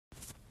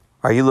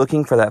Are you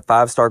looking for that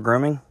 5-star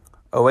grooming?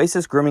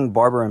 Oasis Grooming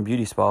Barber and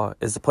Beauty Spa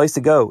is the place to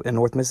go in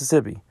North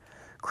Mississippi.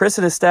 Chris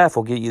and his staff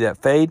will get you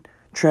that fade,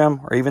 trim,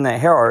 or even that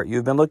hair art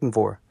you've been looking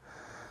for.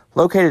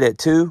 Located at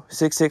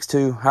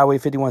 2662 Highway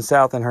 51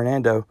 South in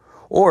Hernando,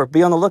 or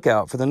be on the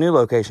lookout for the new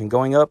location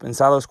going up in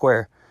Silo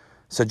Square.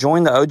 So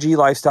join the OG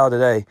lifestyle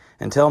today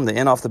and tell them the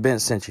In Off the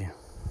Bench sent you.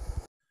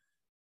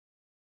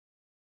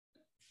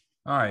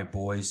 All right,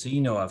 boys.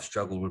 So I've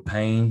struggled with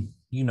pain.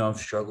 I've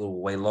struggled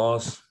with weight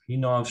loss.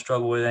 I've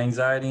struggled with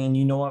anxiety,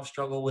 and I've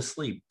struggled with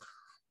sleep.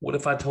 What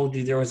if I told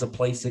you there was a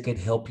place that could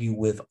help you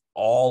with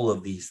all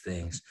of these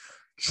things?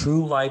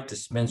 True Life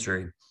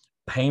Dispensary,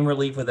 pain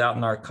relief without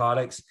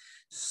narcotics,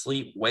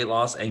 sleep, weight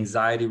loss,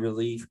 anxiety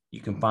relief. You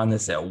can find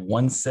this at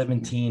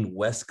 117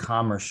 West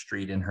Commerce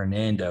Street in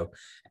Hernando.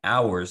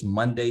 Hours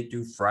Monday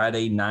through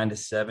Friday, 9 to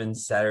 7,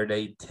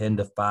 Saturday, 10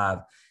 to 5.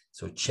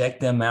 So check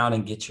them out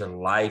and get your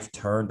life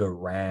turned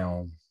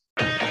around.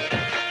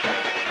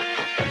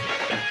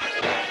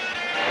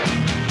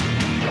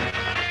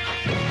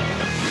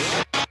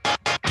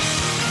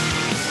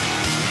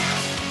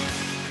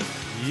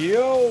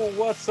 Yo,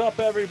 what's up,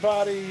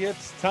 everybody?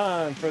 It's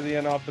time for the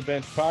In Off the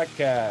Bench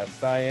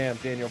podcast. I am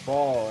Daniel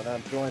Ball, and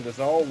I'm joined as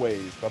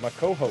always by my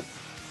co-host,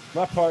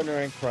 my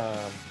partner in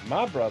crime,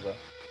 my brother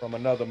from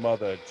another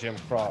mother, Jim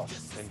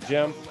Cross. And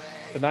Jim,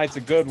 tonight's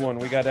a good one.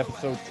 We got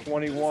episode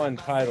 21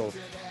 titled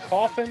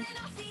Coffin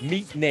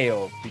Meet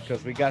Nailed,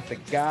 because we got the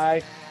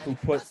guy who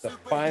put the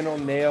final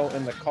nail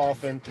in the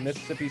coffin,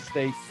 Mississippi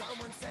State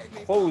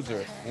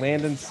closer,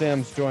 Landon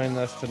Sims, joining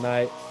us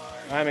tonight.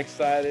 I'm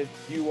excited.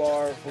 You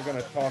are. We're going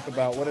to talk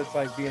about what it's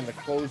like being the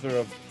closer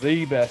of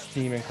the best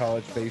team in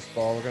college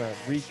baseball. We're going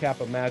to recap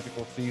a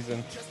magical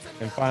season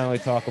and finally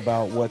talk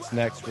about what's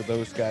next for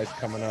those guys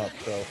coming up.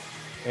 So,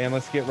 man,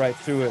 let's get right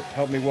to it.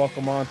 Help me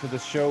welcome on to the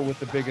show with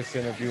the biggest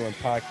interview in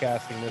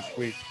podcasting this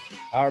week,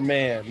 our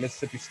man,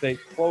 Mississippi State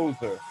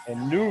closer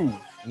and new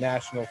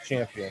national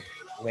champion,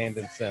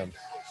 Landon Sims.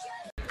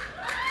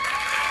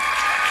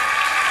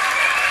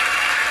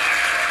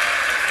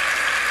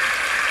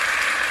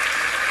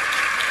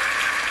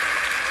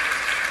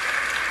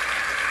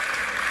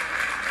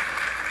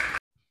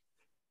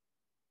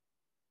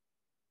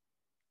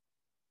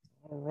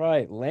 All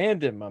right,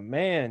 Landon, my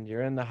man,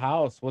 you're in the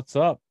house. What's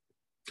up?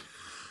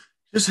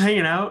 Just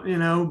hanging out,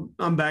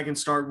 I'm back in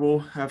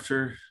Starkville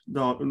after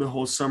the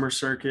whole summer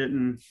circuit,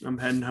 and I'm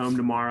heading home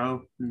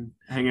tomorrow and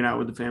hanging out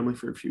with the family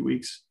for a few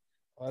weeks.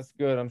 Well, that's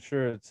good. I'm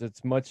sure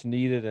it's much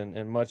needed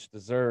and much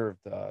deserved.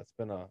 It's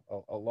been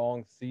a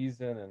long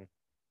season, and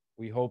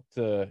we hope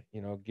to,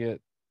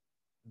 get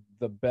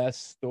the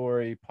best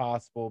story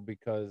possible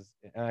because,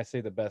 and I say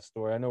the best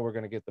story, I know we're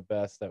going to get the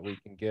best that we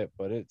can get,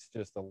 but it's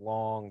just a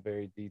long,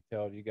 very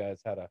detailed. You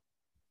guys had a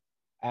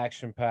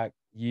action-packed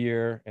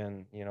year,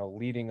 and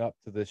leading up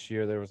to this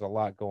year there was a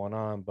lot going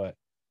on. But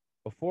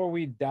before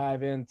we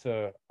dive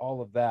into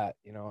all of that,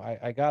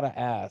 I gotta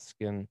ask,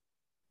 and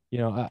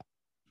I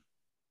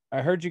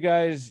heard you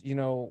guys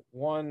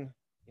won.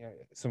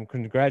 Some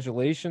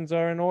congratulations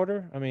are in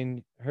order. I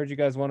mean, I heard you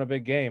guys won a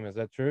big game. Is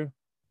that true?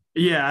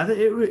 Yeah,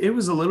 it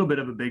was a little bit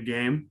of a big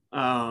game.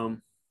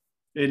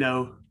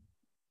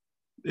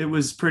 It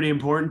was pretty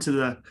important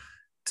to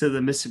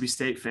the Mississippi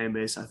State fan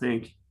base, I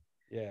think.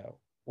 Yeah.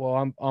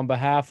 Well, on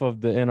behalf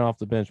of the In Off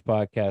the Bench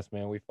podcast,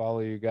 man, we follow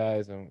you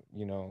guys, and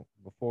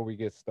before we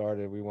get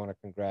started, we want to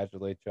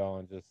congratulate y'all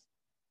and just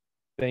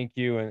thank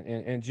you.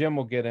 And Jim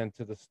will get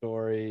into the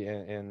story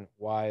and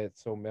why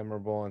it's so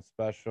memorable and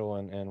special,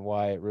 and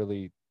why it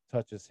really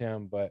touches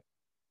him. But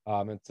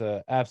it's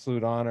an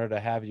absolute honor to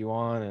have you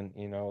on, and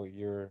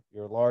you're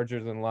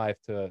larger than life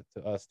to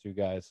us two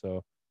guys.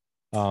 So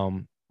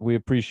we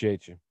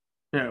appreciate you.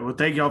 Yeah, well,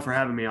 thank y'all for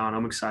having me on.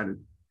 I'm excited.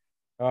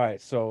 All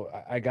right, so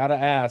I gotta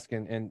ask,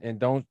 and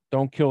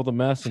don't kill the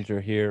messenger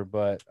here,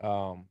 but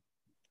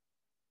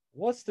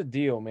what's the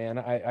deal, man?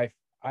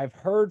 I've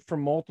heard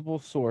from multiple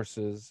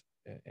sources,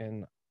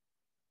 and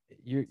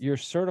you're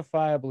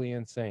certifiably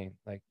insane.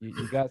 Like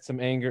you got some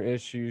anger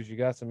issues, you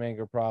got some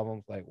anger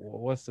problems. Like,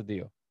 what's the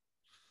deal?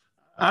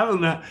 I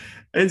don't know.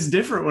 It's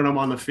different when I'm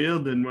on the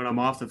field than when I'm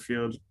off the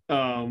field.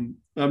 I'm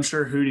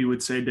sure Hootie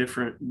would say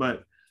different,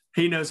 but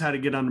he knows how to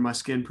get under my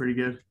skin pretty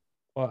good.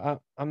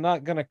 Well, I'm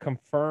not going to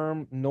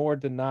confirm nor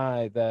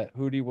deny that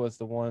Hootie was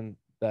the one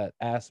that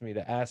asked me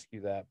to ask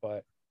you that,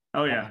 but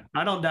oh yeah,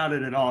 I don't doubt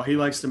it at all. He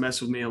likes to mess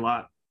with me a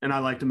lot, and I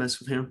like to mess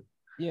with him.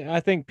 Yeah, I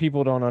think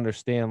people don't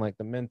understand like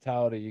the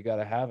mentality you got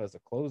to have as a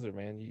closer,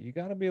 man. You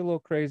got to be a little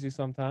crazy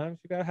sometimes.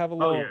 You got to have a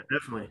little. Oh yeah,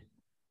 definitely.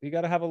 You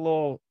got to have a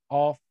little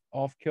off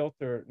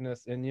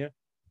kilterness in you.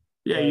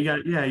 Yeah,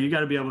 but, you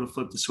got to be able to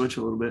flip the switch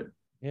a little bit.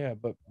 Yeah,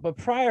 but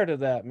prior to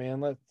that, man,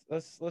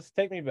 let's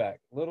take me back.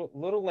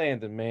 Little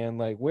Landon, man.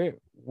 Like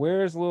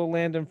where's little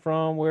Landon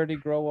from? Where did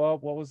he grow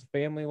up? What was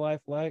family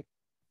life like?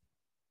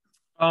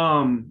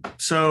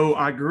 So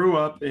I grew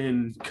up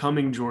in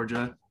Cumming,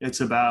 Georgia.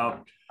 It's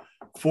about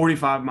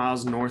 45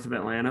 miles north of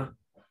Atlanta.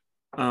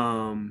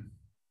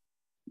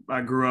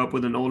 I grew up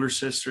with an older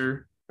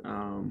sister.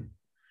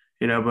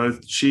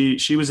 Both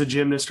she was a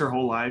gymnast her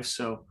whole life,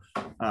 so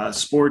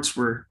sports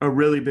were a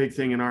really big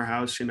thing in our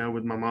house,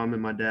 with my mom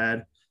and my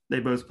dad. They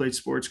both played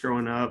sports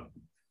growing up.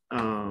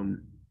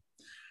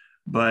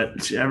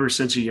 But ever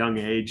since a young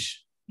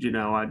age,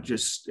 I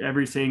just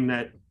everything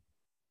that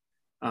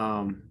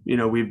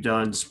we've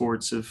done,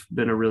 sports have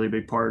been a really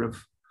big part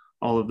of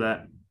all of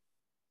that.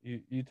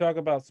 You talk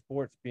about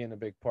sports being a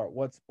big part.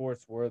 What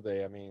sports were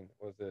they? I mean,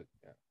 was it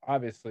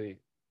obviously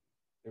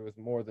it was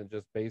more than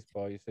just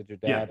baseball? You said your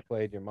Yeah. dad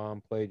played, your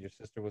mom played, your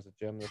sister was a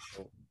gymnast.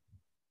 So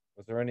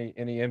was there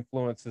any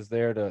influences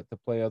there to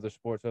play other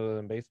sports other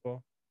than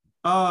baseball?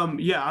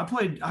 Yeah,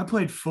 I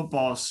played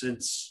football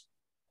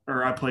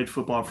I played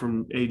football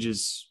from age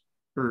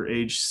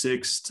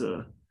 6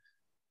 to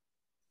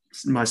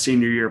my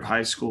senior year of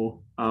high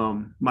school.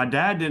 My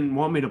dad didn't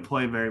want me to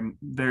play very,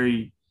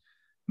 very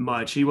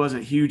much. He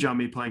wasn't huge on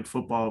me playing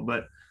football,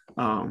 but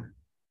um,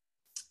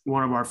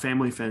 one of our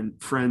family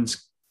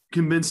friends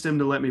convinced him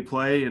to let me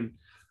play. And,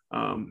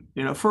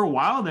 for a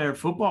while there,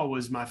 football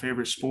was my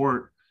favorite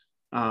sport.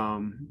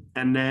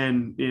 And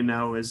then,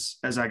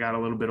 as I got a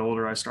little bit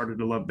older, I started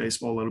to love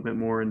baseball a little bit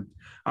more. And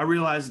I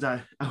realized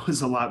I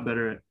was a lot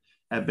better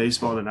at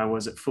baseball than I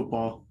was at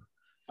football.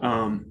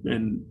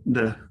 And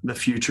the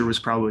future was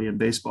probably in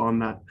baseball.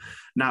 I'm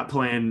not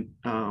playing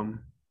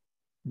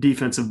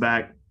defensive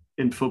back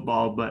in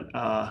football, but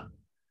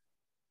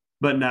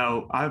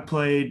no, I've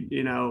played,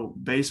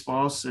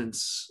 baseball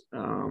since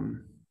I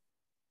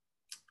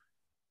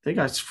think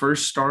I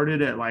first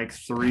started at like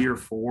 3 or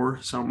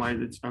 4, something like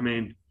that. I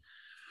mean,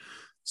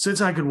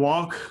 since I could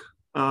walk,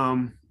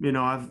 I've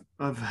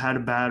had a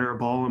bat or a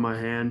ball in my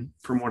hand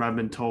from what I've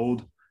been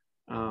told.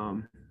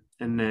 And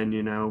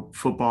then,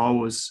 football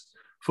was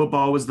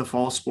the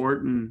fall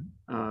sport, and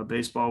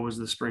baseball was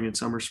the spring and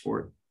summer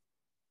sport.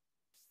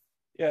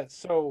 Yeah,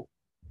 so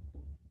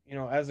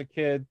as a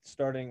kid,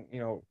 starting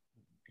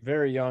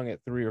very young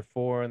at 3 or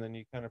 4, and then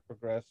you kind of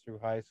progress through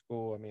high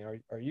school. I mean,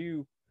 are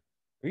you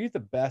the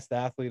best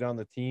athlete on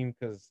the team?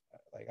 Because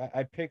like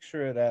I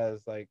picture it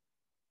as like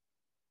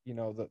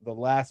the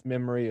last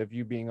memory of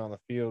you being on the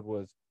field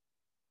was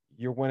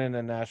you're winning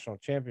a national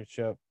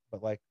championship.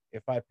 But like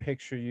if I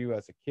picture you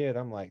as a kid,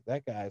 I'm like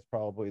that guy is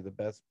probably the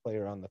best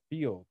player on the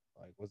field.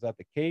 Like was that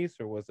the case,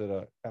 or was it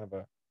a kind of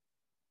a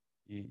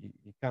you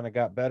kind of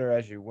got better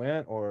as you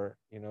went, or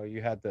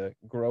you had to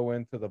grow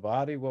into the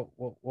body? What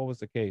was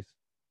the case?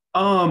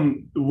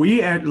 We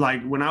had,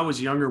 like, when I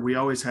was younger, we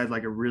always had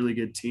like a really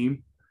good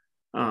team.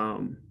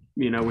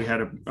 We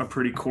had a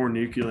pretty core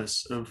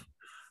nucleus of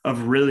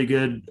really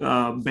good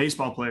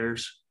baseball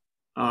players.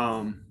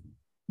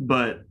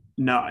 But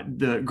no,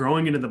 the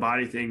growing into the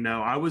body thing,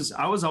 no, I was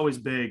always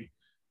big.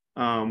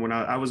 When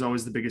I was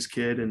always the biggest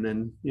kid, and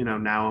then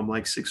now I'm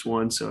like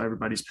 6'1", so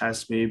everybody's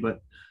past me. But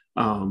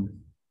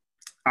um,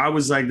 I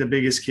was like the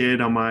biggest kid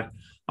on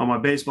my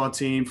baseball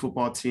team,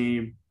 football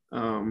team.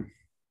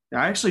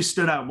 I actually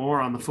stood out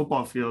more on the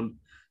football field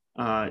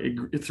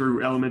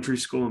through elementary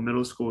school and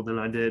middle school than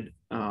I did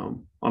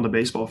on the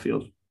baseball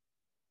field.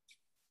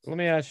 Let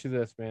me ask you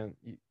this, man.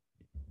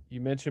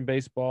 You mentioned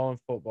baseball and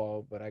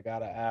football, but I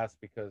gotta ask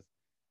because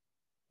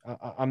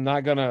I'm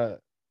not gonna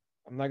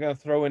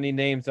throw any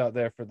names out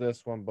there for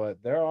this one,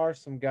 but there are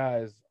some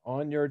guys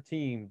on your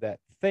team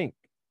that think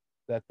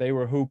that they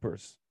were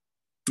hoopers,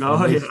 and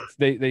Oh they yeah.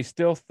 they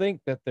still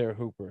think that they're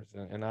hoopers,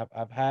 and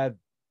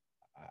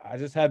I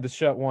just had to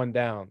shut one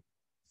down.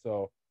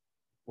 So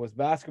was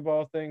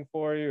basketball a thing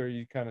for you, or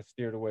you kind of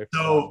steered away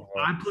from So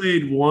basketball? I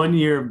played 1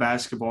 year of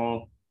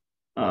basketball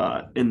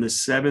in the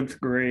seventh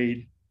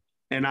grade,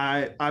 and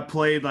I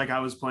played like I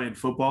was playing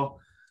football.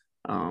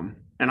 And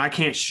I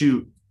can't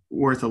shoot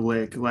worth a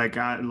lick. Like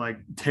I like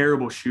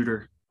terrible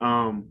shooter.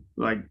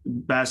 Like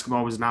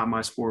basketball was not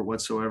my sport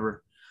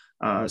whatsoever.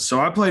 So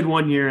I played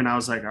 1 year, and I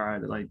was like, all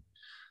right, like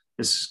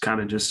this is kind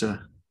of just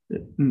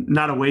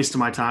not a waste of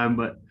my time,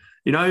 but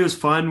it was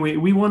fun.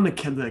 We won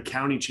the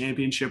county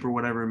championship or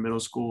whatever in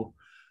middle school.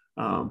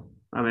 I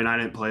mean, I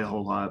didn't play a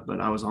whole lot, but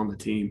I was on the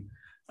team.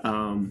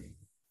 Um,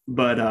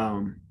 but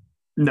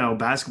no,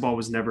 basketball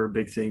was never a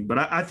big thing. But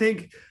I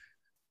think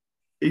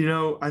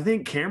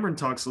Cameron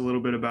talks a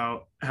little bit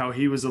about how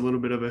he was a little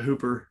bit of a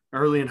hooper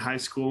early in high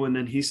school, and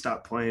then he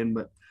stopped playing.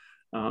 But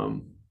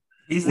um,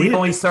 He's we the had,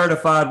 only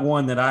certified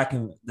one that I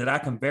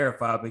can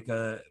verify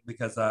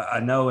because I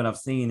know and I've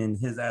seen in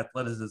his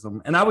athleticism,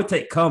 and I would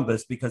take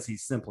Cumbus because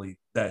he's simply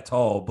that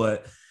tall.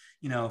 But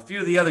a few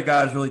of the other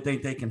guys really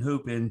think they can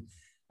hoop, and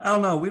I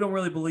don't know. We don't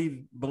really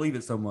believe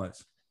it so much.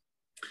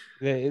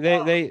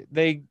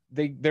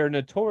 They're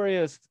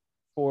notorious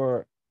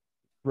for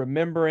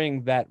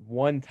remembering that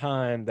one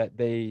time that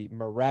they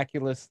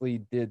miraculously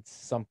did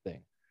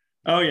something.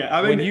 oh yeah,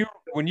 I When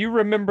mean, you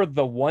remember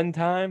the one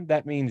time,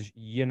 that means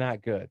you're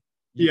not good.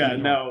 yeah,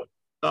 You know,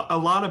 no, a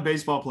lot of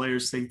baseball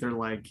players think they're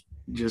like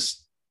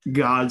just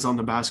gods on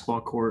the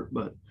basketball court,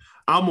 but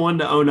I'm one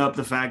to own up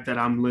the fact that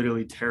I'm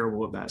literally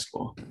terrible at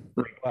basketball,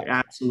 like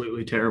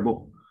absolutely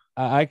terrible.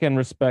 I can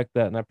respect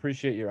that, and I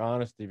appreciate your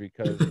honesty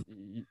because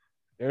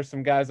there's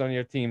some guys on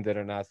your team that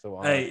are not so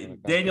honest. Hey,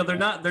 Daniel, they're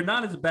not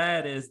as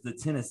bad as the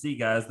Tennessee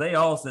guys. They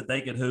all said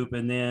they could hoop,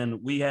 and then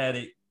we had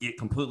it get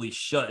completely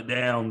shut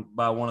down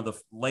by one of the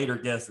later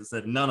guests that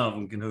said none of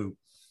them can hoop.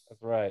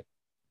 That's right.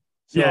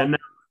 So, yeah, no,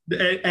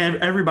 and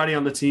everybody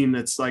on the team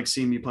that's like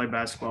seen me play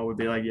basketball would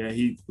be like, yeah,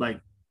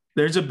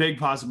 there's a big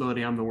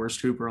possibility I'm the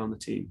worst hooper on the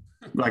team,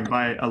 like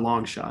by a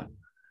long shot.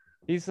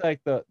 He's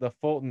like the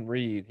Fulton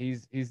Reed.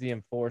 He's the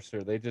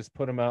enforcer. They just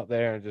put him out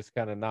there and just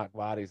kind of knock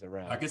bodies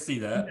around. I can see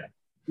that.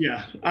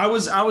 Yeah, I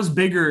was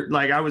bigger.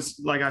 Like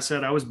I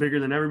said, I was bigger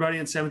than everybody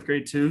in 7th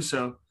grade too.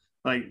 So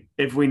like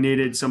if we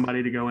needed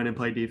somebody to go in and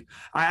play deep,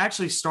 I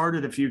actually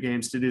started a few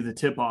games to do the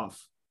tip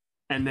off,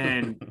 and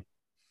then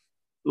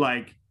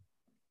like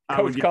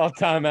coach called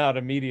timeout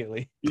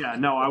immediately. Yeah,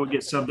 no, I would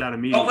get subbed out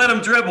immediately. Don't let him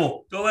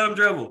dribble. Don't let him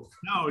dribble.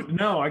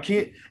 No, I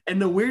can't. And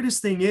the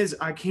weirdest thing is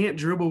I can't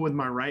dribble with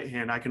my right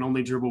hand. I can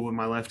only dribble with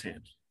my left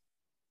hand.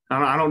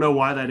 I don't know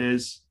why that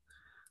is,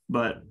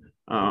 but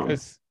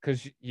because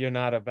you're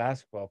not a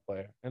basketball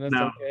player, and it's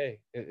okay.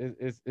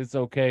 It's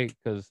okay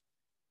because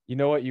you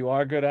know what you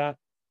are good at?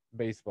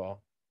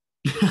 Baseball.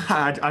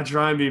 I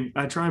try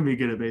and be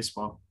good at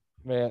baseball.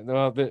 Man,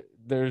 well,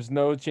 there's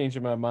no change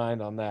in my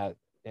mind on that,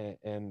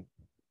 and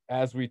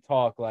as we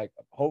talk, like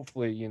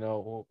hopefully,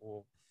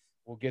 we'll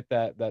get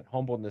that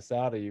humbleness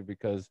out of you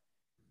because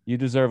you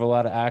deserve a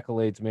lot of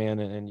accolades, man,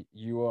 and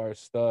you are a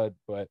stud.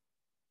 But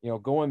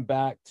going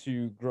back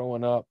to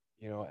growing up,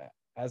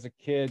 as a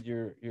kid,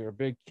 you're a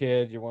big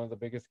kid. You're one of the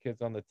biggest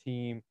kids on the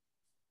team.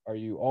 Are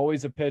you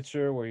always a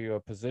pitcher? Were you a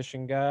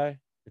position guy?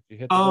 Did you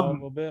hit the ball a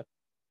little bit?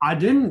 I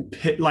didn't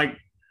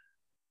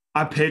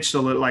I pitched a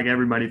little, like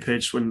everybody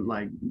pitched when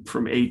like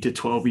from 8 to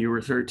 12 you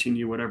were 13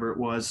 you whatever it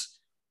was.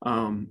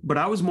 But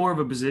I was more of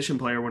a position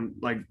player when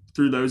like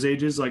through those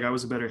ages, like I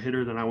was a better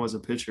hitter than I was a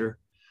pitcher.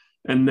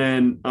 And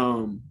then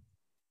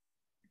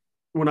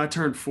when I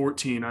turned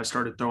 14, I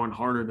started throwing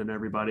harder than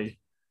everybody.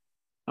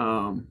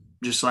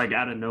 Just like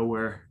out of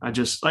nowhere. I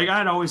just like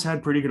I'd always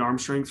had pretty good arm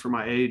strength for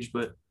my age,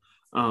 but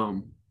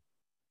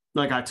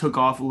like I took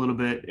off a little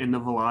bit in the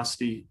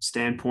velocity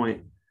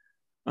standpoint.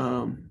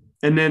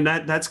 And then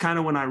that's kind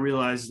of when I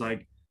realized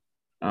like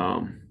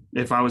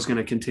if I was going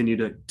to continue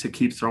to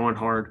keep throwing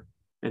hard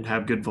and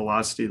have good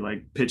velocity,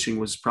 like pitching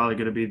was probably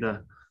going to be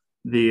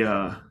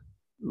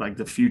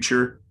the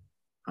future.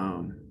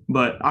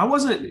 But I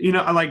wasn't,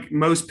 like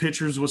most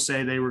pitchers will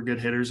say they were good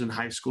hitters in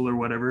high school or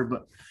whatever.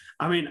 But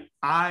I mean,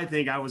 I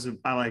think I was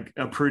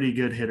a pretty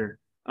good hitter.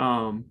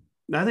 I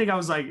think I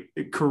was like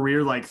a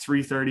career like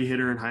 330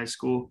 hitter in high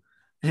school.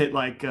 Hit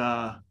like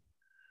I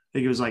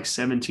think it was like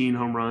 17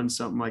 home runs,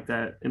 something like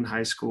that in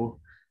high school.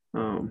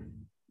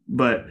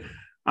 But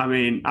I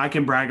mean, I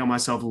can brag on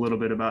myself a little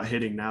bit about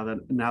hitting now that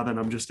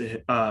I'm just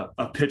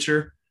a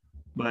pitcher.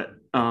 But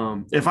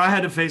if I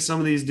had to face some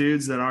of these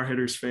dudes that our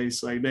hitters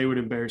face, like they would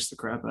embarrass the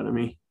crap out of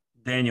me.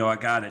 Daniel, I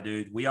got it,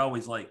 dude. We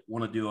always want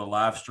to do a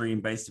live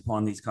stream based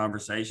upon these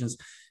conversations.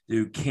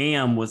 Dude,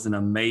 Cam was an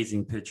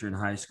amazing pitcher in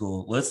high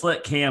school. Let's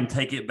let Cam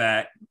take it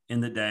back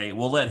in the day.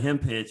 We'll let him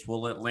pitch.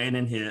 We'll let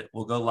Landon hit.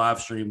 We'll go live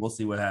stream. We'll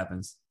see what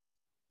happens.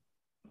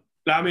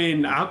 I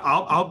mean,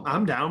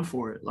 I'm down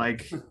for it.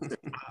 Like,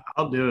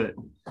 I'll do it.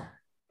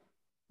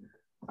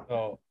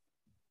 So,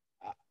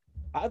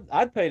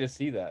 I'd pay to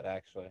see that.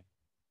 Actually,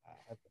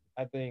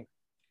 I think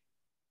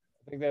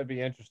that'd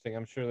be interesting.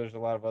 I'm sure there's a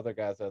lot of other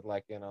guys that'd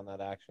like in on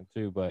that action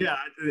too. But yeah,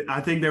 I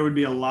think there would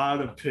be a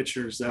lot of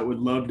pitchers that would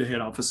love to hit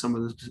off of some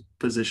of the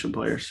position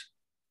players.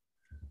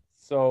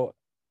 So,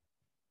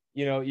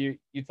 you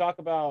talk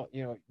about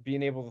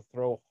being able to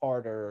throw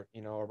harder.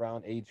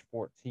 Around age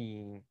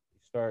 14, you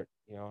start.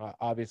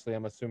 Obviously,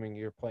 I'm assuming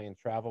you're playing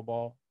travel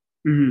ball.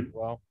 Mm-hmm. As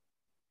well,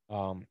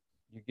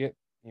 you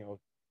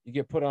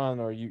get put on,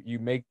 or you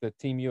make the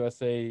Team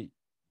USA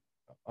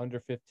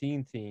under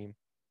 15 team.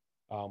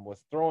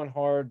 Was throwing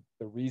hard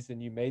the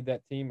reason you made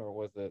that team, or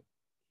was it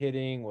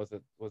hitting? Was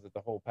it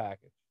the whole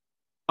package?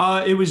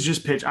 It was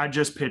just pitch. I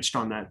just pitched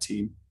on that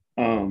team.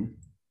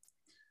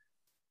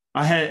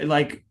 I had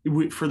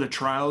for the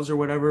trials or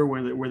whatever,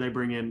 where they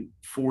bring in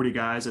 40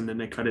 guys and then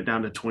they cut it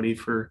down to 20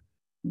 for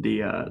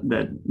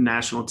the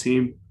national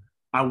team.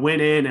 I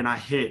went in and I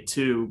hit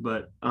too,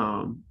 but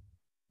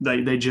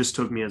they just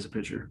took me as a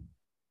pitcher.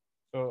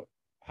 So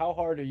how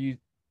hard are you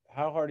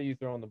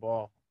throwing the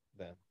ball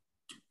then?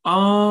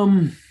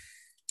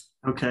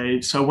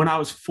 Okay. So when I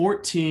was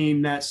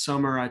 14 that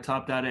summer, I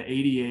topped out at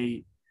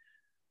 88.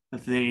 I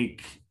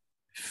think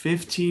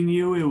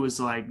 15U, it was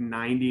like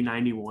 90,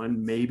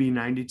 91, maybe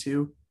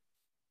 92.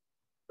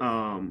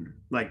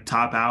 Like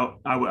top out.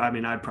 I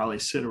mean, I'd probably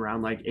sit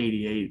around like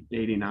 88,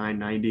 89,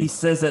 90. He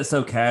says that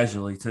so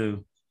casually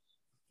too.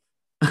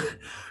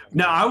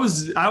 No, I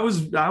was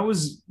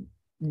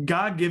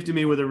God gifted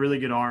me with a really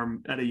good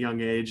arm at a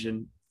young age,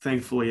 and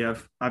thankfully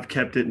I've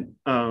kept it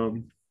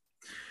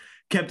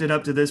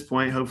up to this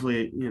point.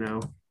 Hopefully,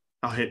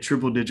 I'll hit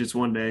triple digits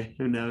one day.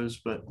 Who knows?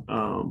 But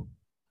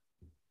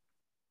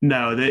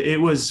no,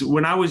 it was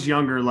when I was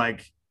younger.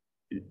 Like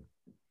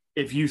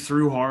if you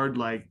threw hard,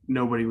 like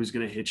nobody was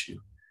going to hit you.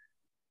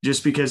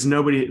 just because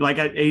nobody, like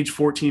at age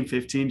 14,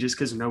 15, just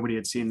because nobody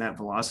had seen that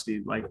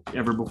velocity like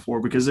ever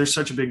before, because there's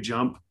such a big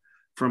jump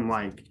from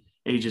like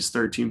ages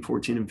 13,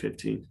 14, and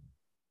 15.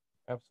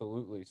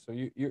 Absolutely. So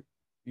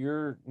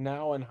you're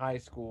now in high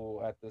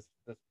school at this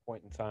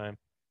point in time.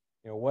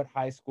 What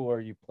high school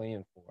are you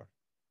playing for?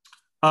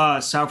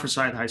 South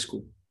Forsyth High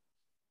School.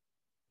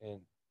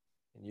 And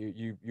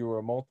you were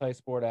a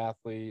multi-sport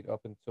athlete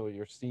up until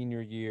your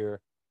senior year.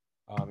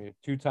 You're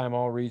two-time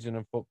All-Region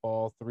in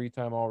football,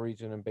 three-time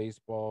All-Region in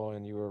baseball,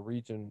 and you were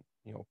region,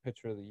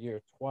 pitcher of the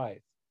year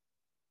twice.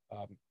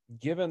 Um,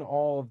 Given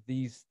all of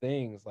these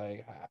things,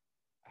 like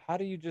how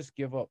do you just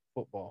give up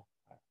football?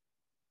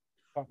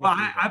 Talk me Well,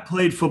 through I that.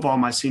 played football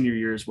my senior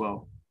year as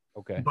well,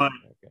 Okay. but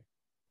Okay.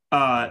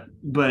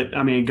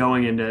 I mean,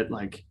 going into it,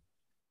 like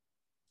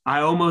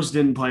I almost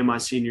didn't play my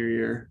senior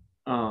year,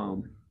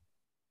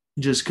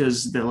 just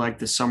because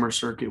the summer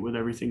circuit with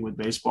everything with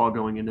baseball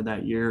going into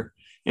that year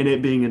and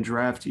it being a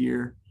draft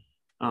year,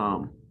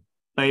 um,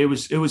 like it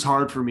was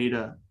hard for me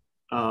to,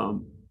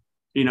 um,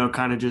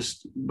 kind of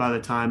just by the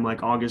time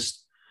like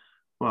August,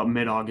 well,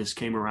 mid August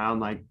came around,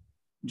 like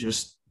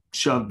just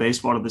shove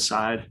baseball to the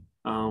side,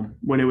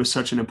 when it was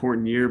such an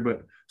important year.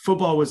 But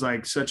football was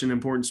like such an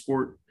important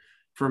sport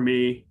for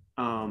me.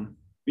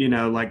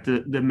 Like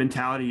the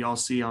mentality y'all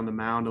see on the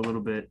mound a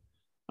little bit.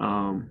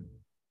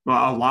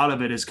 Well, a lot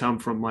of it has come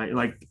from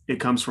like it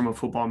comes from a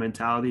football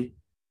mentality.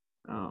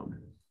 Um,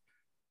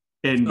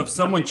 So if and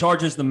someone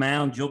charges the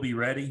mound, you'll be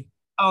ready.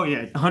 oh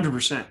yeah,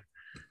 100%.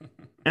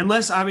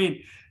 Unless I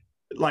mean,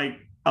 like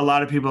a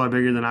lot of people are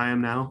bigger than I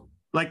am now,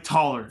 like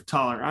taller.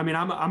 I mean,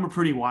 I'm a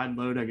pretty wide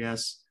load, I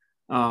guess.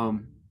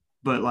 Um,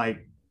 but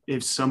like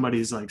if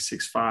somebody's like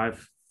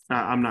 6'5",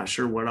 I'm not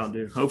sure what I'll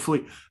do.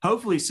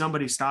 Hopefully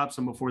somebody stops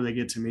them before they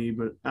get to me,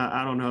 but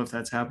I don't know if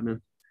that's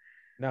happening.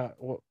 Now,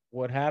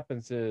 what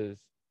happens is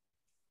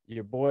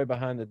your boy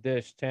behind the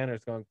dish,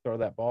 Tanner's going to throw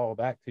that ball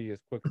back to you as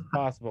quick as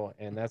possible,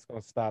 and that's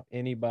going to stop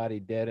anybody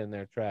dead in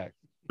their tracks.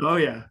 Oh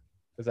yeah,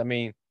 Because I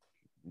mean,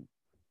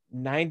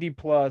 90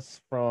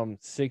 plus from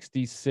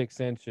 66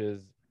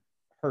 inches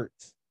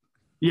hurts.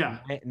 yeah,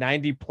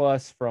 90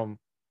 plus from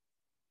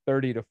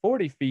 30 to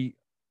 40 feet,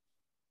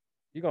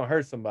 you're going to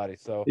hurt somebody.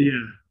 So, yeah.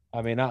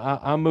 I mean,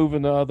 I'm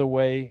moving the other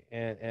way,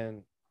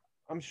 and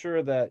I'm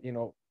sure that,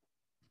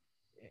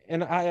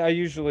 and I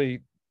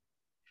usually,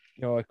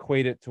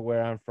 equate it to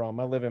where I'm from.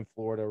 I live in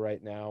Florida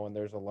right now, and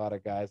there's a lot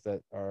of guys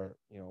that are,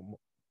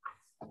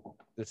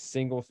 the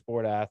single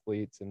sport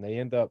athletes, and they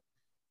end up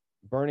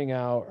burning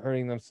out,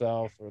 hurting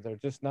themselves, or they're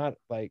just not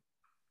like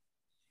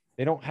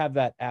they don't have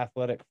that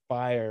athletic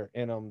fire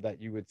in them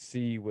that you would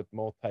see with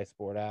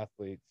multi-sport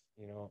athletes,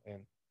 and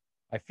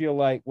I feel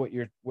like what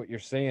you're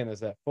saying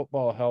is that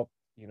football helped,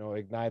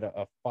 ignite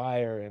a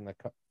fire in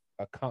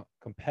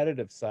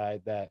competitive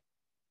side that,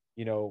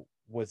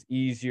 was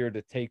easier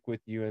to take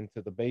with you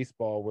into the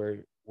baseball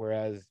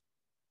whereas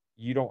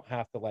you don't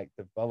have to like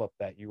develop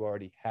that. You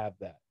already have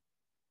that.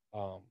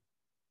 Um,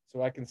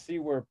 so I can see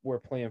where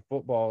playing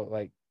football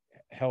like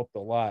helped a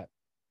lot.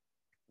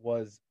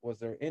 Was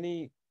there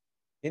any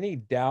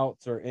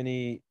doubts or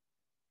any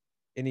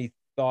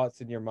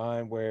thoughts in your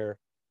mind where,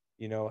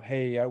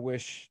 hey, I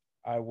wish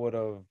I would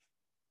have,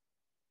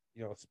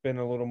 spent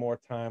a little more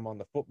time on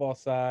the football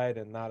side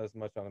and not as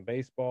much on the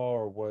baseball,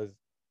 or was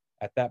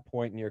at that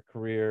point in your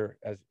career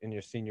as in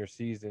your senior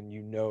season,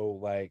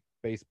 like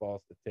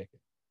baseball's the ticket?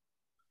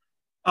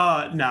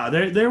 No,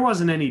 there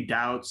wasn't any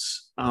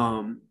doubts.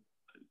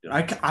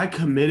 I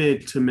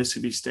committed to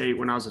Mississippi State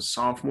when I was a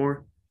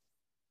sophomore.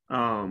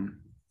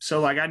 So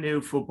like I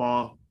knew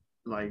football,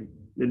 like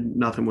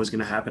nothing was going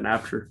to happen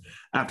after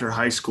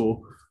high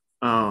school.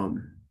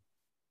 Um,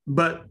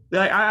 but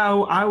I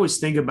always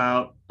think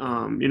about,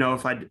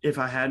 if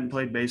I hadn't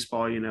played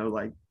baseball,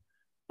 like,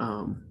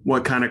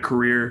 what kind of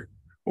career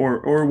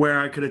or where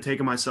I could have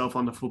taken myself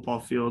on the football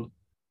field.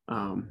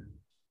 Um,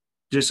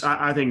 just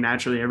I think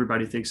naturally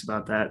everybody thinks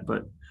about that,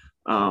 but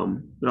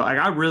like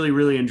I really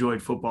really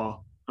enjoyed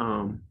football.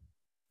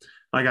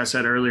 Like I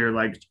said earlier,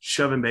 like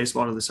shoving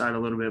baseball to the side a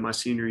little bit my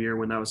senior year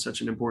when that was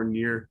such an important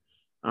year.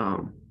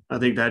 I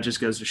think that just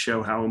goes to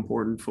show how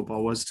important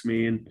football was to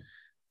me,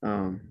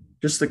 and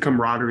just the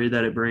camaraderie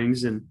that it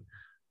brings. And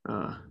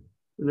uh,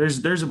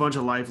 there's a bunch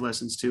of life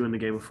lessons too in the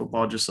game of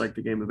football, just like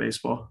the game of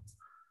baseball.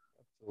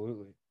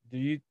 Absolutely.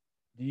 Do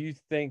you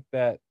think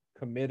that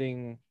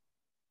committing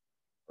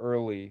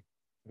early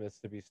to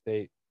Mississippi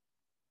State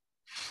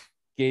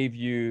gave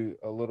you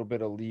a little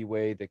bit of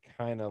leeway to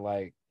kind of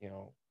like,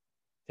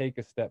 take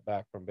a step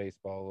back from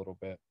baseball a little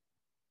bit?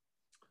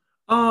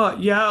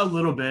 Yeah, a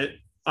little bit.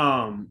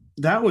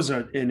 That was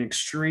an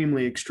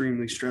extremely,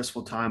 extremely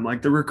stressful time.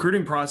 Like the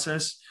recruiting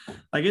process,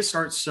 like it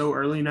starts so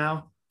early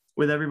now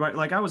with everybody.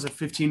 Like I was a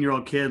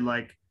 15-year-old kid,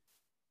 like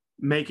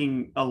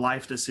making a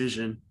life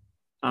decision.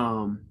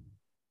 Um,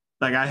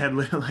 like I had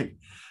like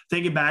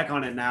thinking back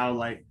on it now,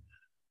 like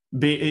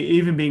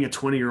even being a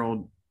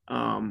 20-year-old,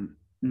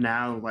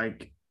 now,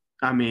 like,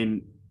 I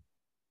mean,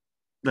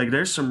 like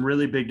there's some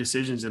really big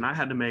decisions, and I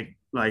had to make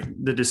like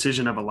the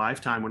decision of a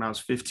lifetime when I was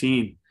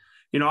 15,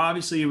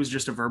 obviously it was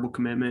just a verbal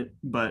commitment,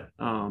 but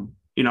me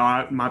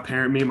and my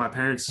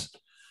parents,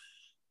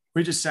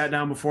 we just sat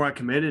down before I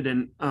committed,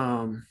 and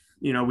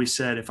we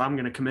said, if I'm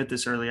going to commit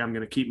this early, I'm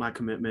going to keep my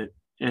commitment.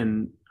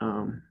 And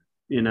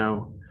you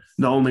know,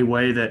 the only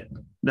way that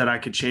I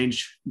could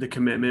change the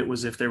commitment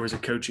was if there was a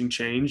coaching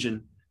change,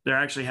 and there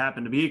actually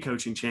happened to be a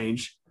coaching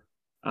change.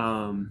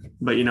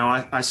 But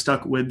I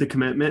stuck with the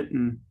commitment,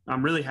 and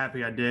I'm really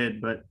happy I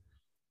did. But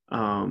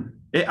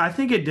I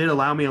think it did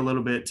allow me a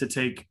little bit to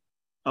take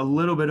a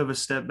little bit of a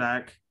step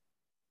back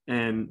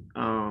and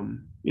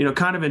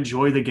kind of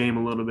enjoy the game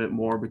a little bit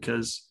more,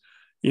 because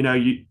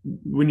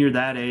when you're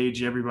that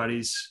age,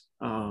 everybody's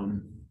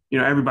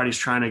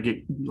trying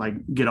to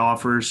get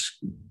offers,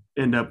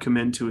 end up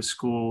committing to a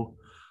school,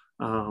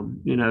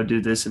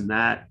 do this and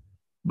that.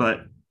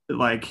 But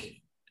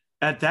like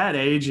at that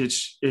age,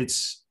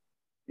 it's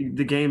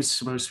the game's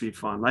supposed to be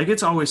fun. Like,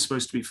 it's always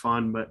supposed to be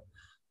fun, but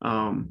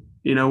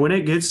when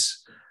it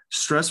gets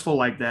stressful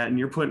like that, and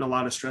you're putting a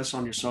lot of stress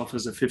on yourself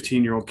as a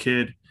 15-year-old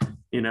kid,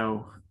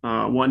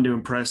 wanting to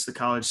impress the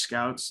college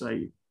scouts,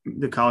 like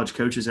the college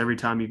coaches, every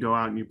time you go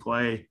out and you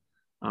play,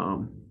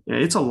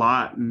 it's a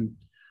lot. And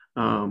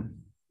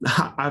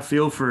I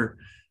feel for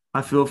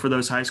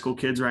those high school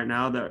kids right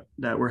now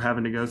that we're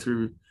having to go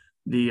through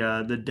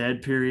the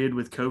dead period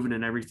with COVID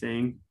and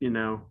everything,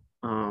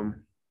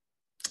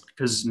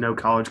 because no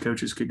college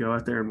coaches could go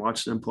out there and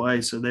watch them play.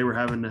 So they were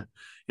having to,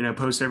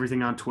 post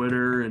everything on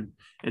Twitter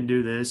and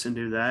do this and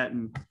do that.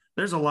 And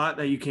there's a lot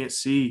that you can't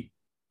see,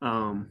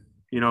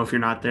 if you're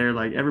not there.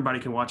 Like, everybody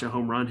can watch a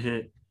home run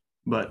hit,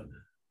 but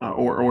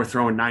or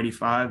throwing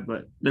 95,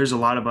 but there's a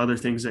lot of other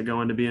things that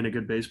go into being a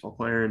good baseball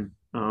player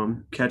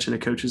and catching a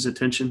coach's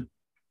attention.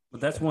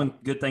 But that's one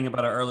good thing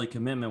about an early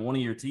commitment. One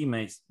of your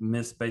teammates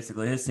missed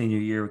basically his senior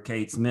year with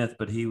Cade Smith,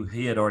 but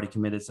he had already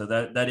committed. So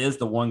that is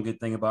the one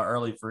good thing about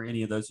early for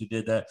any of those who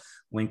did that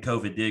when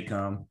COVID did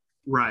come.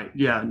 Right.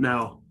 Yeah.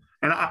 No.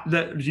 And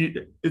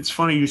it's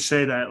funny you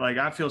say that. Like,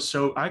 I feel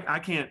I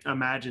can't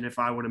imagine if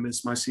I would have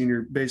missed my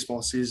senior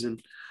baseball season,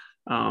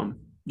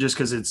 just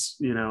because it's,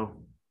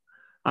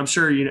 I'm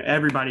sure,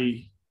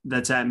 everybody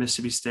that's at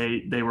Mississippi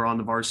State, they were on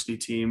the varsity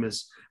team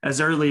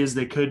as early as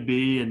they could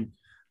be. And,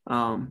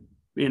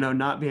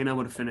 not being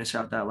able to finish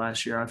out that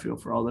last year, I feel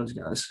for all those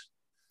guys.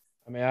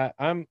 I mean,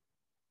 I'm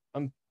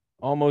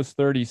almost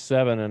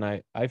 37, and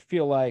I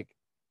feel like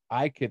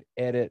I could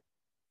edit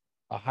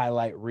a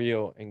highlight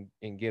reel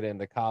and get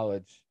into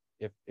college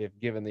if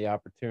given the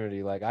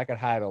opportunity. Like, I could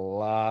hide a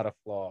lot of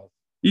flaws.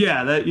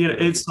 Yeah,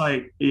 it's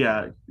like,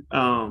 yeah.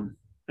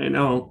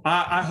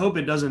 I hope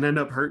it doesn't end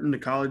up hurting the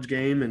college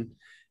game, and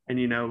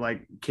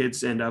like,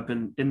 kids end up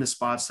in the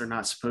spots they're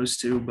not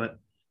supposed to, but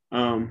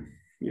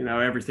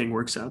everything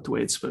works out the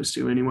way it's supposed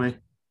to anyway.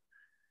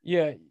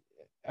 Yeah,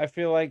 I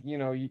feel like,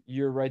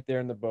 you're right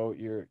there in the boat.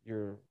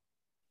 You're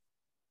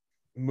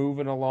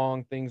moving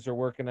along. Things are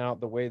working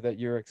out the way that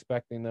you're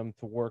expecting them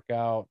to work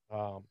out.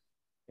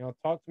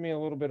 Talk to me a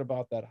little bit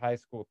about that high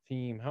school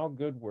team. How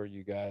good were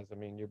you guys? I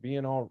mean, you're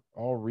being all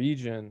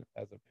region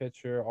as a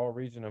pitcher, all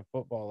region in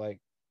football. Like,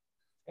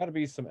 got to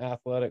be some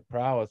athletic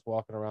prowess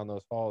walking around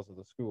those halls of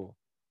the school.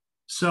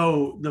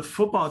 So the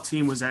football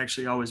team was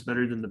actually always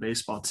better than the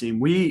baseball team.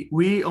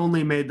 We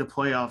only made the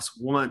playoffs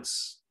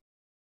once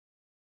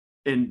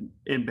in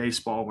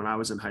baseball when I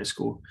was in high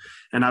school,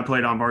 and I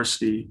played on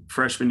varsity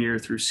freshman year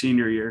through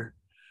senior year.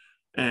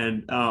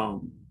 And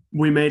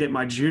we made it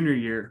my junior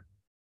year,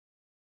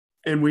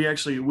 and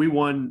we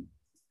won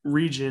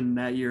region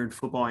that year in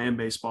football and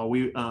baseball.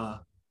 We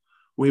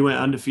went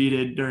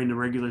undefeated during the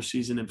regular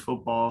season in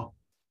football.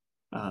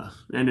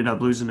 Ended up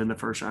losing in the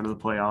first round of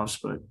the playoffs,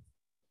 but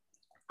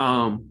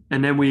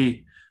and then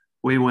we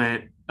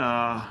went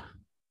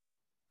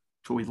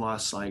we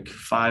lost like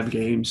 5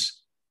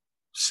 games,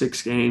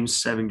 6 games,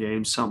 7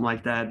 games, something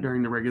like that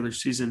during the regular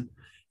season.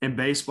 And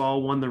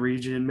baseball won the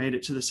region, made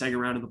it to the second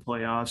round of the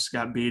playoffs,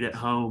 got beat at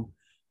home.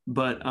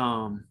 But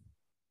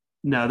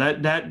no,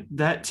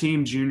 that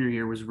team junior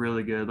year was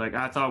really good. Like,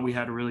 I thought we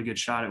had a really good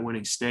shot at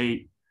winning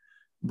state,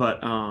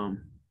 but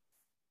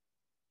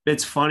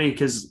it's funny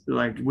because,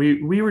 like,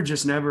 we were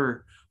just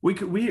never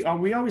we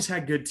always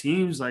had good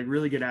teams, like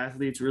really good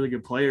athletes, really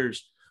good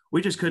players.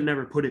 We just could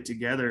never put it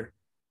together.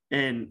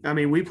 And I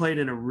mean, we played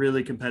in a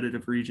really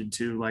competitive region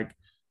too. Like,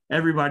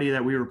 everybody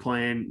that we were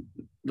playing,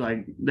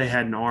 like, they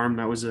had an arm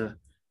that was a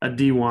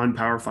D1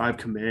 Power 5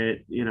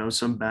 commit,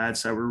 some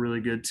bats that were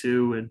really good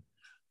too.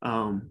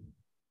 And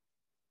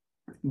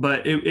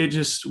but we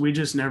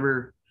just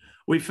never,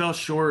 we fell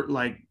short,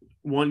 like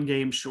one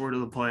game short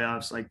of the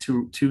playoffs, like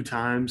two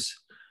times.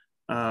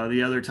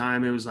 The other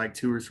time it was like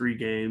 2 or 3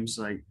 games.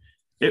 Like,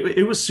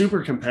 it was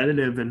super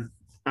competitive. And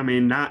I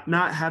mean,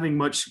 not having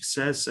much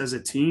success as a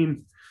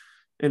team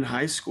in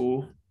high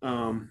school.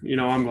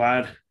 I'm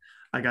glad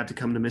I got to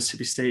come to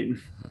Mississippi State,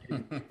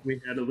 and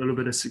we had a little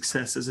bit of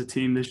success as a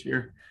team this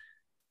year.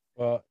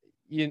 Well,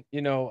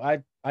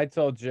 I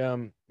tell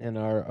Jim and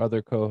our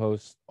other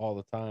co-hosts all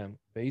the time,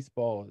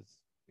 baseball is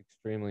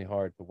extremely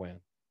hard to win.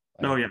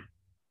 Oh, yeah.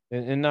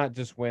 And not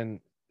just win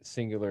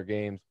singular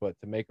games, but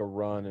to make a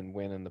run and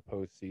win in the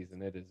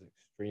postseason, it is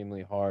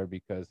extremely hard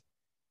because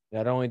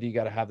not only do you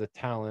got to have the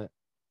talent,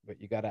 but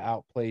you got to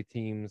outplay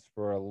teams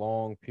for a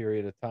long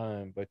period of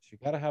time. But you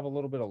got to have a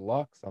little bit of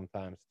luck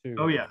sometimes too.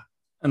 Oh yeah.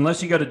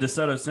 Unless you go to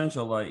DeSoto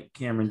Central like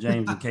Cameron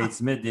James and Kate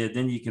Smith did,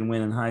 then you can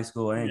win in high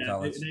school and Yeah,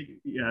 college.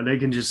 they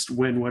can just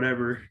win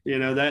whatever.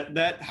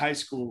 That high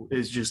school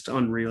is just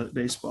unreal at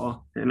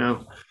baseball.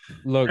 Look,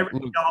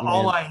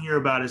 All man, I hear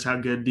about is how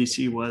good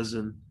DC was,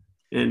 and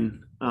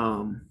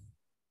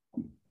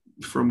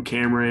from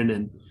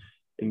Cameron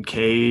and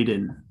Cade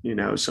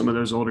and some of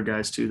those older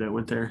guys too that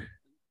went there.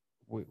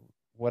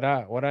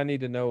 what I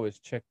need to know is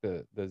check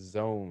the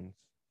zones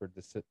for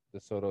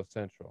DeSoto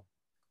Central,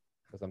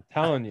 because I'm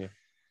telling you,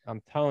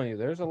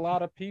 there's a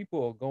lot of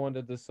people going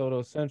to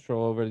DeSoto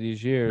Central over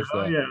these years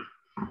Oh that yeah.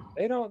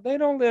 they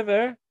don't live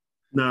there.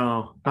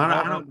 No,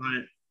 I don't buy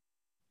it.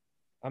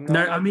 I'm No,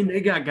 not. I mean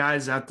they got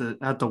guys at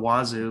the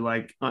wazoo.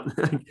 Like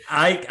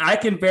I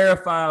can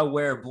verify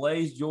where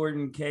Blaze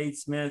Jordan, Kate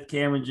Smith,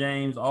 Cameron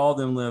James, all of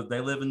them live.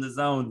 They live in the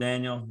zone,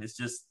 Daniel. It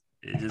just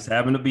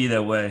happened to be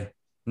that way.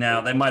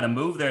 Now they might have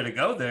moved there to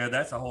go there.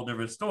 That's a whole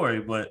different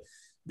story. But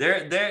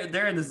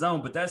they're in the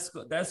zone. But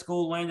that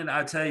school, Landon,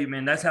 I tell you,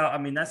 man, that's how I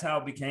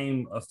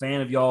became a fan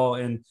of y'all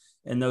and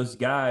those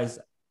guys.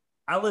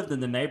 I lived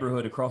in the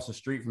neighborhood across the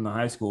street from the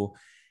high school.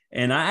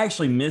 And I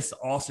actually miss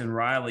Austin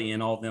Riley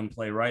and all of them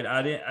play, right?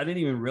 I didn't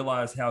even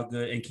realize how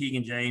good, and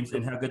Keegan James,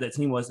 and how good that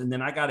team was. And then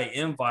I got an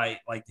invite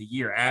like the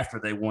year after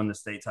they won the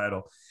state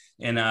title.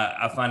 And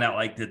I find out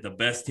like that the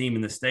best team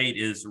in the state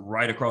is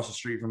right across the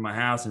street from my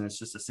house, and it's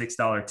just a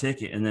 $6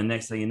 ticket. And then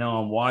next thing you know,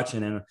 I'm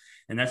watching, and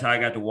that's how I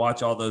got to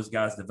watch all those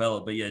guys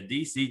develop. But yeah,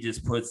 DC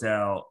just puts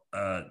out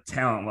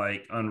talent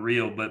like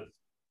unreal. But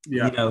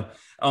yeah.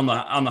 On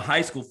the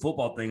high school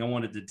football thing, I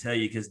wanted to tell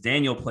you, because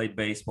Daniel played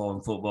baseball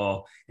and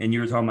football, and you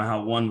were talking about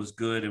how one was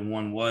good and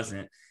one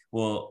wasn't.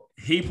 Well,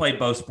 he played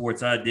both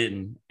sports. I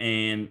didn't.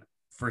 And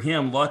for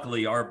him,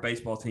 luckily, our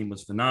baseball team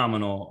was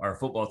phenomenal. Our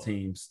football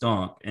team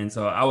stunk. And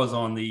so I was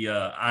on the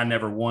I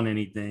never won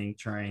anything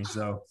train.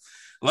 So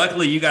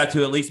luckily, you got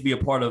to at least be a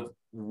part of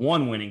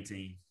one winning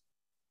team.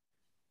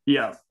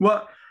 Yeah.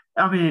 Well,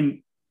 I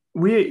mean,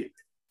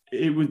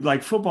 it was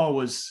like football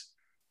was.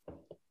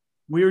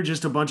 We were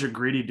just a bunch of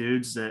gritty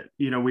dudes that,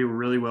 we were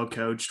really well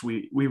coached.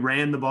 We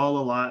ran the ball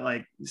a lot,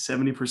 like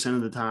 70%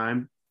 of the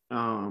time.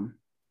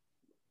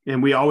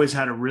 And we always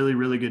had a really,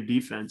 really good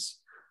defense.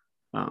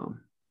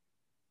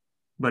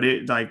 But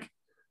it like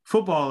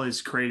football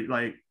is crazy.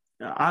 Like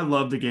I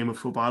love the game of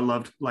football. I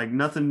loved like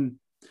nothing.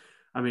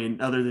 I mean,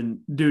 other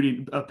than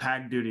a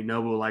pack duty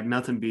noble, like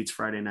nothing beats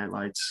Friday Night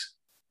Lights.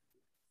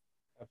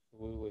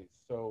 Absolutely.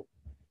 So,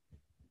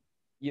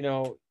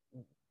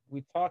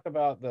 we talk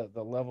about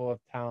the level of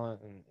talent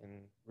and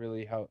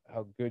really how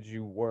good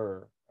you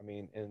were. I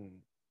mean, and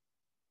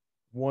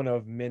one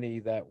of many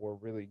that were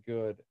really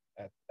good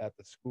at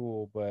the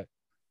school. But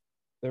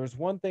there was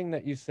one thing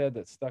that you said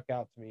that stuck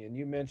out to me, and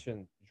you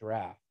mentioned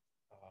draft.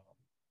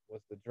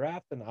 Was the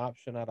draft an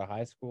option out of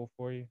high school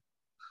for you?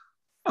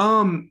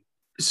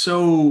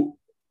 So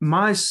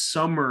my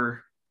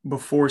summer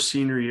before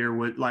senior year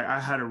was like I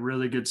had a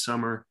really good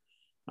summer.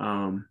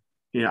 I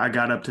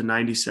got up to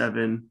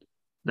 97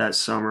 that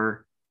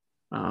summer.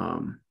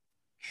 I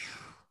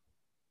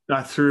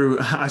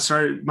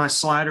started, my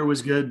slider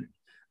was good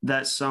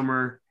that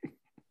summer.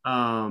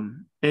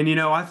 And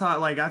I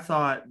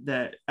thought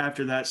that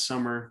after that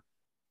summer,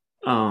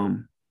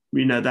 that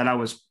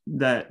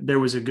there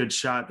was a good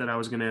shot that I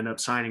was going to end up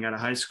signing out of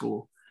high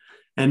school.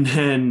 And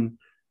then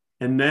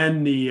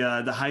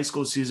the high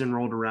school season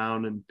rolled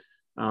around,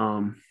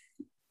 and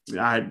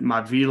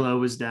my velo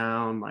was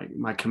down, like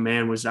my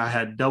command was, I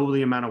had double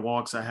the amount of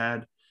walks I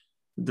had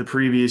the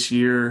previous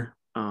year.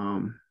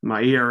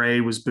 My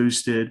ERA was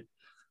boosted.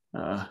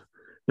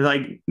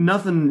 Like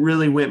nothing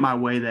really went my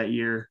way that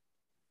year,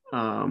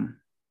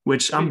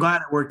 which I'm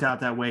glad it worked out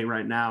that way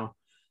right now.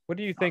 What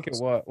do you think it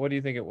was? What do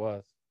you think it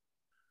was?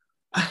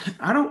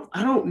 I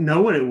don't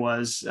know what it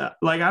was.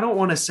 Like, I don't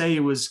want to say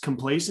it was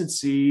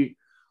complacency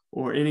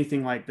or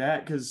anything like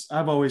that, because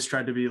I've always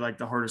tried to be like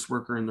the hardest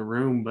worker in the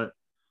room. But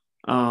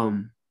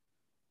I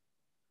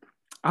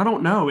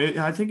don't know.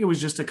 I think it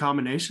was just a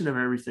combination of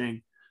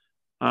everything.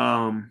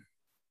 I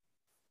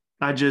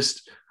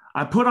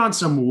put on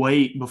some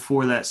weight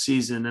before that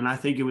season, and I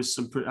think it was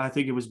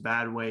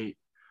bad weight.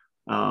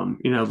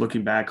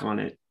 Looking back on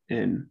it,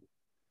 and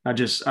I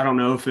don't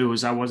know if it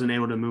was I wasn't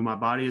able to move my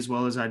body as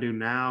well as I do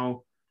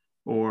now,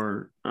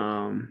 or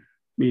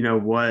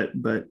what,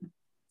 but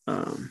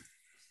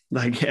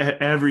like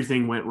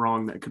everything went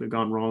wrong that could have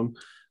gone wrong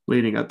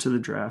leading up to the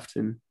draft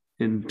in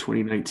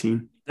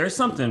 2019. There's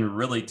something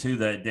really to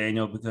that,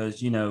 Daniel, because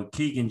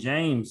Keegan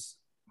James,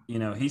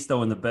 he's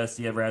throwing the best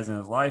he ever has in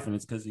his life, and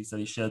it's because he said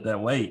he shed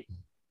that weight.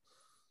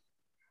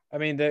 I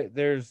mean,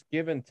 there's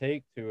give and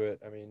take to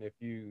it. I mean, if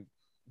you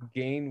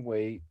gain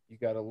weight, you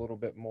got a little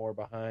bit more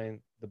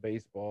behind the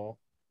baseball,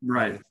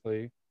 right?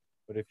 Obviously.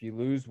 But if you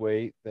lose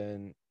weight,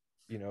 then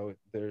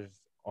there's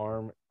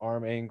arm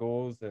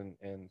angles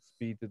and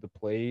speed to the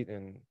plate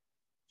and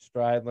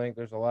stride length.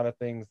 There's a lot of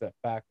things that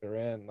factor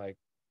in, like,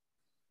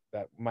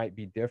 that might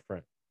be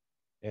different.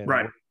 And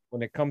Right.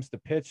 when it comes to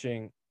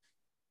pitching,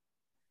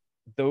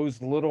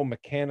 those little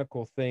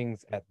mechanical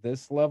things at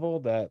this level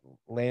that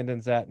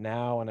Landon's at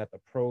now and at the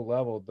pro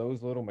level,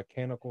 those little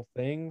mechanical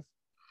things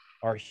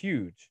are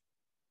huge.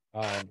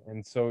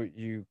 And so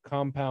you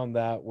compound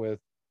that with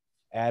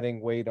adding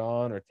weight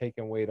on or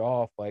taking weight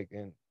off, like,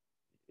 and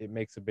it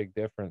makes a big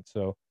difference.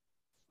 So,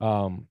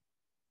 and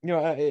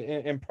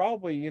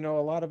probably, a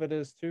lot of it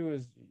is too,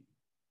 is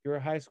you're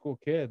a high school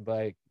kid.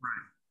 Like,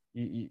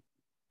 you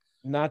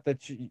not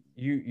that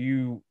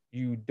you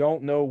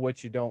don't know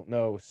what you don't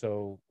know.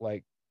 So,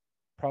 like,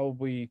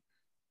 probably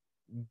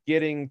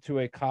getting to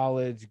a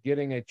college,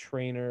 getting a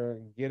trainer,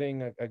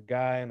 getting a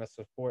guy and a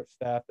support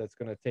staff that's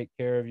going to take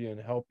care of you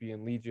and help you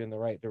and lead you in the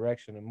right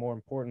direction, and more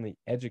importantly,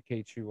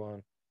 educate you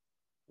on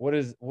what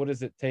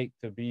does it take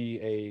to be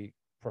a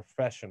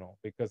professional.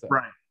 Because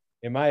Right.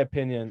 in my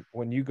opinion,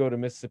 when you go to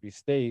Mississippi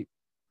State,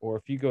 or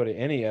if you go to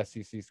any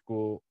SEC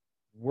school,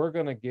 we're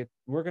going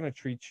to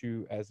treat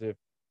you as if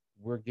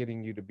we're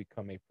getting you to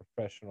become a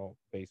professional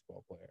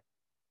baseball player.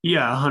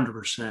 Yeah,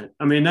 100%.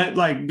 I mean, that,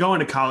 like,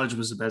 going to college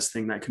was the best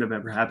thing that could have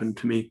ever happened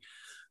to me.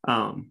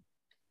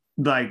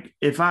 Like,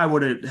 if I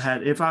would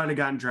have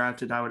gotten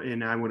drafted, I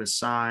would have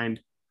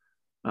signed.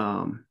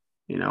 I'm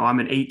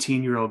an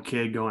 18-year-old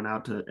kid going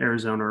out to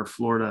Arizona or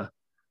Florida,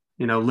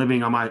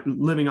 living on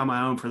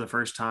my own for the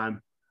first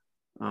time.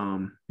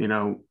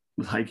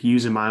 Like,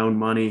 using my own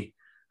money.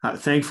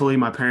 Thankfully,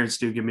 my parents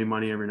do give me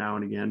money every now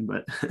and again,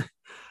 but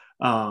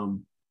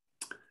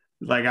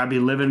like, I'd be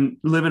living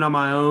on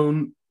my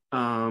own,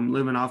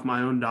 living off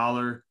my own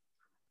dollar.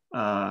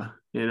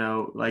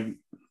 Like,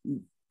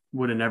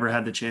 would have never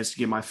had the chance to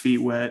get my feet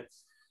wet.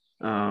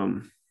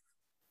 And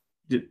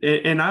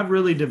I've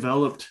really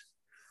developed,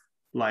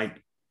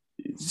 like,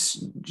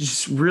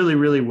 just really,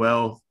 really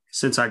well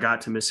since I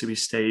got to Mississippi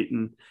State.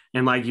 And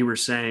like you were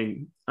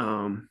saying,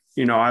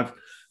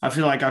 I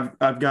feel like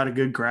I've got a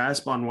good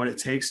grasp on what it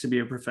takes to be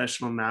a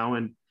professional now.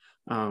 And,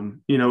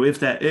 if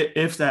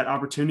that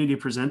opportunity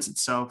presents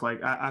itself,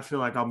 like, I feel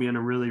like I'll be in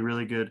a really,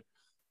 really good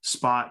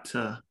spot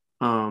to,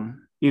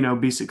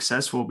 be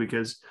successful,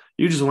 because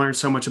you just learn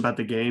so much about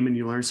the game and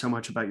you learn so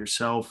much about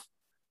yourself,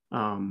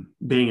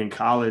 being in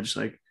college.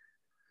 Like,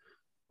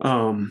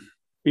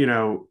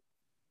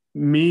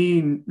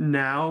 me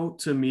now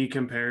to me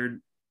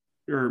compared,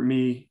 or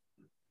me,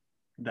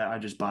 that I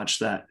just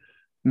botched that.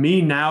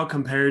 Me now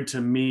compared to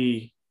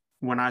me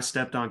when I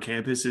stepped on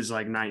campus is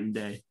like night and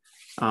day,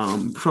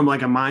 from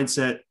like a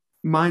mindset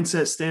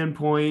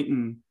standpoint,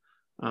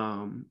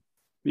 and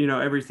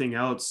everything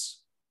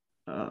else.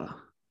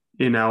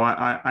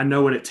 I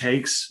know what it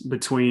takes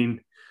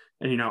between,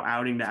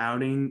 outing to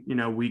outing,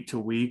 week to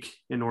week,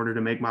 in order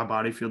to make my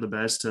body feel the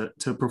best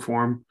to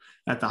perform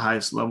at the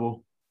highest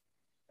level.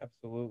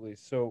 Absolutely.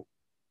 So,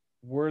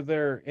 were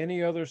there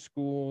any other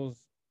schools?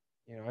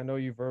 I know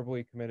you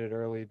verbally committed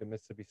early to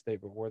Mississippi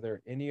State, but were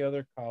there any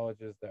other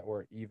colleges that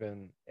were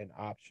even an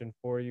option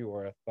for you,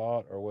 or a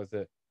thought, or was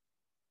it,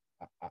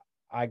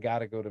 I got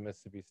to go to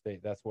Mississippi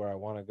State. That's where I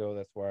want to go.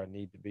 That's where I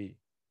need to be.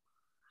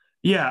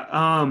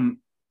 Yeah.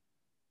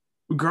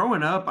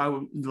 Growing up, I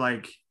would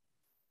like,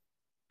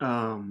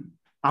 I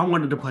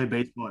wanted to play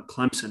baseball at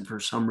Clemson for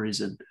some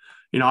reason.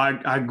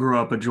 I grew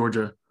up a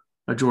Georgia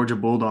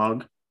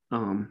Bulldog,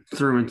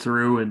 through and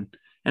through,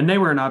 and they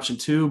were an option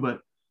too, but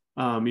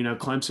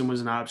Clemson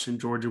was an option,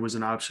 Georgia was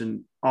an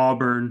option,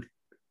 Auburn,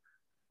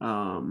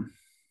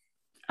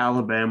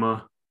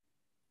 Alabama.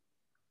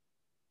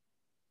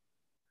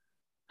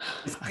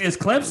 Is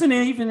Clemson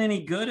even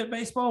any good at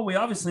baseball? We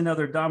obviously know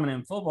they're dominant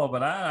in football,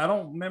 but I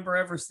don't remember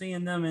ever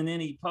seeing them in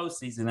any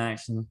postseason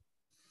action.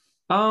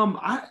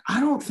 I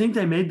don't think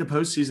they made the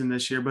postseason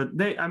this year, but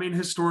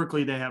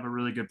historically they have a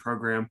really good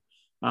program.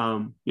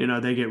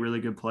 They get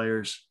really good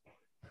players.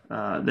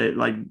 They,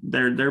 like,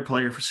 their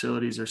player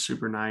facilities are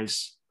super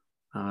nice.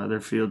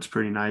 Their field's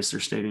pretty nice. Their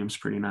stadium's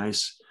pretty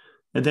nice.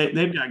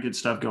 They've got good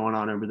stuff going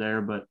on over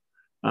there, but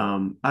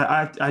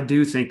I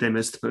do think they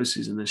missed the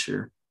postseason this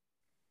year.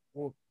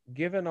 Well,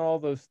 given all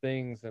those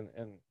things, and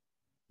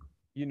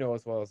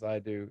as well as I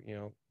do,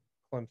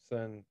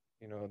 Clemson,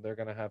 they're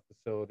going to have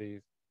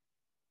facilities.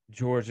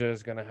 Georgia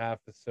is going to have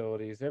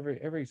facilities.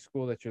 Every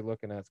school that you're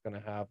looking at is going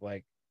to have,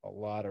 like, a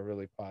lot of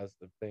really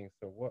positive things.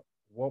 So what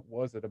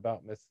was it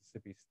about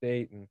Mississippi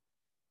State? And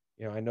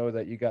I know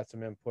that you got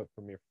some input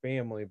from your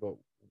family, but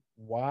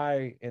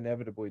why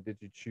inevitably did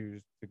you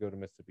choose to go to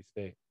Mississippi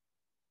State?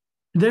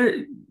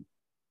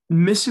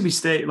 Mississippi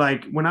State,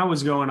 like, when I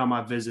was going on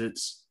my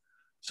visits,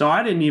 so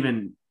I didn't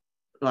even,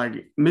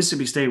 like,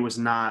 Mississippi State was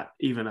not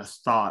even a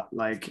thought.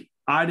 Like,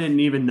 I didn't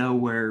even know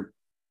where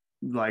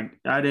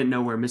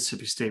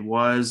Mississippi State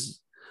was.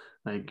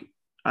 Like,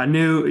 I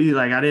knew,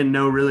 like, I didn't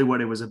know really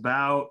what it was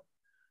about.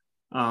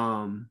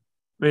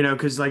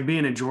 Because, like,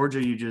 being in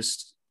Georgia, you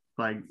just,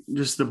 like,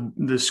 just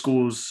the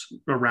schools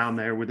around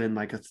there within,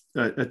 like, a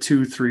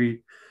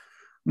 2-3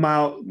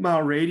 mile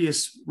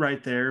radius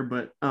right there.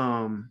 But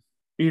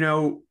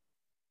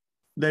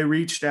they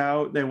reached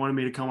out. They wanted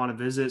me to come on a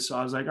visit. So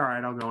I was like, all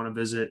right, I'll go on a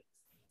visit.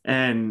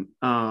 And,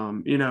 I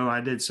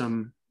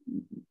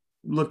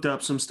looked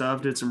up some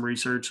stuff, did some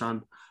research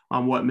on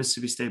what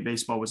Mississippi State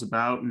baseball was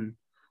about. And,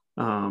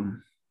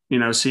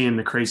 seeing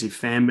the crazy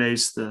fan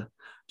base,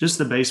 just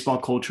the baseball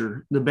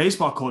culture. The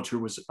baseball culture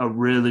was a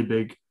really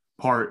big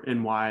part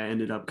in why I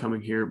ended up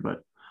coming here.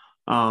 But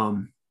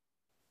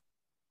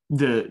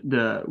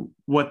the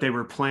what they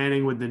were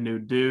planning with the new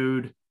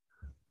dude,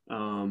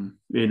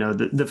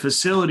 the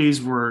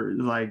facilities were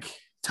like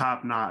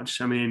top notch.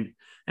 I mean,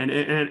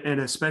 and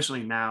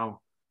especially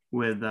now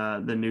with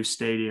the new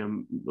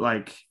stadium,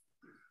 like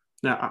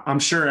now I'm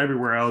sure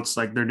everywhere else,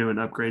 like they're doing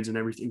upgrades and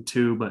everything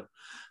too, but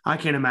I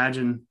can't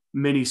imagine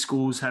many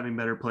schools having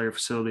better player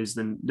facilities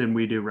than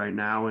we do right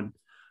now. And,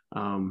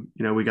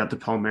 we got the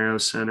Palmero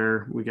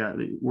Center.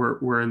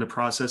 We're in the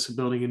process of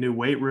building a new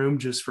weight room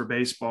just for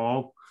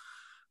baseball.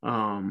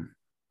 There's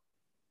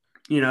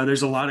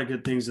a lot of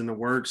good things in the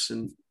works,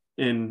 and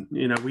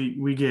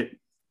we get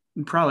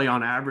probably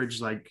on average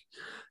like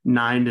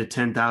 9,000 to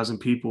 10,000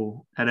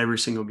 people at every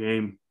single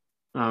game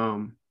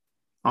on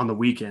the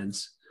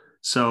weekends.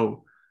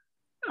 So,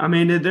 I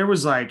mean, there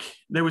was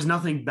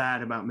nothing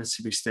bad about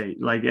Mississippi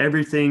State. Like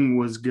everything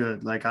was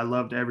good. Like I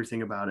loved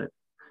everything about it.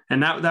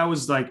 And that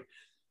was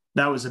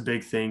a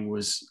big thing,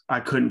 was I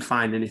couldn't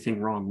find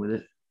anything wrong with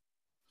it.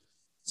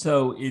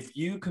 So if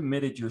you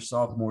committed your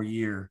sophomore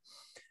year,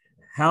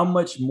 how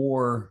much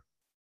more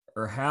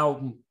or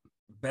how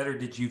better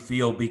did you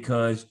feel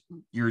because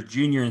your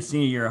junior and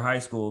senior year of high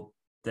school,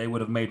 they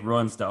would have made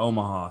runs to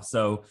Omaha.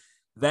 So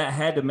that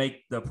had to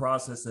make the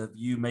process of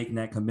you making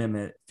that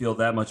commitment feel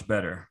that much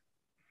better.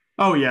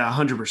 Oh yeah,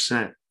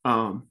 100%.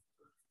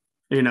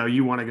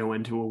 You want to go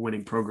into a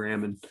winning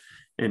program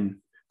and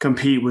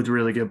compete with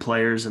really good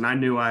players. And I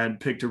knew I had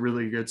picked a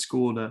really good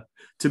school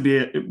to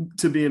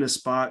be in a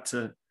spot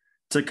to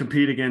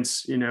compete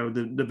against,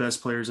 the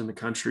best players in the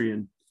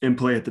country and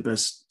play at the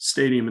best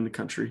stadium in the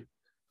country.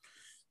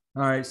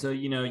 All right. So,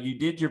 you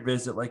did your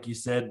visit, like you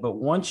said, but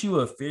once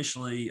you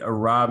officially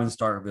arrive in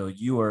Starkville,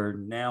 you are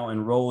now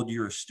enrolled,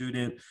 you're a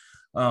student.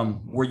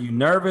 Were you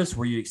nervous?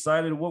 Were you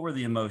excited? What were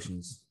the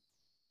emotions?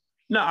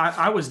 No,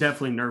 I was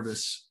definitely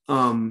nervous.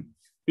 The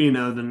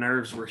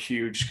nerves were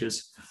huge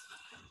because,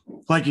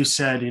 like you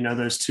said,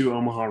 those 2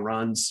 Omaha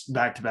runs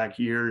back-to-back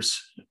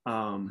years,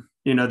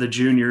 the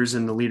juniors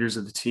and the leaders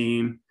of the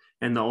team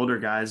and the older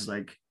guys,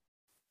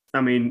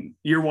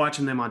 you're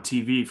watching them on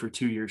TV for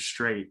 2 years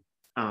straight.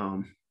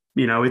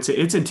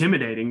 It's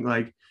intimidating.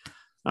 Like,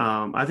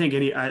 I think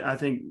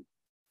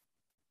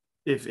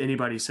if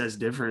anybody says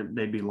different,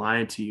 they'd be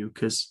lying to you.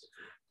 Cause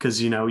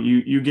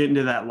you get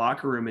into that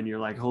locker room and you're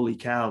like, holy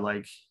cow,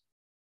 like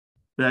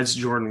that's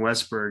Jordan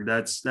Westberg.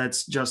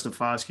 That's Justin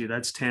Foskey.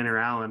 That's Tanner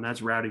Allen.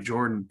 That's Rowdy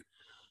Jordan.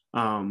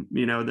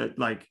 That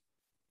like,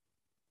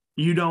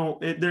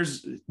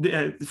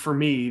 for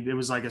me, there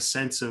was like a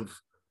sense of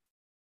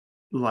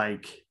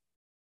like,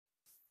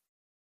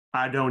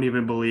 I don't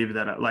even believe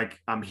that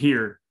I'm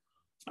here.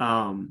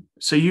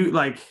 So you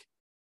like,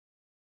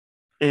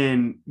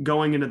 and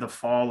going into the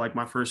fall, like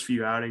my first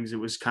few outings, it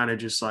was kind of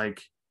just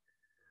like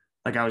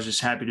I was just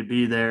happy to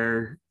be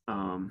there,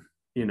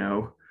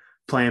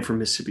 playing for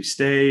Mississippi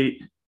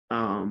State.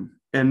 And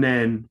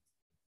then,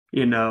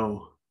 a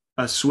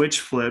switch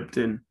flipped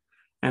and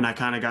I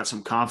kind of got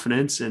some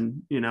confidence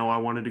and, I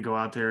wanted to go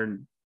out there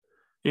and,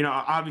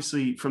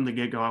 obviously from the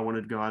get-go, I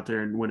wanted to go out there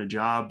and win a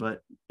job,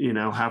 but,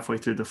 halfway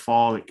through the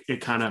fall,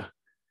 it kind of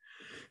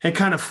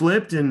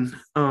flipped. And,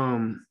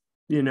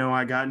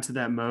 I got into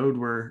that mode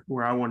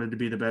where I wanted to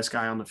be the best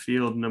guy on the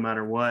field, no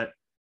matter what.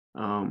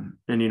 And,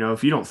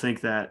 if you don't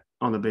think that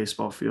on the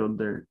baseball field,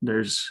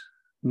 there's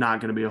not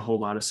going to be a whole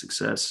lot of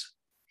success.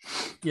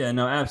 Yeah,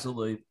 no,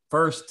 absolutely.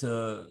 First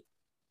to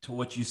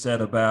what you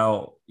said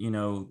about,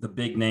 the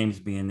big names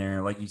being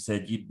there, like you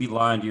said, you'd be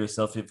lying to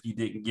yourself if you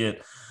didn't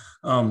get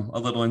a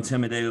little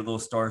intimidated, a little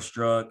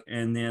starstruck.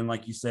 And then,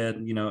 like you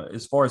said,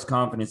 as far as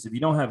confidence, if you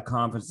don't have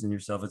confidence in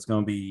yourself, it's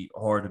going to be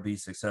hard to be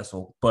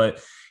successful.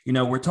 But,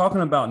 we're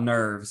talking about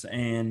nerves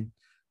and,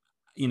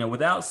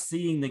 without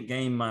seeing the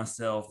game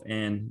myself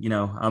and,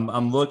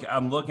 I'm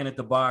looking at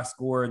the box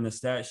score and the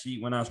stat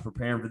sheet when I was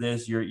preparing for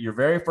this, your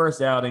very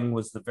first outing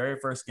was the very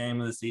first game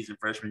of the season,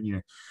 freshman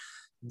year.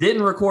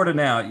 Didn't record it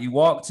out. You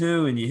walked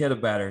 2 and you hit a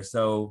batter.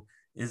 So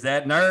is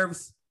that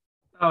nerves?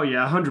 Oh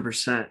yeah,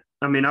 100%.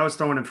 I mean, I was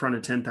throwing in front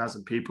of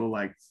 10,000 people.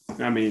 I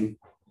don't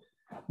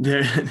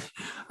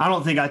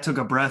think I took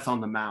a breath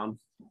on the mound.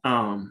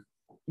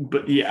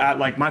 But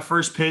yeah, my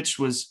first pitch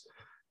was,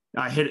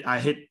 I hit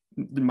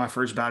my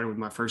first batter with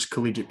my first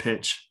collegiate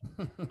pitch.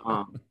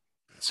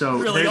 So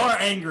you really are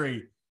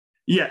angry.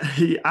 Yeah,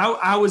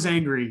 I was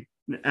angry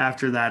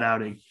after that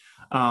outing.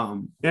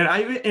 And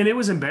it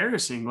was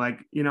embarrassing.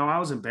 I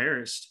was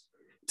embarrassed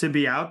to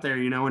be out there,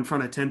 in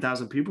front of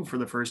 10,000 people for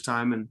the first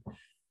time.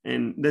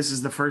 And this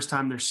is the first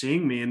time they're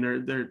seeing me.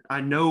 And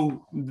I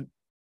know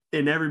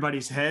in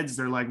everybody's heads,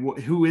 they're like,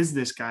 who is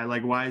this guy?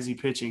 Like, why is he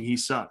pitching? He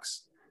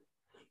sucks.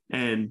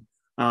 And,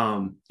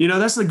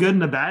 That's the good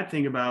and the bad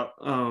thing about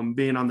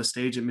being on the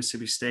stage at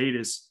Mississippi State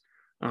is,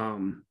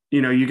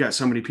 you got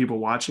so many people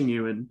watching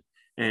you,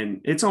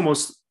 and it's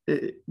almost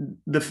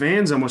the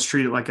fans almost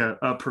treat it like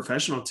a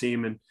professional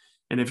team,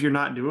 and if you're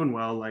not doing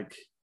well, like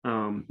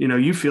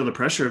you feel the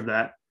pressure of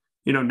that,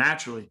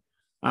 naturally,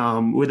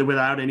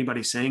 without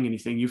anybody saying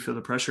anything, you feel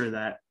the pressure of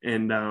that,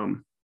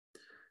 and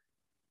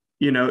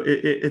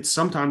it's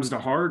sometimes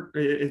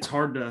it's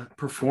hard to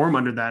perform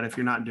under that if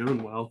you're not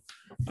doing well.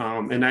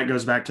 And that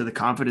goes back to the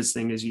confidence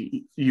thing is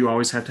you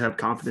always have to have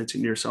confidence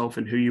in yourself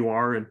and who you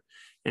are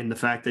and the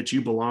fact that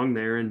you belong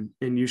there and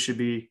you should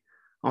be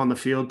on the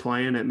field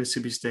playing at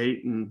Mississippi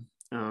State. And,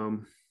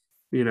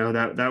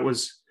 that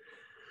was,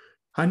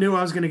 I knew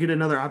I was going to get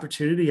another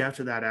opportunity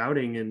after that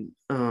outing. And,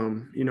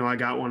 I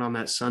got one on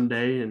that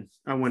Sunday and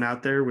I went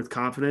out there with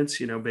confidence.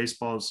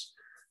 Baseball's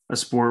a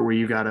sport where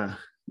you gotta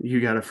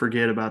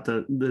forget about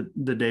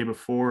the day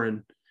before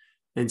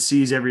and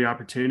seize every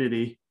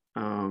opportunity.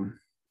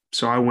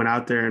 So I went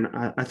out there and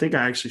I think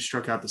I actually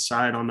struck out the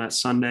side on that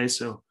Sunday.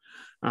 So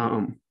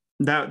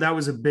that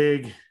was a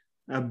big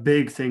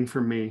thing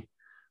for me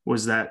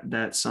was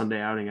that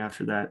Sunday outing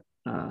after that,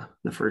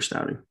 the first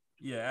outing.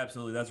 Yeah,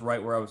 absolutely. That's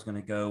right where I was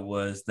going to go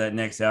was that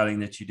next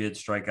outing that you did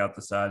strike out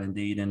the side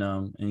indeed.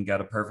 And you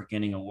got a perfect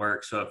inning of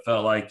work. So it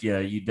felt like, yeah,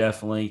 you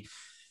definitely –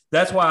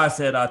 that's why I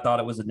said I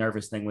thought it was a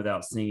nervous thing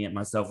without seeing it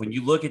myself. When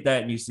you look at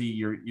that and you see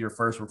your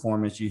first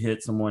performance, you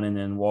hit someone and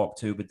then walk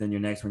two, but then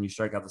your next one you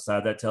strike out the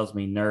side, that tells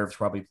me nerves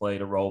probably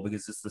played a role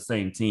because it's the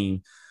same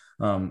team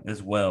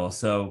as well.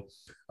 So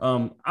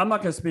I'm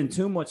not going to spend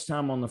too much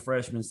time on the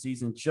freshman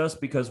season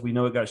just because we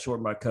know it got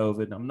shortened by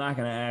COVID. I'm not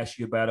going to ask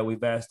you about it.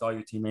 We've asked all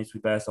your teammates.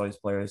 We've asked all these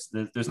players.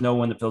 There's no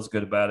one that feels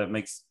good about it. It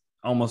makes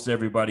almost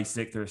everybody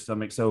sick to their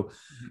stomach. So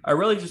I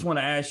really just want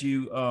to ask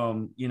you,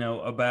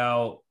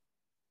 about –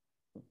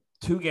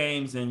 2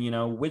 games and,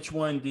 which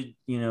one did,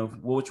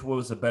 which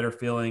was a better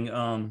feeling?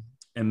 And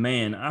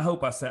man, I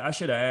hope I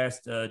should have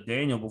asked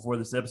Daniel before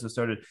this episode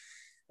started.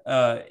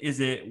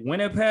 Is it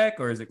Winnipeg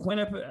or is it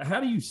Quinnipiac?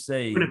 How do you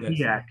say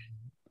Quinnipiac?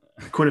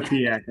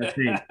 Quinnipiac, I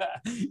think.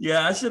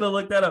 Yeah, I should have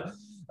looked that up.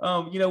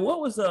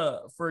 What was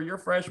for your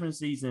freshman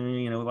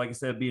season, like I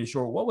said, being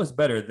short, what was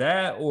better,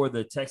 that or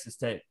the Texas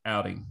Tech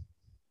outing?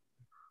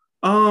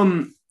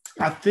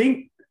 I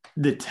think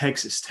the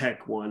Texas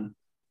Tech one.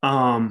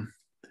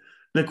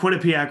 The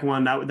Quinnipiac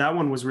one, that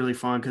one was really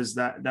fun because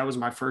that was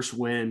my first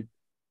win.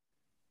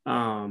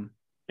 And,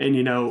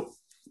 Will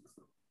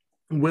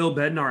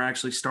Bednar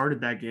actually started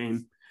that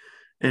game.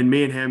 And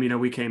me and him,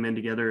 we came in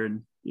together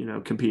and,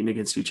 competing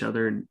against each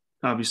other. And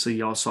obviously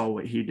y'all saw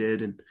what he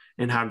did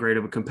and how great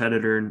of a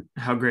competitor and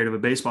how great of a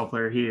baseball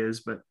player he is.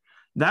 But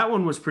that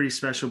one was pretty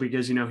special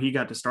because, he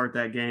got to start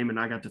that game and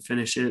I got to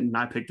finish it and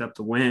I picked up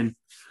the win.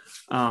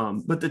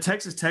 But the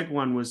Texas Tech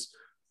one was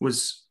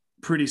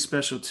pretty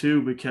special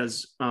too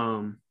because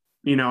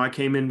I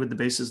came in with the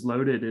bases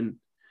loaded and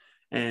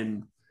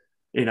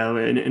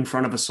in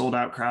front of a sold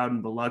out crowd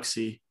in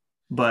Biloxi,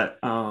 but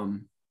I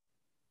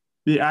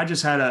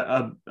just had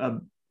a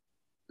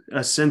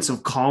sense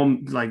of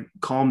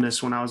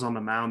calmness when I was on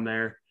the mound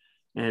there,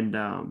 and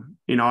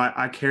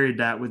I carried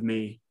that with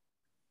me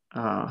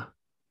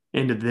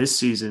into this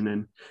season.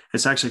 And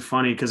it's actually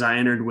funny because I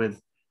entered with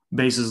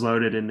bases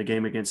loaded in the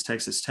game against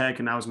Texas Tech,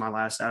 and that was my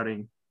last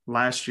outing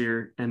last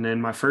year. And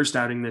then my first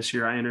outing this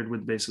year, I entered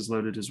with bases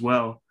loaded as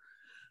well.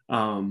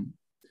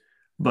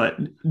 But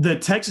the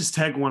Texas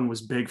Tech one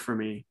was big for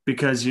me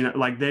because,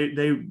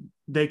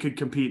 they could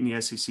compete in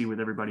the SEC with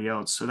everybody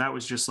else. So that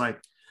was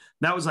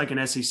like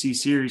an SEC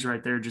series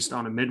right there, just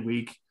on a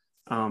midweek,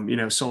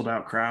 sold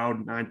out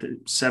crowd,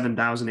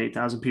 7,000,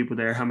 8,000 people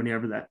there, how many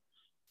ever that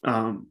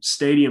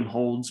stadium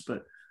holds.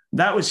 But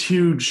that was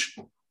huge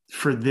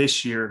for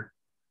this year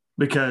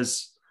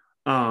because,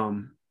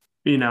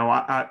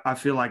 I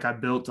feel like I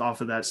built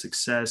off of that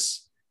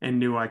success and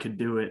knew I could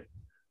do it.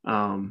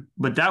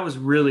 But that was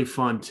really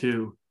fun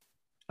too.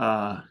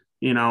 I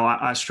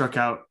struck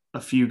out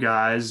a few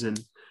guys and,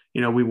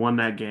 we won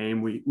that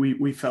game.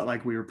 We felt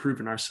like we were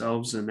proving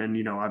ourselves. And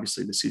then,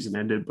 obviously the season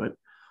ended, but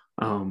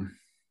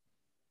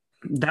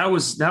that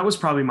was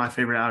probably my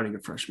favorite outing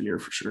of freshman year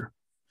for sure.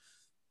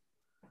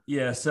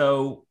 Yeah.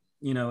 So,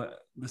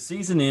 the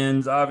season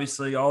ends,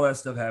 obviously all that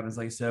stuff happens.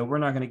 Like I said, we're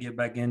not going to get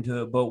back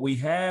into it, but we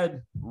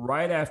had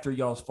right after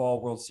y'all's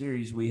Fall World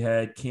Series, we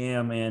had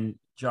Cam and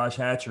Josh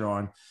Hatcher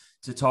on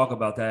to talk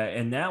about that.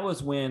 And that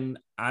was when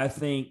I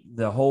think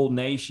the whole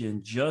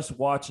nation just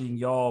watching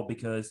y'all,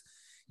 because,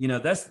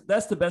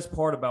 that's the best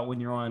part about when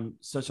you're on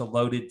such a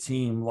loaded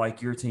team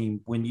like your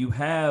team. When you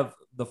have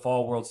the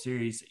Fall World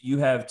Series, you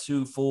have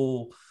 2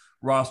 full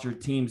roster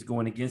teams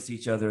going against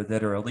each other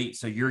that are elite.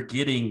 So you're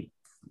getting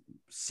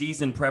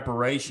season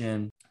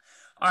preparation.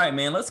 All right,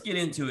 man, let's get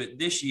into it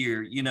this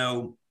year.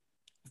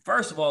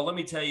 First of all, let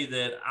me tell you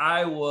that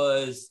I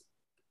was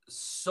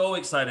so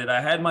excited. I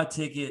had my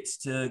tickets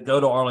to go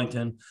to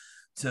Arlington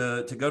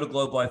to go to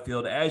Globe Life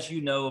Field, as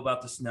you know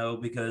about the snow,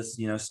 because,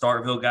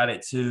 Starkville got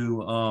it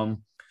too.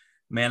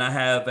 Man, I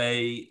have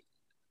a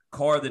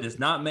car that is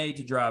not made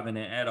to drive in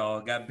it at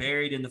all. Got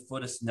buried in the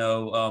foot of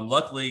snow.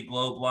 Luckily,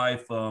 Globe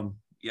Life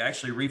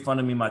actually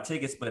refunded me my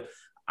tickets, but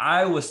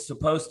I was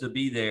supposed to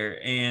be there.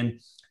 And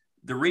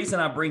the reason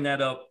I bring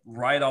that up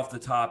right off the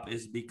top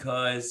is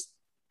because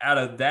out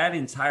of that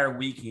entire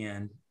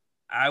weekend,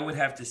 I would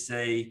have to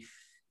say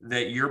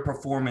that your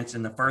performance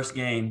in the first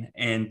game,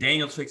 and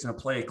Daniel's fixing to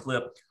play a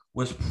clip,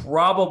 was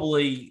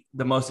probably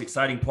the most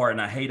exciting part,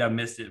 and I hate I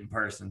missed it in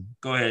person.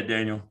 Go ahead,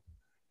 Daniel.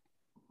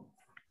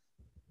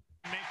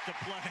 Make the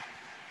play.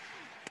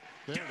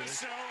 Do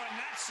so, and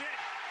that's it.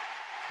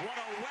 What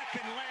a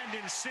weapon,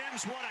 Landon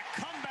Sims. What a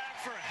comeback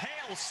for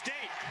Hail State.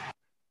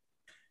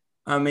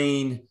 I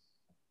mean,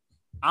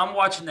 I'm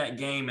watching that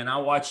game, and I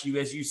watch you,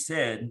 as you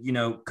said,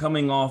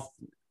 coming off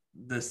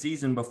the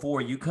season before,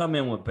 you come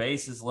in with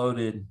bases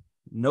loaded,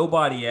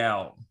 nobody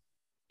out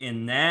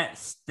in that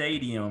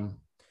stadium.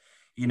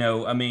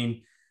 I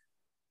mean,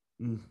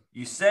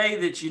 you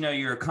say that,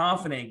 you're a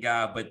confident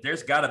guy, but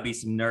there's got to be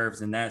some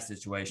nerves in that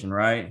situation,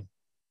 right?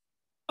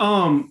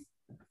 I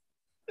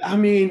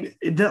mean,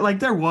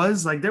 there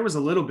was a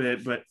little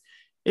bit, but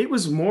it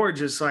was more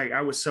just like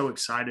I was so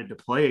excited to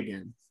play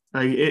again.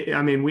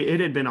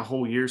 It had been a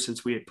whole year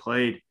since we had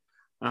played.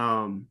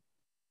 Y'all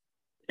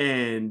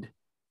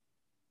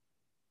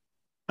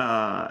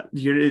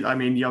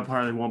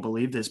probably won't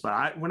believe this,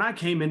 but when I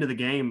came into the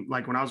game,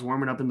 like when I was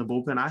warming up in the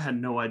bullpen, I had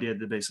no idea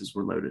the bases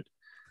were loaded.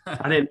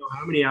 I didn't know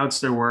how many outs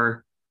there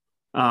were.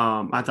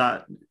 I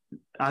thought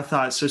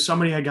so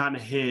somebody had gotten a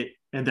hit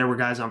and there were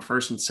guys on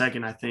first and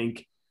second, I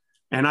think.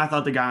 And I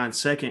thought the guy on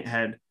second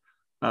had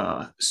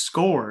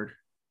scored.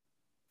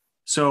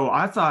 So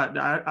I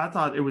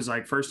thought it was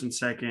like first and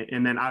second.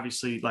 And then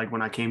obviously, like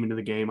when I came into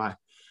the game, I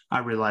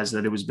realized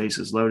that it was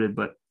bases loaded.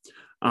 But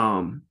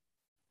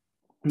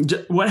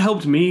what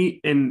helped me,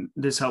 and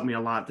this helped me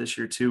a lot this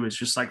year too, is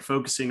just like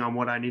focusing on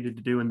what I needed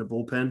to do in the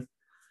bullpen.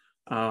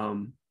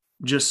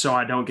 Just so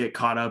I don't get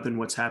caught up in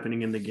what's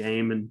happening in the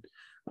game and,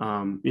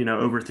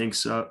 overthink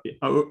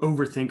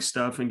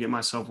stuff and get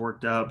myself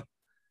worked up.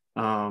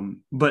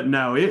 But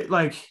no,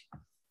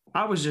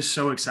 I was just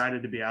so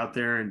excited to be out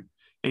there and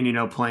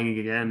playing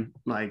again.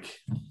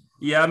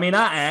 Yeah, I mean,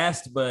 I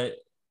asked, but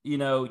you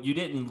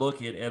didn't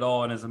look it at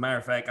all. And as a matter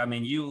of fact, I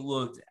mean, you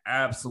looked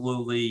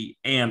absolutely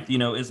amped,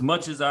 as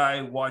much as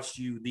I watched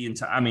you the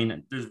entire, I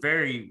mean, there's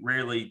very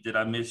rarely did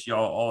I miss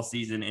y'all all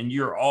season, and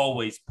you're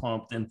always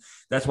pumped. And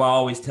that's why I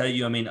always tell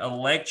you, I mean,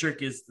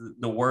 electric is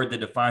the word that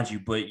defines you,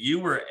 but you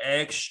were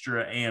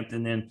extra amped.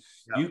 And then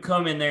you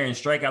come in there and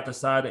strike out the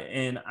side.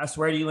 And I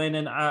swear to you,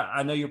 Landon,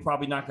 I know you're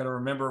probably not going to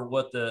remember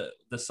what the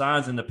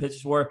signs and the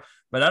pitches were,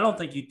 but I don't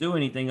think you threw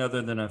anything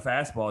other than a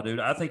fastball, dude.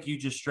 I think you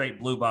just straight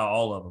blew by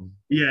all of them.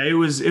 Yeah, it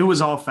was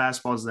all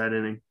fastballs that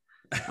inning.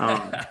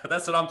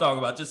 That's what I'm talking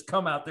about. Just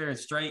come out there and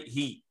straight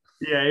heat.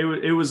 Yeah,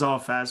 it was all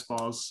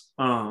fastballs.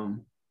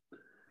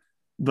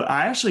 But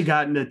I actually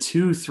got into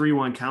 2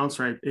 3-1 counts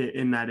right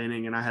in that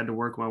inning, and I had to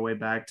work my way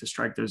back to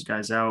strike those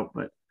guys out.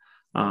 But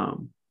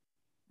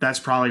that's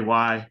probably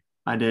why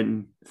I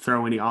didn't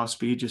throw any off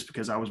speed, just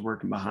because I was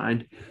working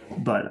behind.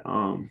 But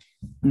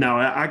no,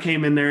 I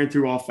came in there and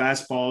threw all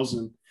fastballs,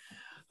 and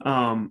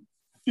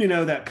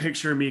that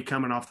picture of me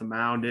coming off the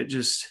mound, it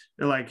just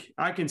I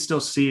can still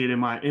see it in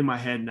my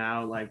head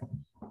now.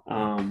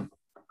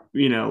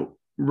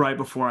 Right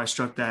before I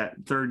struck that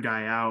third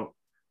guy out,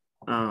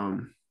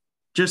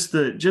 just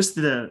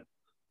the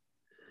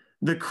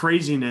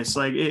craziness.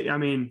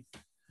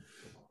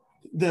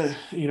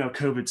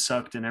 COVID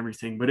sucked and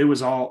everything, but it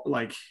was all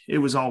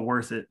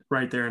worth it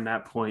right there in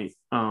that point.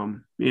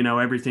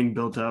 Everything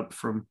built up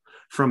from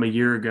a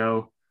year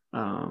ago,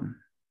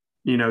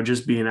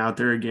 just being out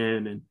there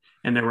again,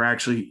 and there were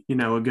actually,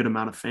 a good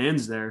amount of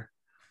fans there.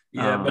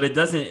 Yeah, but it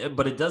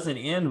doesn't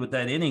end with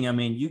that inning. I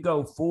mean, you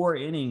go 4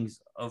 innings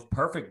of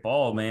perfect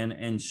ball, man,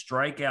 and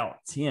strike out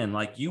 10.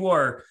 Like, you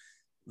are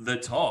the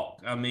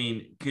talk. I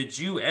mean,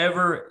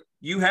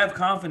 you have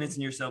confidence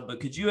in yourself, but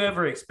could you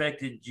ever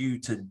expected you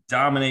to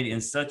dominate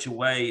in such a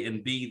way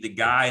and be the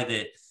guy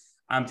that,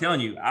 I'm telling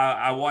you,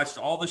 I watched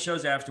all the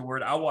shows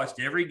afterward. I watched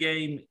every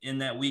game in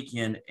that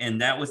weekend,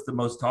 and that was the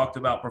most talked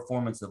about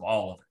performance of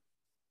all of it.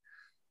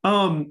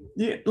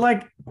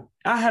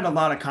 I had a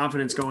lot of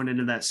confidence going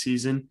into that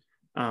season.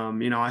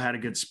 I had a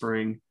good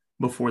spring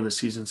before the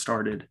season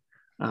started.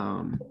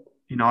 I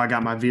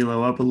got my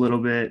velo up a little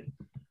bit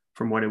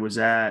from what it was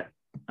at.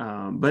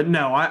 But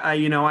no,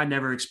 I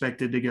never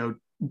expected to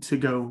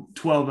go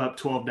 12 up,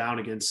 12 down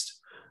against,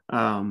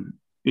 UT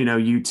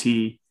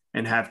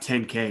and have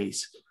 10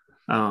 Ks.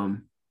 I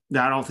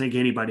don't think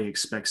anybody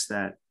expects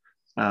that.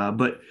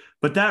 But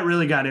that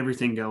really got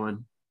everything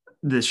going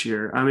this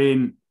year. I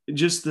mean,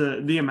 just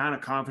the amount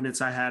of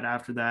confidence I had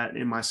after that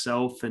in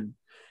myself, and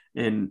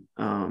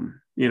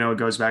it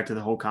goes back to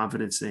the whole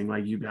confidence thing.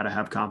 Like, you got to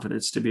have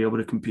confidence to be able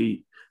to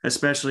compete,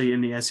 especially in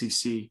the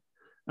SEC.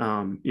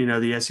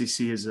 The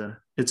SEC is a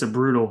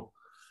brutal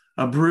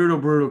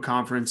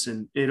conference,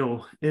 and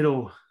it'll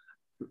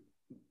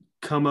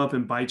come up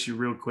and bite you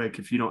real quick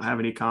if you don't have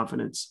any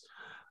confidence.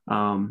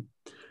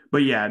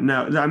 but yeah,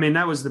 no, I mean,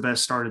 that was the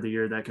best start of the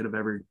year that could have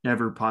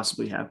ever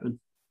possibly happened.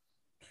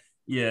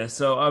 Yeah.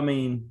 So, I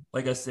mean,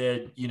 like I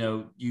said,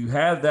 you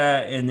have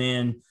that. And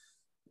then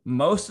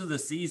most of the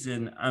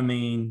season, I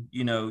mean,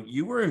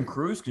 you were in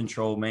cruise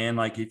control, man.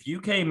 Like if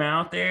you came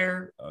out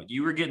there,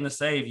 you were getting the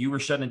save, you were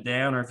shutting it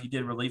down, or if you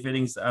did relief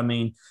innings, I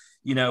mean,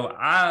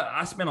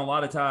 I spent a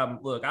lot of time.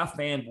 Look, I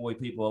fanboy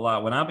people a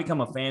lot. When I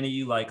become a fan of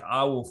you, like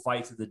I will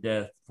fight to the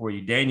death for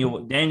you.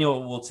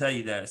 Daniel will tell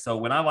you that. So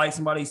when I like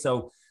somebody,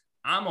 so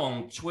I'm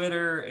on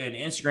Twitter and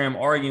Instagram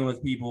arguing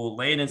with people.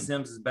 Landon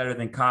Sims is better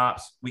than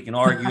Cops. We can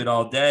argue it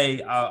all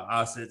day.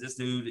 I said this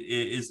dude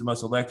is the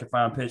most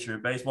electrifying pitcher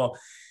in baseball,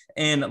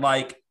 and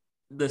like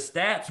the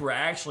stats were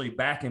actually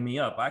backing me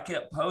up. I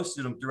kept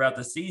posting them throughout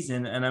the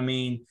season, and I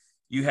mean,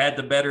 you had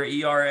the better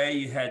ERA,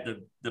 you had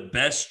the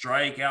best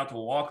strikeout to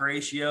walk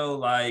ratio,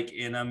 like,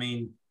 and I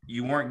mean,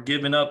 you weren't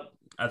giving up.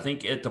 I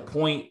think at the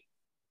point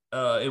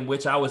in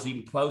which I was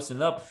even posting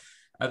it up,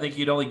 I think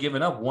you'd only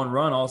given up one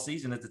run all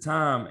season at the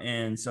time.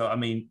 And so, I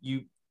mean,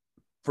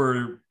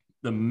 for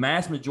the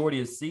mass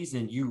majority of the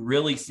season, you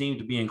really seem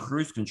to be in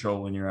cruise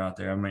control when you're out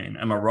there. I mean,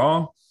 am I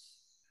wrong?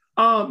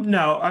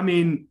 No, I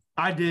mean,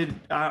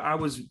 I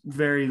was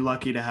very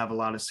lucky to have a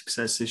lot of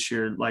success this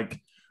year.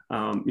 Like,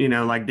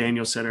 like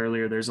Daniel said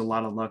earlier, there's a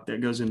lot of luck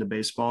that goes into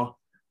baseball.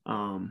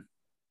 And,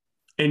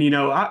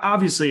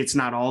 obviously it's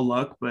not all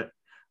luck, but,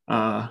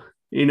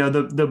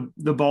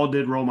 the ball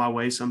did roll my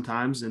way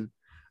sometimes. And,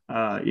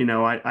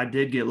 I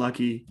did get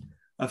lucky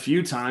a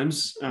few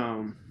times,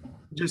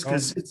 just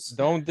because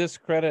don't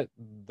discredit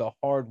the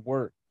hard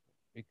work,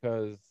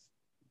 because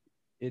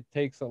it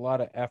takes a lot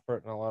of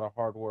effort and a lot of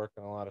hard work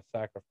and a lot of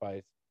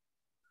sacrifice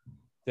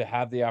to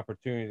have the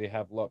opportunity to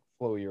have luck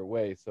flow your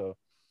way. So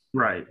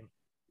right.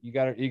 You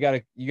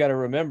gotta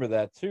remember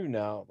that too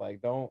now.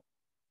 Like don't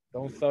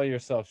sell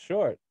yourself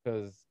short,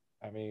 because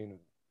I mean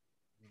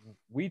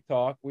we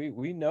talk,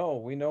 we know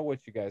what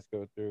you guys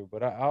go through,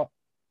 but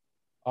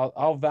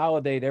I'll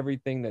validate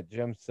everything that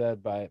Jim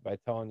said by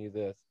telling you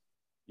this.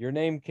 Your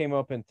name came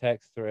up in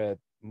text thread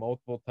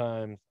multiple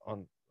times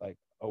on like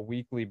a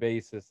weekly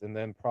basis, and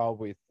then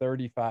probably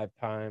 35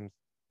 times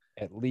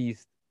at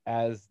least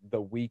as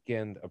the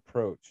weekend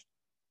approached.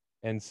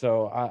 And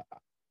so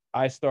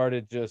I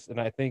started and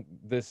I think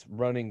this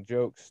running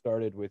joke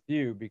started with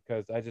you,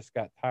 because I just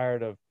got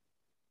tired of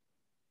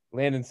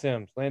Landon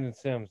Sims. And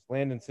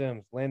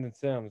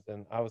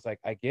I was like,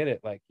 I get it.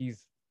 Like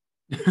he's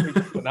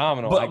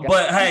phenomenal.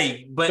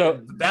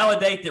 But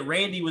validate that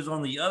Randy was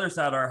on the other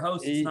side of our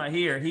host. He's not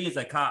here. He is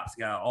a Cops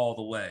guy all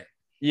the way.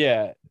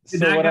 Yeah.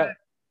 So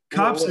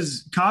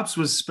Cops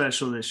was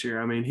special this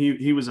year. I mean,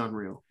 he was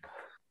unreal.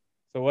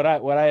 So what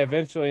I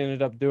eventually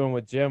ended up doing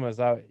with Jim was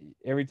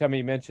every time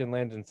he mentioned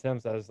Landon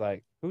Sims, I was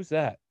like, who's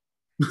that?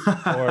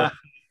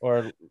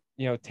 or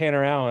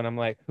Tanner Allen. I'm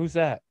like, who's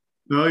that?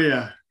 Oh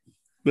yeah.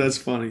 That's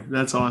funny.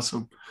 That's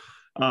awesome.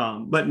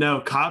 But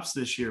no, Cops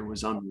this year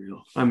was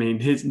unreal. I mean,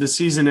 the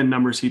season and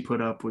numbers he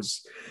put up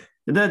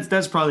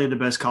that's probably the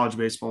best college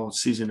baseball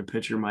season a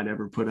pitcher might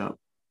ever put up.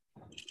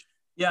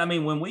 Yeah, I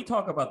mean, when we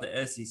talk about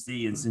the SEC,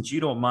 and since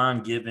you don't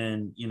mind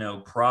giving,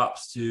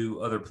 props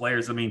to other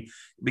players, I mean,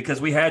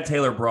 because we had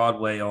Taylor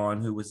Broadway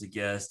on, who was a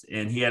guest,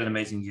 and he had an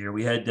amazing year.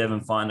 We had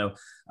Devin Fondo.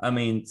 I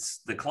mean,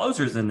 the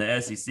closers in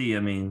the SEC, I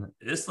mean,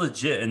 it's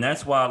legit. And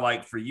that's why,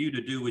 like, for you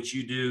to do what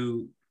you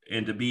do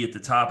and to be at the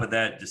top of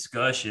that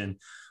discussion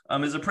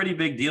is a pretty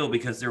big deal,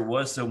 because there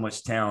was so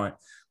much talent.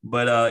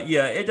 But,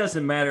 yeah, it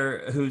doesn't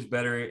matter who's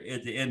better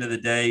at the end of the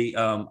day.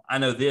 I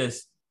know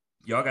this.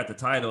 Y'all got the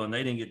title and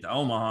they didn't get to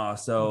Omaha.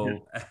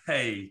 So,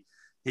 hey,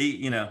 he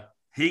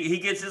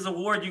gets his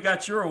award. You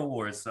got your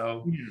award.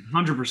 So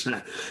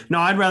 100%. No,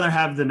 I'd rather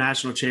have the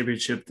national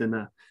championship than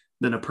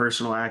a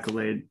personal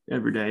accolade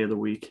every day of the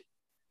week.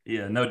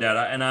 Yeah, no doubt.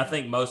 And I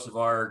think most of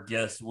our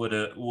guests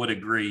would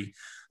agree.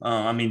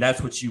 I mean,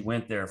 that's what you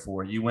went there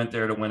for. You went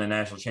there to win a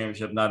national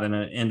championship, not an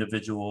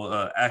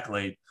individual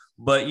accolade.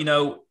 But,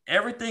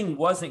 everything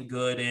wasn't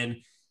good.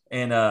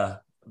 And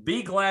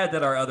be glad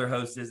that our other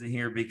host isn't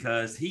here,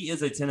 because he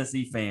is a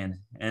Tennessee fan,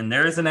 and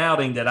there is an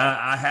outing that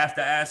I have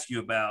to ask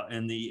you about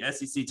in the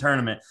SEC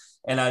tournament.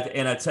 And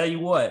I tell you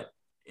what,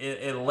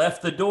 it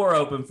left the door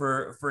open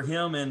for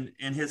him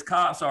and his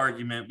Cops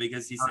argument,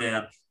 because he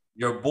said,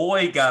 your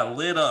boy got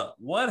lit up.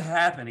 What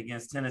happened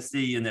against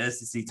Tennessee in the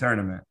SEC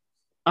tournament?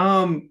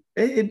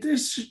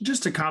 It's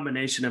just a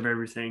combination of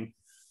everything.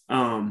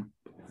 I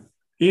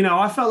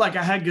felt like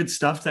I had good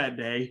stuff that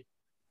day.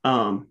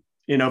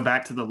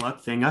 Back to the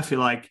luck thing. I feel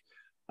like,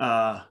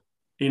 I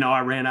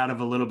ran out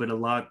of a little bit of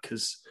luck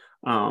because,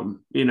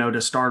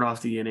 to start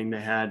off the inning, they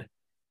had,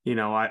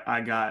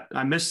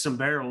 I missed some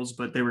barrels,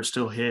 but they were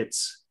still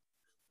hits.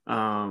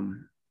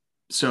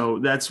 So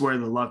that's where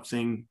the luck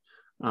thing,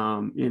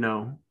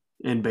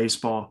 in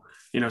baseball,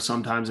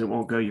 sometimes it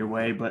won't go your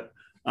way, but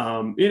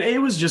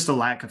it was just a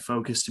lack of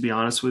focus, to be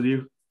honest with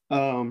you.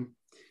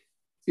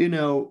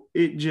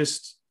 It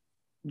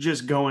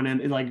just going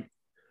in, like,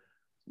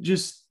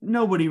 just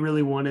nobody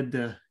really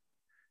wanted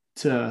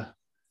to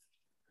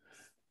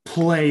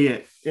play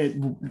it at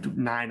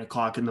 9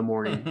 o'clock in the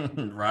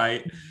morning.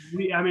 Right.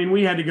 We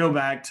had to go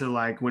back to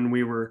like when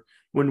we were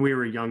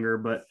younger,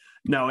 but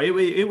no,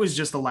 it was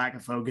just a lack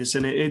of focus.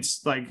 And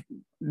it's like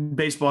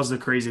baseball is the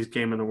craziest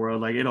game in the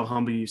world. Like it'll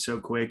humble you so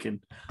quick. And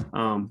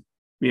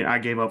I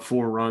gave up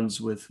 4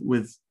 runs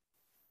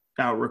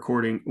without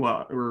recording.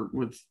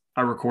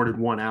 I recorded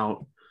 1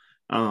 out.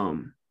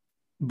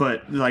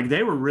 But like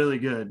they were really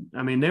good.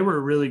 I mean, they were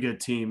a really good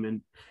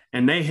team,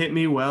 and they hit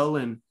me well.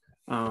 And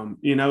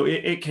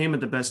it came at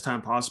the best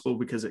time possible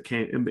because it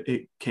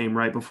came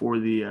right before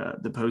the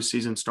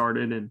postseason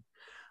started, and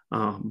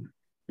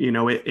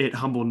it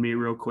humbled me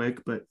real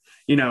quick. But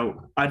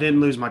I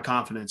didn't lose my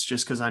confidence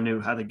just because I knew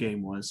how the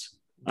game was.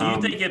 Do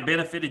you think it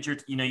benefited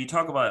you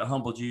talk about it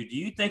humbled you. Do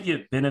you think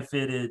it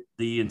benefited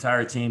the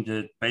entire team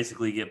to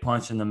basically get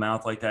punched in the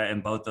mouth like that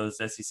in both those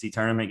SEC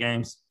tournament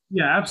games?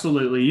 Yeah,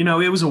 absolutely.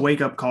 It was a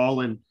wake up call,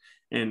 and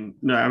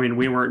no, I mean,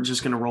 we weren't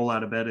just going to roll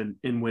out of bed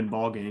and win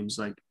ball games.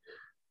 Like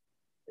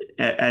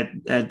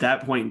at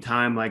that point in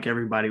time, like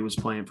everybody was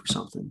playing for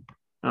something.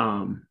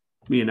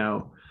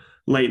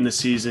 Late in the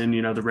season,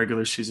 the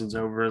regular season's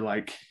over.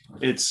 Like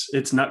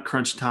it's nut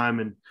crunch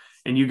time,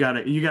 and you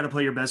gotta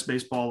play your best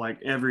baseball, like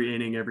every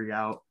inning, every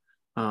out.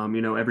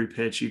 Every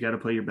pitch, you got to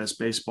play your best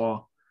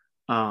baseball.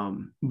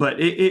 But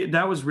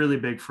that was really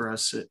big for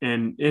us,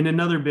 and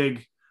another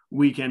big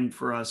weekend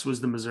for us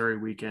was the Missouri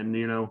weekend.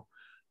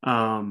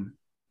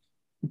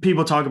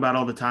 People talk about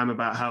all the time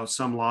about how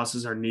some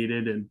losses are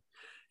needed,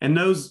 and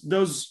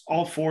those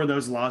all 4 of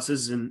those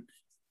losses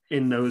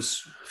in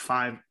those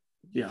 5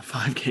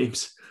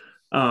 games,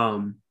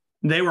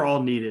 they were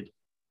all needed,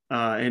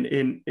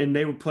 and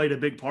they played a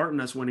big part in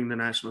us winning the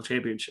national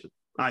championship,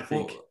 I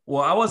think.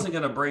 Well, I wasn't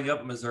going to bring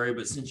up Missouri,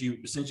 but since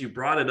you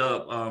brought it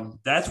up,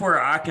 that's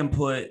where I can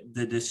put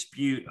the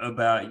dispute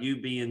about you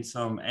being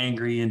some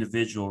angry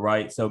individual,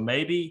 right? So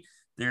maybe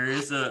there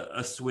is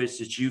a switch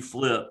that you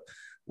flip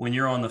when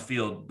you're on the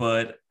field.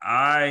 But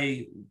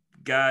I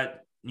got,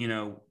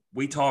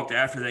 we talked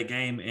after that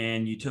game,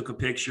 and you took a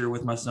picture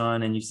with my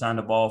son and you signed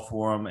a ball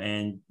for him,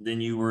 and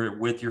then you were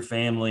with your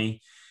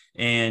family.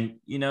 And,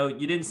 you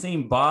didn't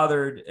seem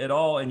bothered at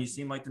all, and you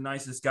seem like the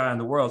nicest guy in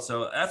the world.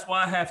 So that's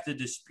why I have to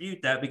dispute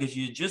that, because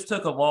you just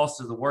took a loss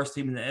to the worst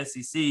team in the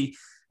SEC.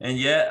 And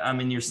yet, I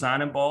mean, you're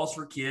signing balls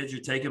for kids,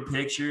 you're taking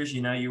pictures,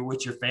 you're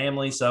with your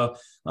family. So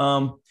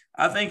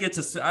I think it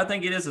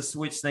is a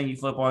switch thing you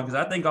flip on, because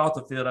I think off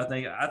the field, I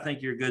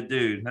think you're a good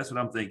dude. That's what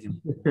I'm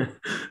thinking.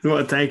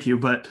 Well, thank you.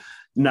 But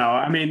no,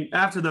 I mean,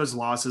 after those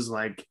losses,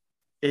 like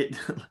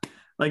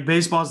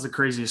baseball is the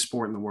craziest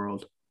sport in the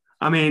world.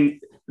 I mean,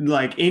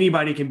 like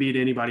anybody can beat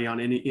anybody on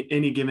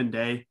any given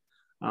day.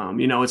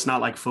 It's not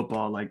like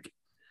football, like,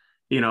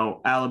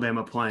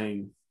 Alabama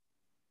playing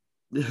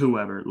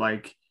whoever.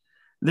 Like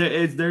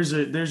there's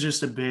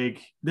a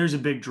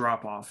big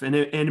drop off, and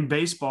in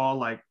baseball,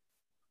 like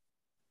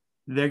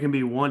there can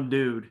be one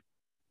dude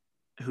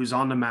who's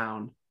on the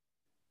mound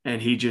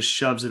and he just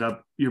shoves it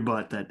up your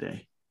butt that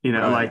day.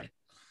 Right. Like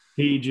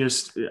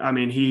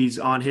he's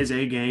on his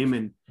A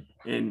game,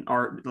 and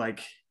art,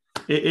 like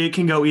it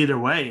can go either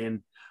way.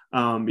 And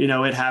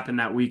it happened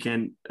that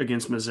weekend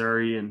against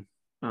Missouri, and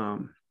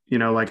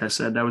like I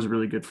said, that was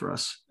really good for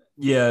us.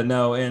 Yeah,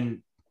 no, and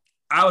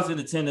I was in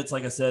attendance,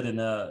 like I said,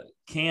 and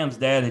Cam's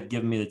dad had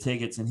given me the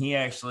tickets, and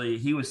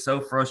he was so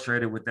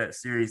frustrated with that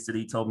series that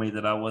he told me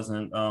that I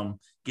wasn't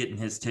getting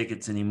his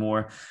tickets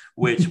anymore,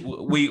 which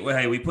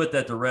we put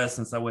that to rest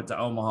since I went to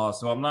Omaha.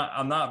 So I'm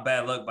not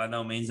bad luck by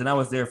no means, and I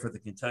was there for the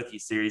Kentucky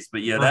series.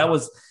 But yeah,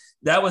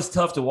 that was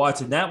tough to watch,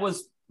 and that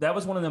was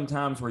one of them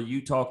times where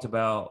you talked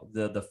about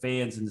the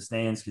fans in the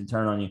stands can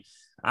turn on you.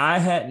 I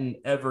hadn't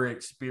ever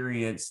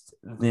experienced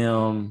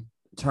them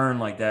turn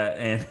like that.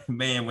 And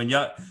man, when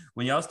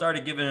y'all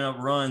started giving up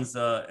runs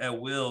at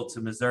will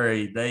to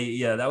Missouri,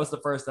 that was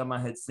the first time I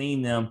had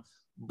seen them.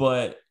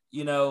 But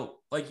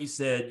like you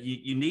said,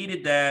 you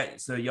needed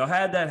that. So y'all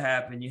had that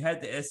happen. You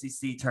had the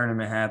SEC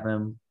tournament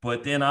happen,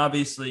 but then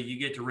obviously you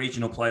get to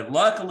regional play.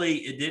 Luckily,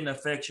 it didn't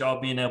affect y'all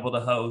being able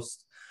to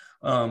host.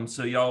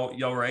 So y'all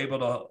were able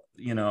to,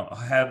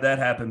 have that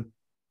happen.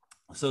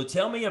 So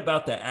tell me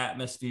about the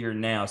atmosphere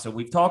now. So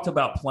we've talked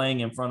about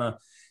playing in front of,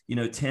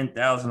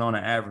 10,000 on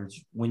an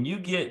average. When you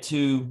get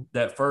to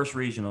that first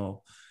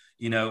regional,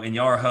 and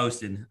y'all are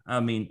hosting, I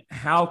mean,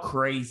 how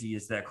crazy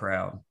is that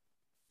crowd?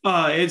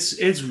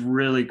 It's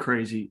really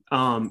crazy.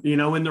 In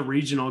the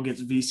regional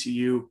against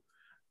VCU,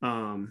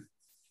 I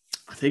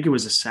think it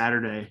was a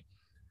Saturday,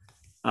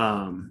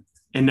 and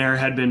there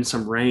had been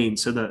some rain.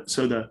 So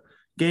the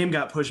game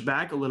got pushed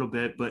back a little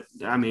bit, but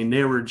I mean,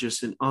 there were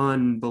just an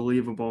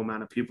unbelievable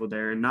amount of people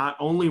there. And not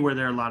only were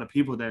there a lot of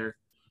people there,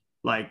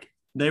 like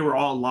they were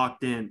all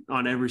locked in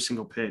on every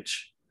single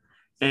pitch,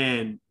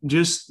 and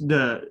just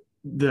the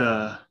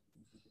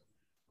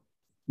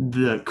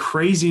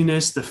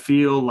craziness, the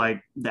feel,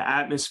 like the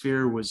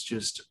atmosphere was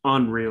just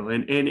unreal.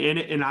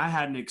 And I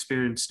hadn't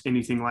experienced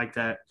anything like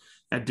that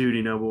at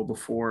Dudy Noble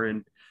before.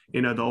 And,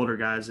 the older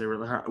guys, they were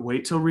like,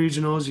 wait till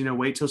regionals,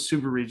 wait till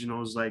super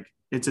regionals. Like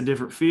it's a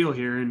different feel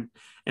here.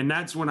 And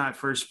that's when I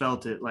first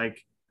felt it.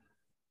 Like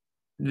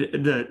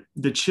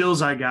the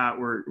chills I got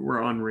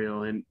were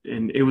unreal. And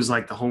it was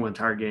like the whole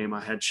entire game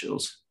I had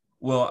chills.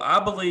 Well,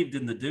 I believed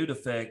in the dude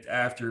effect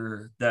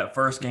after that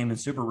first game in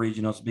Super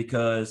Regionals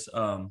because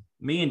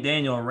me and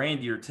Daniel and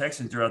Randy are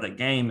texting throughout that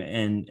game,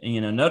 and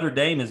Notre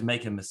Dame is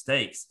making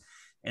mistakes,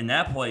 and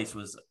that place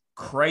was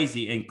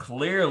crazy, and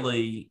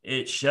clearly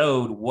it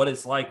showed what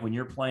it's like when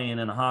you're playing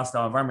in a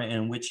hostile environment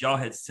in which y'all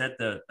had set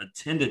the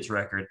attendance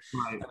record.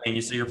 Right.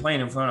 And so you're playing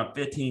in front of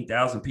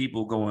 15,000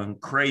 people going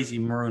crazy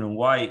maroon and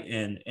white,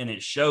 and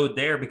it showed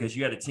there because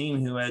you had a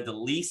team who had the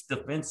least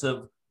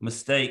defensive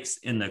mistakes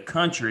in the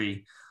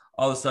country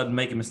all of a sudden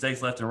making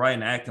mistakes left and right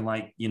and acting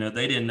like,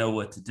 they didn't know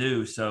what to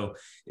do. So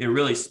it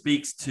really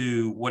speaks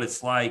to what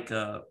it's like,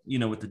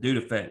 with the dude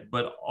effect.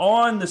 But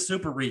on the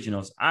Super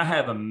Regionals, I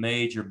have a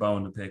major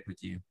bone to pick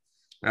with you.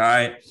 All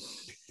right.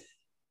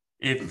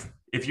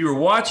 If you were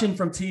watching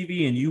from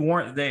TV and you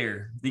weren't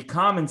there, the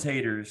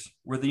commentators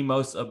were the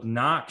most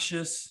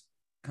obnoxious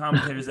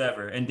commentators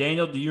ever. And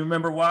Daniel, do you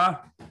remember why?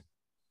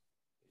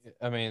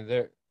 I mean,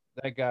 that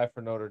guy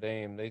for Notre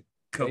Dame,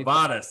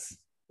 Kavadas.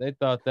 They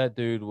thought that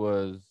dude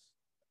was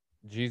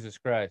Jesus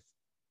Christ.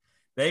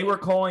 They were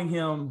calling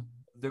him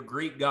the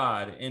Greek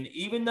god. And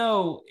even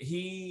though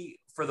he,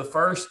 for the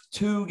first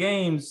 2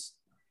 games,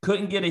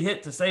 couldn't get a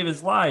hit to save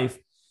his life,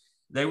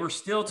 they were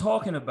still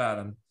talking about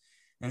him.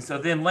 And so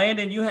then,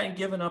 Landon, you hadn't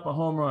given up a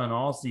home run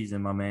all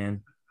season, my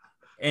man.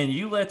 And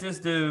you let this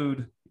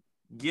dude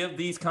give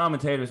these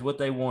commentators what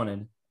they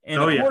wanted.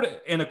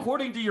 And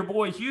according to your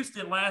boy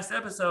Houston last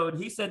episode,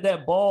 he said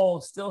that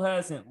ball still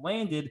hasn't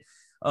landed.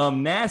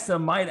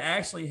 NASA might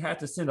actually have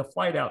to send a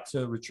flight out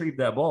to retrieve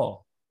that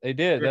ball. They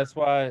did. That's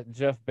why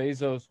Jeff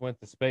Bezos went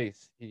to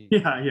space.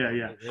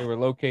 Yeah. They were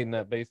locating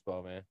that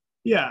baseball, man.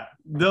 Yeah,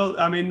 they'll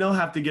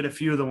have to get a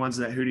few of the ones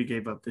that Hootie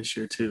gave up this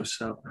year too.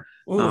 So,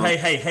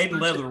 Hayden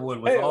Leatherwood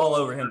was all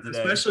over him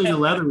today, especially the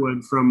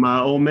Leatherwood from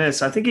Ole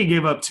Miss. I think he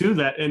gave up 2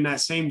 that in that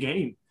same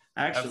game.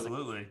 Actually,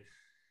 absolutely.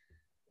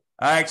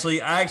 I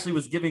actually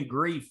was giving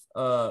grief.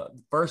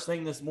 First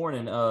thing this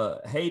morning,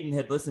 Hayden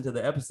had listened to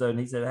the episode and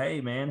he said,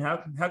 "Hey man,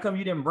 how come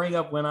you didn't bring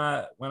up when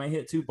I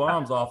hit 2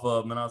 bombs off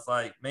of him?" And I was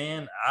like,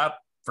 "Man, I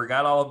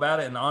forgot all about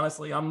it. And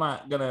honestly, I'm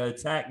not gonna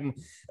attack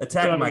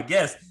my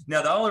guest.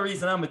 Now, the only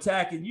reason I'm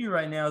attacking you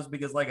right now is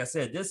because, like I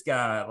said, this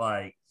guy,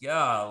 like,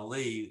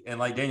 golly, and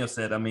like Daniel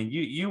said, I mean,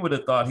 you would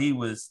have thought he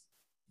was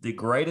the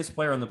greatest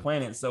player on the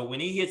planet. So when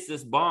he hits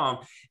this bomb,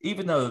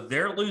 even though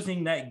they're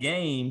losing that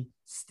game,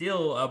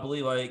 still, I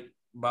believe, like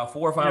about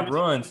 4 or 5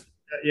 runs.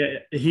 Yeah,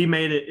 he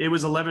made it. It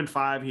was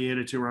 11-5. He hit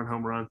a 2-run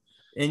home run.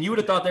 And you would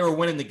have thought they were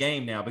winning the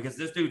game now because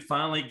this dude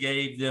finally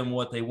gave them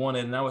what they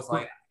wanted. And I was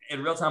like,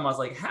 in real time, I was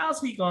like,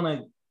 how's he going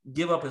to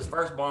give up his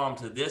first bomb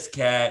to this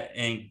cat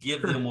and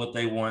give them what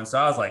they want? So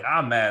I was like,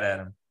 I'm mad at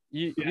him.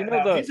 He's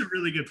a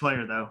really good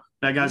player, though.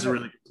 That guy's a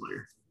really good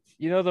player.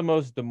 You know, the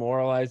most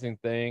demoralizing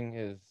thing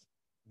is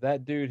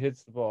that dude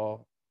hits the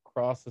ball,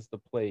 crosses the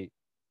plate,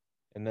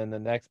 and then the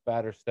next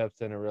batter steps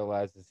in and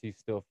realizes he's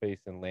still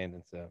facing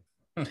Landon Sim.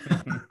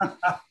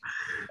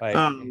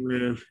 Oh,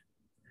 man.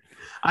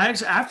 I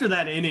actually, after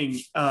that inning,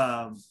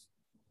 it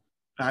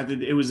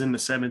was in the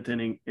 7th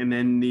inning, and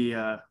then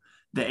the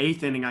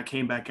 8th inning, I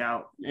came back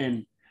out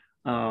and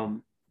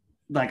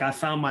I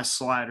found my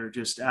slider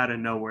just out of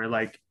nowhere.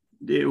 Like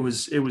it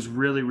was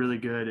really, really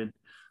good.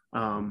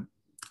 And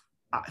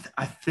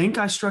I think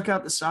I struck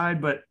out the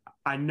side, but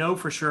I know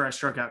for sure I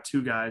struck out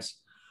 2 guys.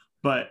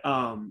 But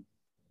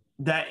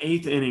that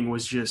 8th inning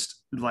was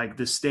just like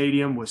the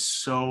stadium was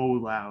so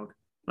loud.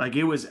 Like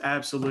it was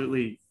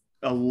absolutely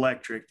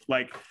electric.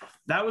 Like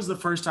that was the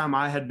first time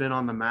I had been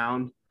on the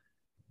mound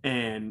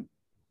and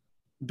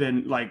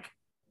been like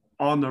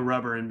on the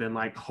rubber and been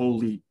like,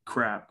 holy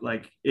crap.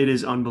 Like it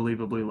is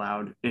unbelievably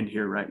loud in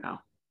here right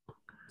now.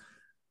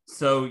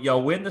 So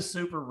y'all win the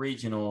Super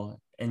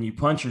Regional and you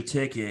punch your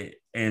ticket.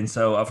 And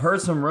so I've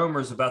heard some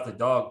rumors about the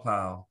dog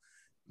pile.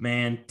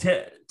 Man,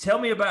 tell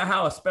me about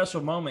how a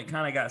special moment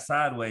kind of got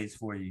sideways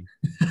for you.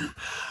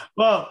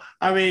 Well,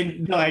 I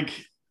mean, like,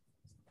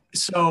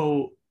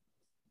 so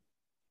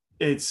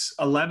it's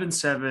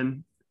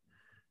 11-7.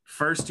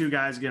 First 2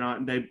 guys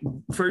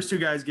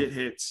get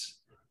hits.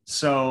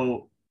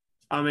 So,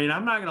 I mean,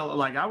 I'm not going to,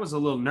 like, I was a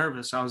little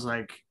nervous. I was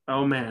like,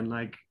 oh man,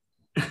 like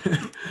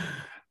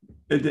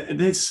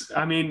this,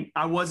 I mean,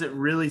 I wasn't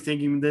really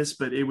thinking this,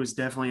 but it was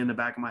definitely in the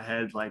back of my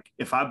head. Like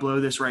if I blow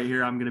this right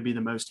here, I'm going to be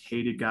the most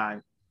hated guy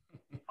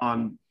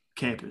on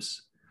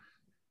campus.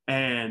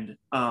 And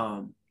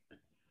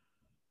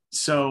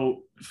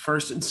so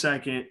first and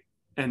second,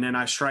 and then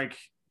I strike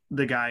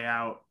the guy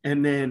out,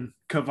 and then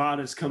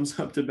Kavadas comes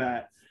up to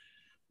bat.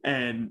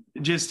 And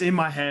just in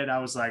my head, I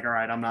was like, all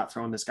right, I'm not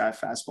throwing this guy a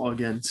fastball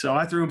again. So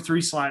I threw him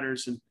 3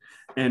 sliders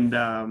and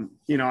I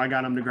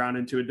got him to ground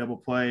into a double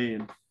play.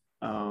 And,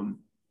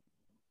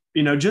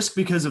 just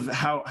because of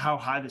how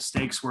high the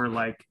stakes were,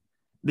 like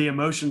the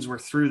emotions were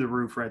through the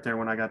roof right there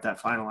when I got that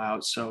final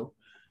out. So,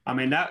 I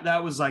mean,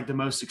 that was like the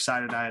most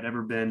excited I had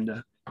ever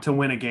been to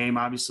win a game,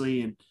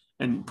 obviously.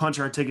 and punch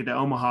our ticket to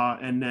Omaha.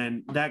 And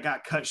then that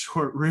got cut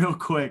short real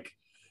quick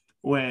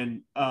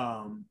when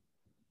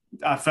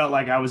I felt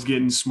like I was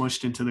getting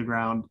smushed into the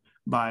ground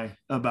by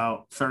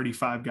about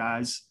 35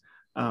 guys.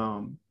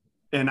 And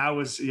I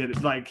was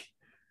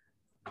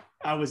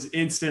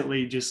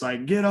instantly just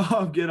like, get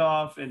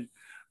off. And,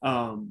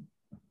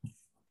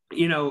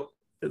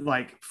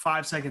 like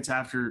 5 seconds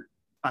after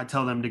I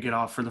tell them to get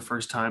off for the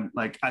first time,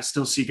 like I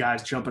still see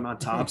guys jumping on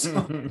top.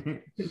 So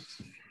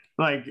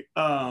like,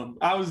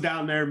 I was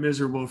down there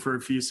miserable for a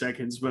few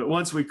seconds, but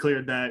once we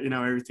cleared that,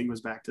 everything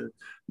was back to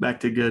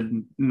good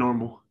and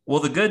normal. Well,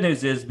 the good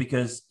news is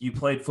because you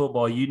played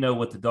football, you know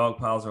what the dog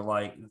piles are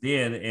like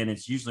then, and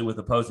it's usually with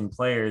opposing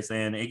players,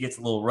 and it gets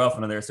a little rough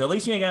under there. So at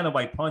least you ain't got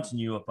nobody punching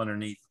you up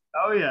underneath.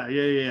 Oh yeah.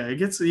 It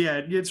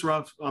gets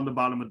rough on the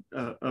bottom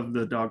of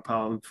the dog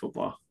pile in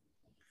football.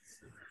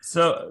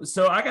 So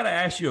I got to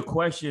ask you a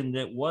question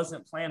that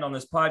wasn't planned on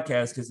this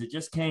podcast because it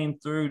just came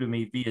through to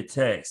me via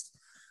text.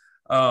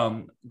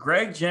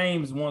 Greg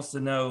James wants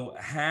to know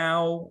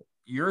how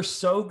you're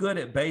so good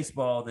at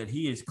baseball that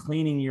he is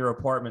cleaning your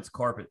apartment's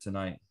carpet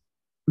tonight.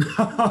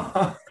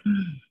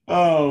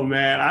 Oh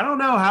man, I don't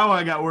know how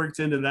I got worked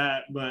into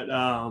that, but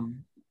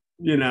I'm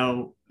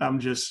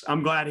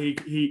glad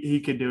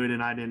he could do it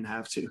and I didn't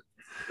have to.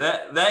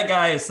 That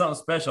guy is something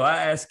special. I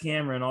ask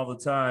Cameron all the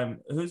time,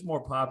 who's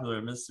more popular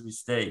at Mississippi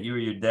State, you or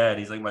your dad?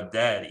 He's like, my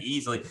dad,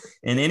 easily.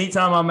 And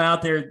anytime I'm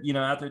out there,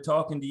 out there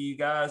talking to you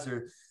guys,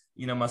 or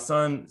my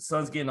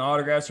son's getting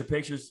autographs or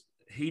pictures,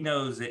 he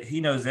knows it.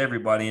 He knows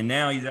everybody, and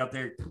now he's out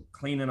there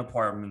cleaning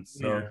apartments.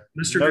 So yeah.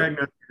 Mr. Greg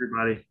knows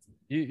everybody.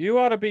 You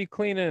ought to be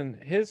cleaning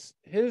his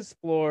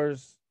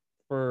floors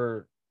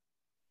for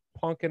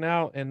punking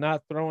out and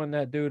not throwing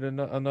that dude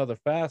another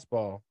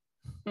fastball.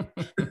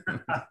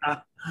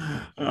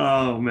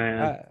 Oh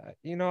man,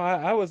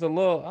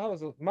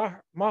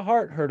 my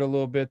heart hurt a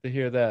little bit to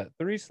hear that.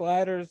 3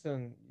 sliders,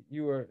 and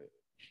were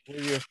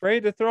you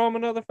afraid to throw him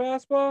another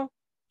fastball?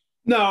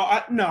 No,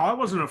 I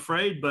wasn't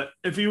afraid, but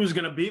if he was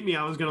going to beat me,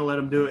 I was going to let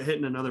him do it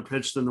hitting another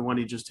pitch than the one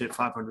he just hit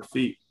 500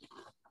 feet.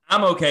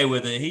 I'm okay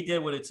with it. He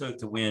did what it took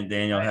to win,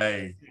 Daniel.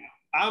 Hey,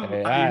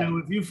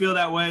 if you feel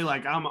that way,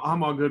 like I'm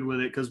all good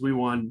with it because we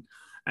won,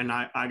 and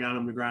I got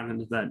him to ground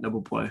into that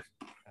double play.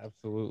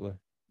 Absolutely.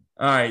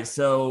 All right,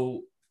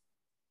 so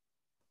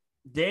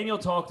Daniel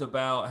talked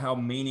about how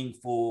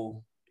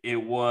meaningful it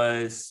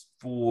was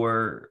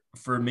for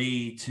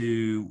me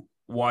to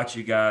watch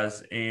you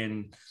guys,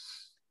 and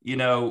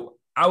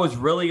I was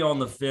really on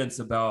the fence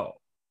about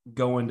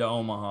going to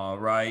Omaha,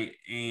 right?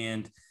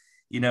 And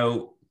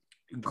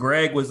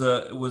Greg was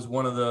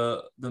one of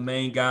the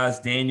main guys.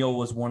 Daniel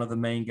was one of the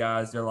main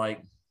guys. They're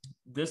like,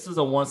 this is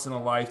a once in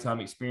a lifetime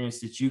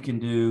experience that you can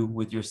do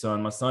with your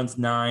son. My son's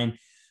 9.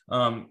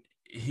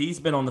 He's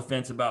been on the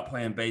fence about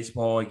playing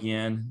baseball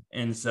again.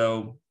 And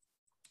so,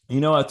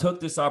 I took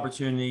this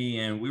opportunity,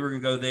 and we were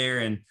going to go there,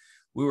 and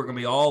we were going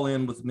to be all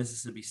in with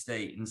Mississippi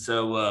State. And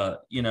so,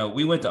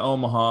 we went to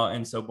Omaha.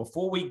 And so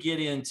before we get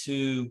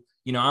into,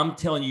 I'm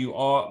telling you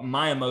all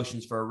my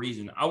emotions for a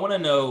reason. I want to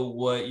know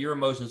what your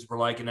emotions were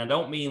like. And I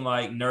don't mean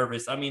like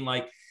nervous. I mean,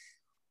 like,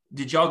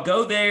 did y'all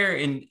go there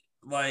and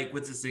like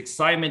with this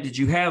excitement, did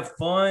you have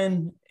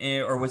fun,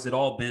 or was it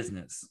all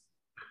business?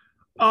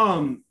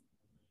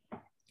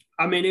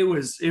 I mean, it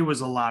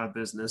was a lot of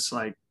business.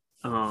 Like,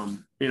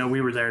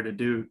 we were there to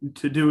do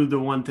the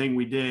one thing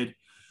we did.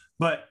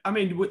 But I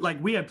mean,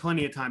 we had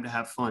plenty of time to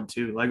have fun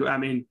too. Like, I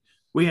mean,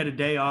 we had a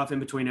day off in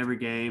between every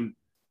game.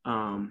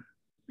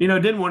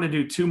 Didn't want to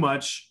do too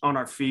much on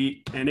our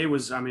feet. And it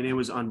was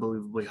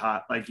unbelievably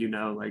hot. Like,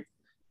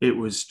 it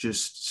was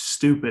just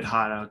stupid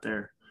hot out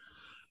there.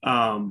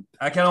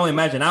 I can only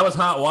imagine. I was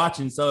hot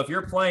watching. So if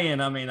you're playing,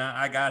 I mean,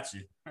 I got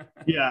you.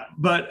 Yeah.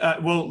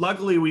 But,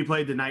 luckily we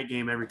played the night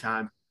game every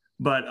time.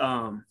 But,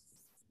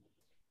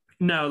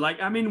 no,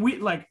 like, I mean,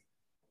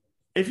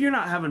 if you're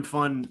not having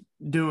fun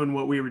doing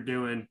what we were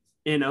doing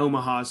in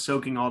Omaha,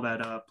 soaking all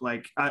that up,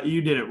 like,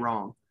 you did it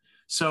wrong.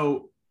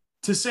 So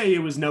to say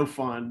it was no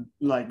fun,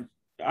 like,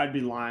 I'd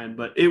be lying,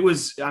 but it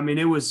was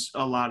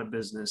a lot of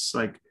business.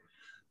 Like,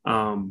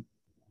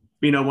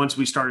 once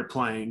we started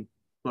playing,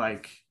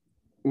 like,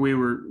 we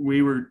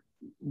were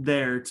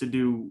there to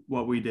do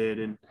what we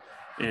did.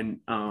 And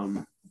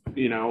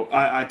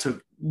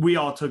we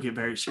all took it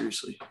very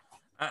seriously.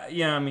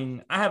 Yeah, I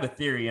mean, I have a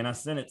theory, and I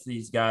sent it to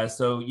these guys.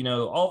 So,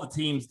 all the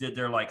teams did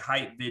their like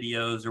hype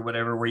videos or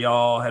whatever, where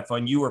y'all had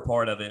fun. You were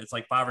part of it. It's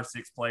like 5 or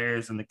 6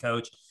 players and the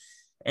coach,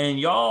 and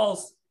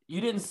you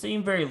didn't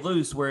seem very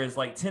loose. Whereas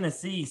like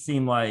Tennessee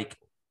seemed like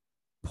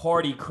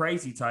party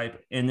crazy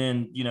type, and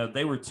then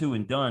they were 2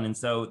 and done. And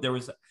so there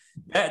was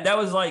that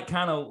was like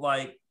kind of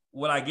like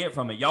what I get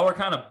from it. Y'all were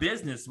kind of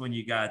business when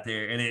you got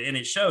there, and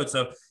it showed.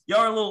 So y'all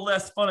are a little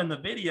less fun in the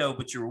video,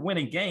 but you were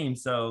winning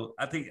games. So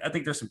I think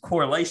there's some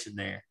correlation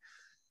there.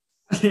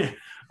 Yeah,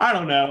 I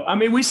don't know. I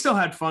mean, we still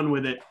had fun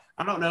with it.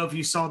 I don't know if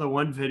you saw the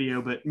one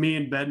video, but me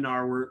and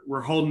Bednar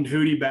were holding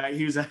Hootie back.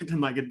 He was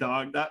acting like a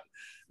dog.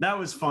 That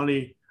was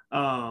funny.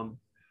 And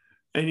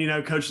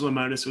Coach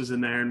Lemonis was in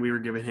there, and we were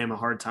giving him a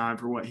hard time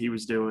for what he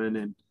was doing.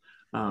 And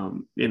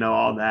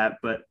all that.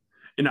 But,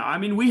 I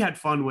mean, we had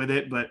fun with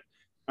it, but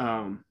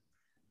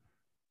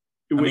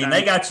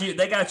they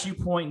got you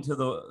pointing to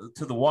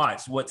the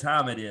watch, what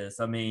time it is.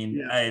 I mean,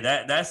 yeah. Hey,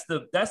 that's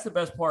the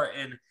best part.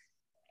 And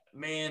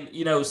man,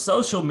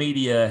 social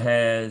media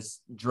has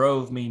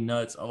drove me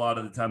nuts a lot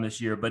of the time this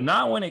year, but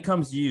not when it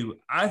comes to you.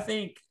 I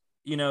think,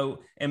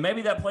 and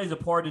maybe that plays a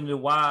part into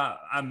why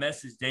I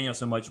message Daniel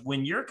so much.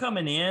 When you're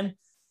coming in,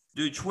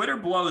 dude, Twitter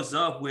blows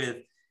up with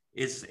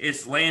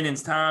it's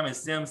Landon's time, it's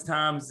Sim's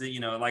times that,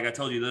 like I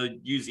told you, they'll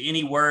use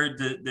any word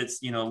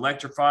that's,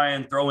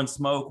 electrifying, throwing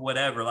smoke,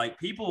 whatever. Like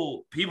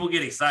people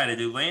get excited,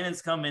 dude.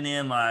 Landon's coming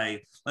in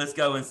like, let's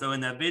go. And so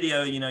in that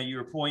video, you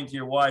were pointing to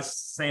your watch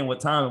saying what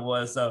time it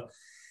was. So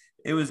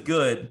it was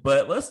good.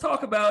 But let's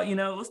talk about the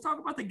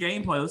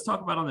gameplay. Let's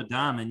talk about on the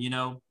diamond.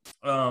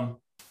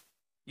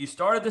 You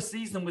started the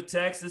season with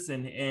Texas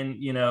and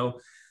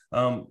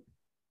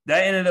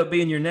that ended up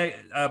being your next.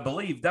 I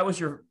believe that was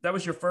your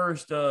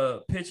first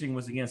pitching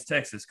was against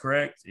Texas,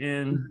 correct?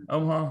 In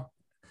Omaha.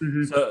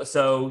 Mm-hmm.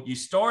 So you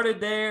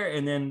started there,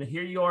 and then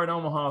here you are in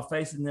Omaha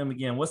facing them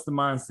again. What's the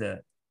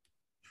mindset?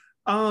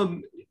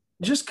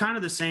 Just kind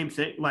of the same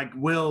thing. Like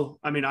Will,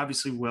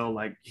 obviously Will,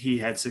 like he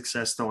had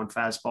success throwing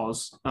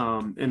fastballs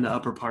in the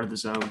upper part of the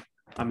zone.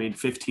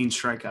 15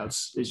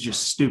 strikeouts is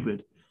just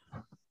stupid.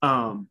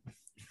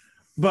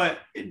 But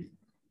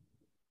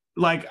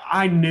like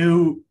I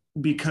knew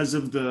because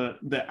of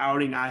the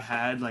outing I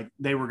had, like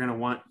they were gonna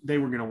want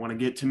to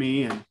get to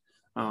me and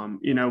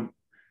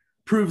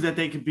prove that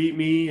they could beat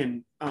me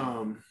and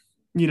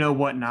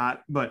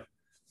whatnot. But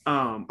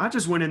I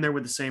just went in there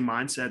with the same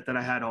mindset that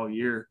I had all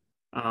year.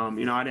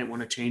 I didn't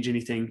want to change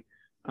anything.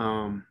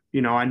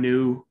 I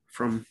knew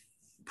from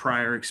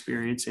prior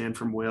experience and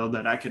from Will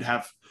that I could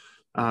have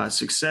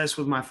success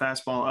with my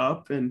fastball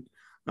up. And,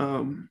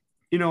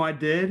 I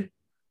did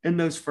in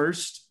those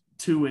first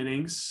 2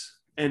 innings.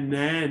 And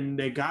then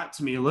they got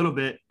to me a little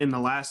bit in the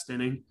last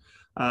inning.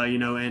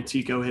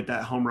 Antico hit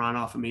that home run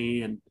off of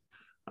me. And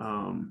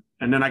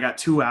then I got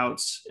 2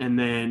 outs. And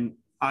then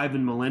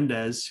Ivan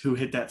Melendez, who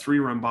hit that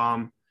 3-run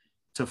bomb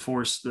to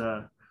force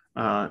the,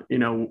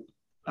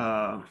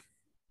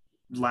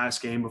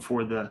 last game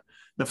before the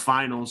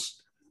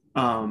finals,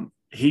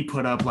 he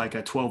put up like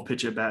a 12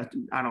 pitch at bat.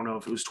 I don't know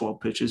if it was 12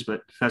 pitches,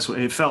 but that's what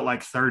it felt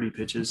like, 30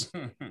 pitches.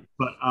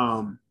 But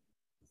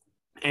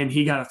and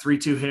he got a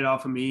 3-2 hit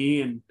off of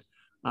me, and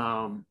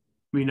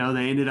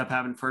they ended up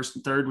having first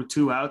and third with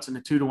 2 outs in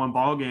a 2-1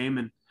 ball game,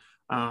 and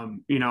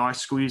I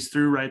squeezed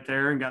through right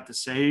there and got the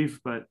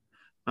save. But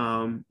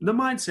the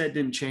mindset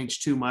didn't change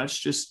too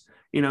much, just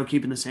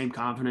keeping the same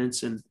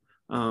confidence and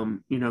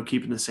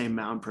keeping the same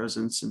mound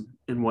presence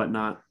and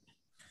whatnot.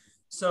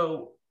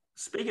 So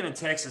speaking of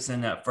Texas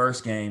in that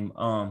first game,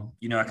 I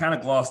kind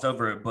of glossed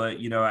over it, but,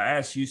 I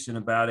asked Houston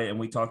about it and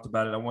we talked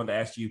about it. I wanted to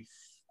ask you,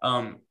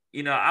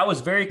 I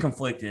was very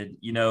conflicted.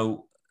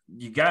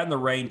 You got in the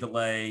rain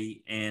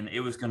delay and it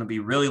was going to be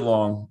really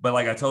long. But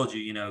like I told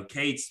you,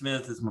 Cade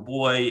Smith is my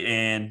boy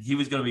and he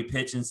was going to be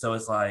pitching. So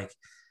it's like,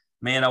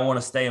 man, I want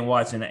to stay and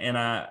watch. And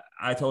I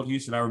told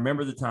Houston, I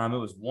remember the time, it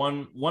was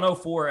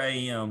 1:04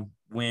 a.m.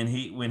 when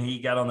he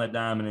got on that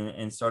diamond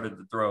and started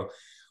to throw.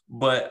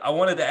 But I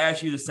wanted to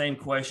ask you the same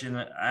question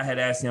I had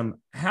asked him.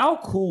 How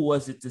cool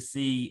was it to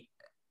see,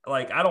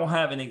 like, I don't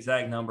have an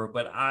exact number,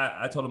 but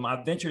I told him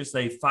I venture to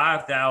say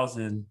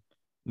 5,000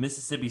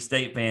 Mississippi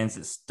State fans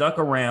that stuck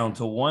around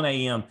till 1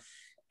 a.m.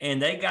 and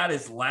they got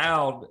as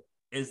loud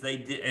as they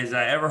did, as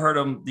I ever heard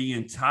them the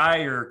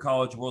entire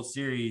College World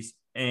Series.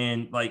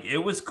 And like, it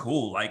was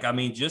cool. Like,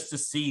 just to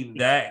see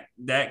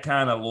that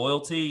kind of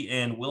loyalty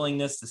and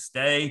willingness to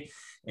stay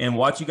and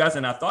watch you guys.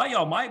 And I thought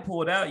y'all might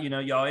pull it out.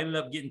 Y'all ended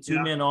up getting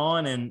 2 men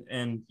on,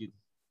 and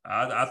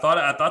I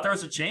thought there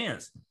was a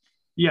chance.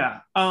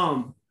 Yeah.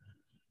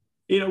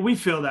 We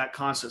feel that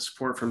constant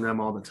support from them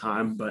all the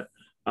time, but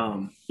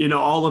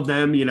all of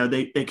them,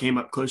 they came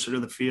up closer to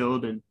the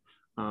field, and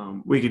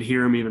we could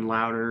hear them even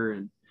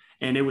louder.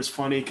 And it was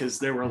funny because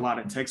there were a lot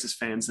of Texas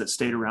fans that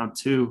stayed around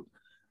too.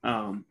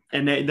 And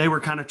they were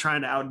kind of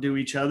trying to outdo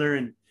each other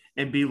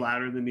and be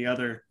louder than the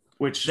other,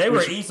 which they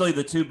were easily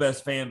the 2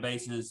 best fan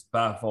bases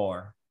by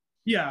far.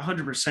 Yeah,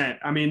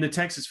 100%. The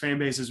Texas fan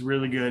base is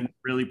really good,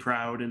 really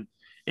proud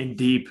and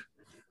deep.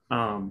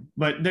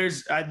 But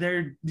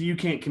you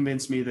can't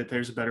convince me that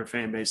there's a better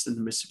fan base than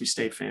the Mississippi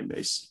State fan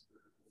base.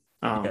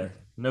 Yeah,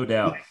 no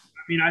doubt.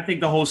 I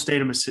think the whole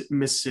state of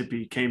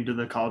Mississippi came to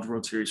the College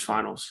World Series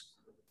finals.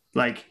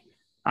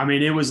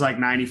 It was like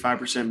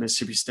 95%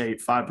 Mississippi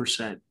State,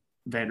 5%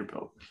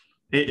 Vanderbilt.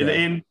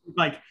 And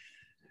like,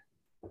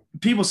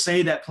 people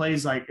say that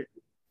plays like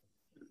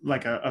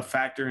a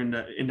factor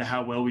into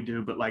how well we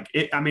do, but like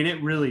it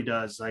really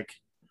does. Like,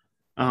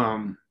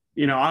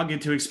 I'll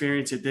get to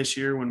experience it this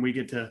year when we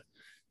get to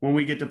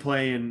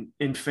play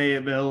in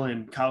Fayetteville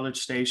and College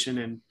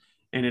Station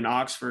and in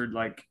Oxford,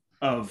 like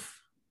of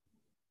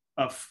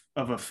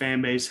a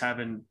fan base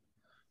having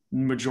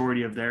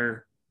majority of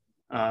their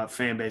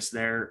fan base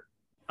there.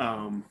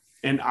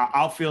 And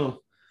I'll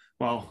feel,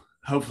 well,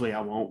 hopefully I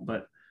won't,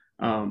 but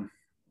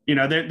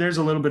there's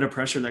a little bit of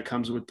pressure that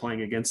comes with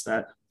playing against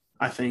that,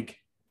 I think.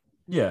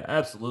 Yeah,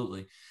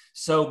 absolutely.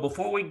 So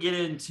before we get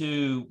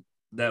into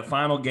that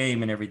final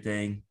game and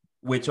everything,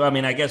 which, I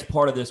mean, I guess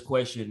part of this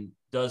question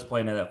does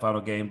play into that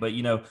final game, but,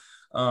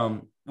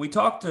 we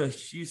talked to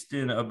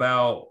Houston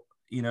about,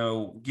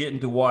 getting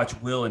to watch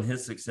Will and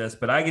his success,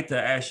 but I get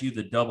to ask you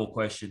the double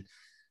question.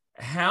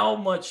 How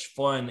much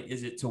fun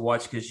is it to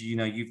watch? Because,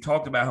 you've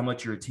talked about how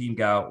much you're a team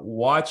guy,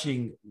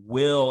 watching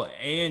Will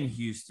and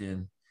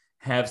Houston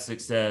have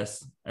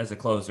success as a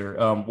closer,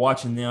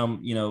 watching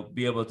them,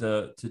 be able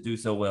to do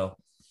so well.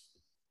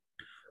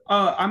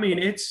 I mean,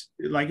 it's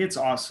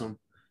awesome.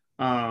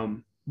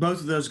 Both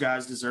of those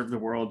guys deserve the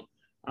world.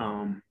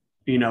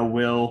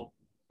 Will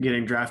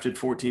getting drafted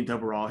 14th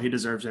overall, he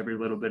deserves every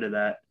little bit of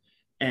that.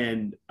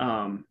 And,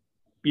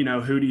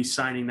 Hootie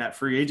signing that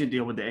free agent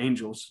deal with the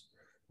Angels.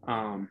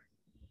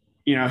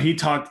 He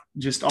talked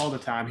just all the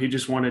time. He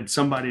just wanted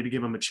somebody to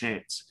give him a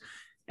chance.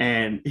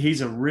 And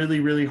he's a really,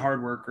 really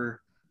hard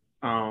worker.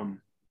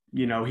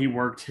 He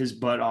worked his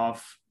butt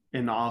off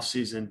in the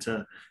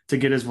offseason to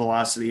get his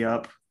velocity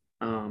up.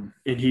 And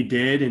he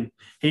did. And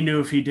he knew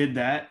if he did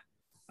that,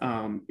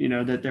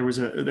 that there was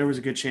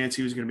a good chance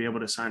he was going to be able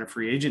to sign a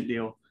free agent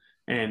deal.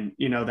 And,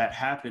 that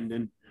happened.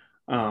 And,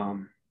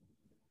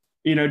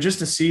 just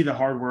to see the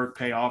hard work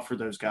pay off for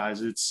those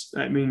guys,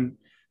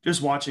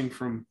 just watching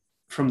from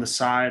the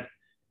side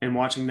and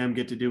watching them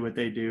get to do what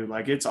they do,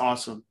 like, it's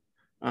awesome.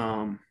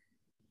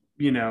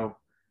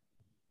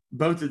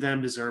 Both of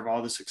them deserve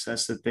all the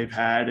success that they've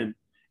had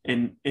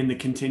and the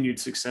continued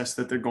success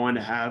that they're going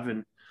to have.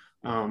 And,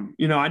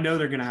 I know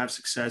they're going to have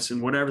success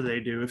in whatever they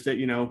do. If that,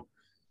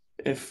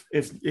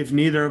 if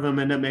neither of them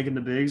end up making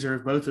the bigs, or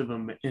if both of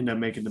them end up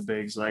making the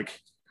bigs, like,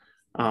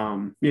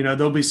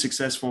 they'll be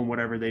successful in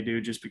whatever they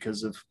do just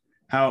because of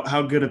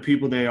how good of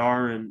people they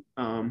are and,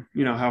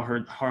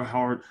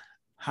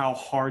 how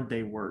hard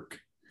they work.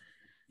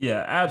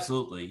 Yeah,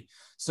 absolutely.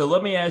 So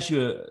let me ask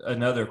you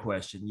another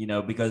question,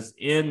 because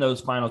in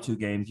those final two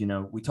games,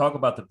 we talk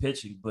about the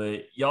pitching,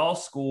 but y'all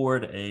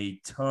scored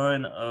a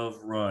ton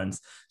of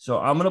runs. So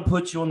I'm going to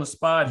put you on the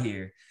spot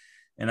here.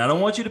 And I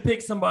don't want you to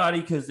pick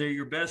somebody because they're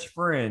your best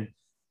friend.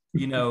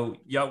 Y'all,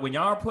 when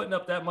y'all are putting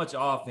up that much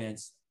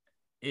offense,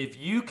 if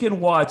you can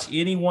watch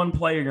any one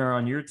player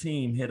on your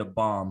team hit a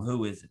bomb,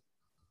 who is it?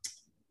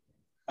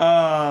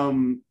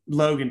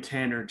 Logan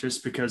Tanner,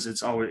 just because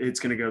it's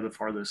going to go the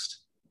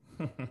farthest.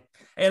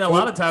 And a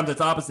lot of times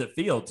it's opposite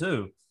field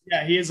too.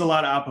 Yeah, he has a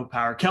lot of oppo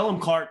power. Kellum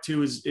Clark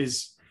too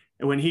is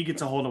when he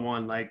gets a hold of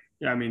one, like,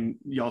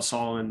 y'all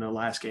saw in the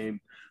last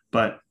game,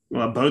 but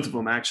both of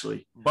them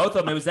actually. Both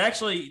of them. It was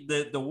actually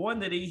the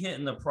one that he hit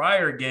in the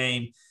prior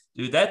game,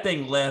 dude. That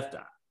thing left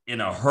in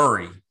a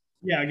hurry.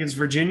 Yeah, against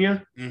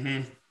Virginia.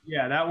 Mm-hmm.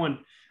 Yeah, that one.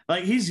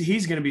 Like,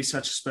 he's going to be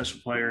such a special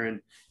player,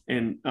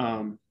 and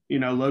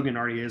Logan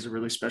already is a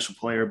really special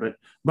player, but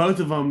both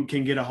of them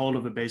can get a hold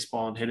of a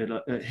baseball and hit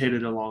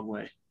it a long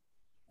way.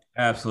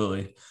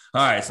 Absolutely.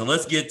 All right, so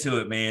let's get to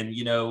it, man.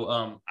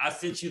 I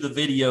sent you the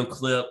video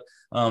clip.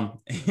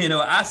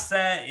 I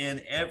sat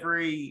in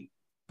every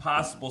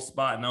possible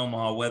spot in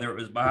Omaha, whether it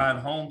was behind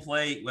home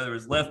plate, whether it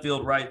was left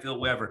field, right field,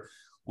 wherever.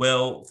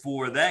 Well,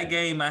 for that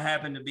game, I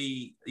happened to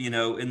be, in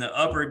the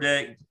upper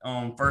deck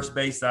on first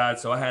base side,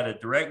 so I had a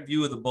direct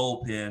view of the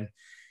bullpen.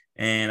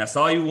 And I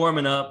saw you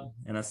warming up,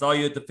 and I saw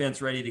you at the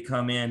fence ready to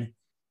come in.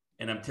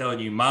 And I'm telling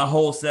you, my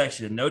whole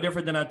section, no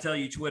different than I tell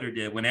you Twitter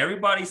did. When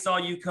everybody saw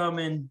you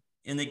coming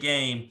in the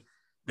game,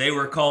 they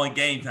were calling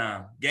game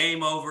time.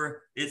 Game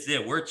over. It's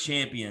it. We're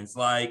champions.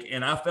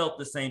 And I felt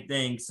the same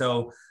thing.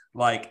 So,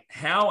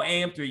 how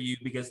amped are you?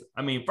 Because,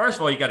 first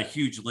of all, you got a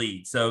huge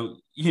lead. So,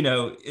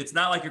 it's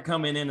not like you're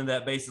coming into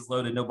that bases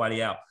loaded,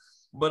 nobody out.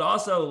 But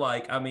also,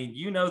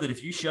 that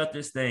if you shut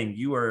this thing,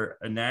 you are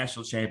a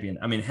national champion.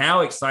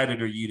 How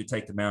excited are you to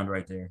take the mound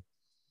right there?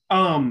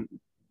 I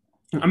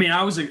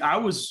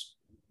was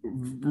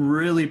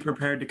really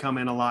prepared to come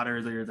in a lot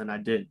earlier than I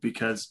did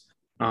because,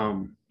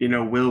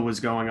 Will was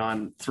going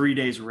on 3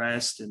 days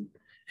rest. And,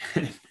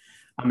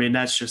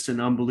 that's just an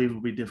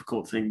unbelievably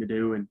difficult thing to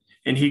do.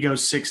 And he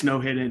goes 6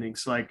 no-hit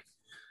innings. That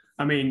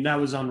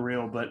was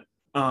unreal. But,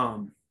 I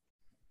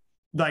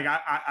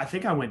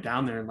think I went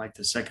down there in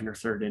the second or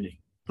third inning.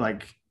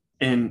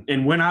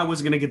 And when I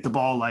was going to get the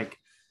ball,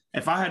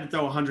 if I had to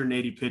throw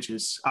 180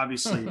 pitches,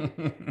 obviously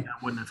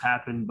that wouldn't have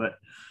happened. But,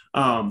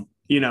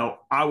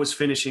 I was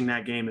finishing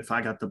that game if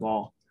I got the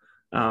ball.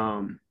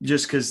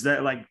 Just because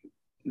that,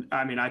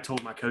 I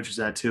told my coaches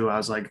that too. I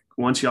was like,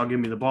 once y'all give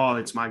me the ball,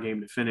 it's my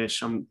game to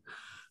finish.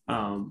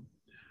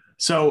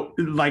 So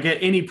at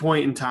any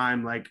point in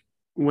time,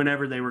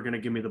 whenever they were going to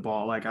give me the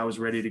ball, I was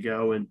ready to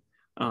go. And,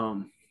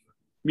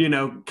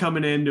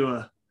 coming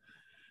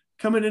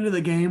into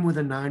the game with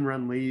a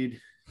 9-run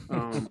lead,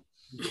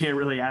 you can't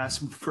really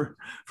ask for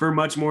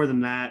much more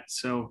than that.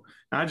 So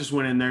I just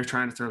went in there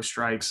trying to throw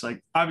strikes.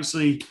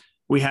 Obviously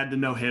we had the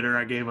no-hitter.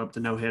 I gave up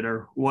the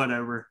no-hitter,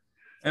 whatever.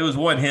 It was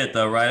one hit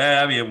though,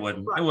 right? It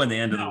wasn't the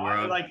end of the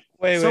world.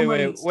 Wait.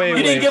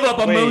 You didn't give up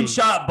a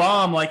moonshot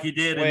bomb like you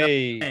did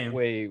in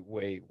Wait.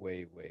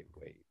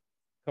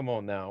 Come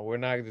on now. We're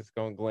not just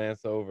going to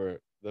glance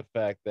over the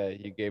fact that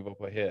you gave up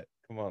a hit.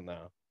 Come on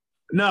now.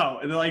 No,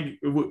 like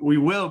we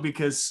will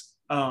because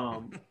we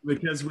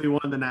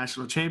won the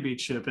national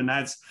championship, and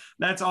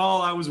that's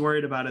all I was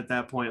worried about at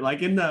that point.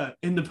 Like in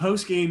the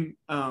post game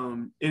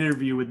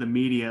interview with the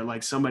media,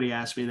 like somebody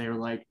asked me, they were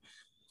like,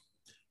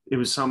 it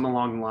was something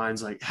along the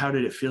lines like, "How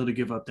did it feel to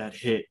give up that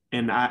hit?"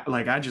 And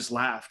I just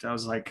laughed. I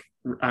was like,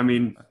 I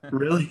mean,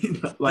 really?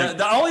 Like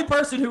the only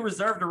person who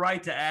reserved the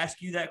right to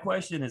ask you that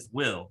question is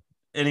Will.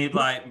 And he's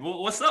like,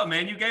 well, "What's up,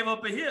 man? You gave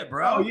up a hit,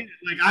 bro." Oh yeah,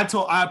 like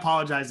I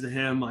apologized to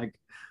him. Like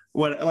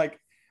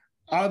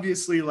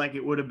obviously, like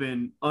it would have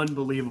been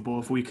unbelievable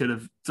if we could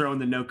have thrown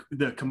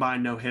the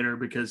combined no hitter,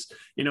 because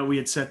we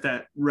had set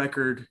that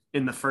record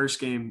in the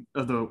first game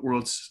of the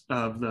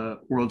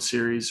World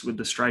Series with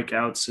the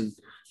strikeouts, and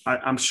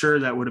I'm sure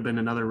that would have been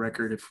another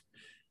record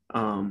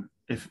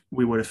if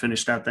we would have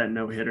finished out that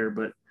no hitter.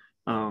 But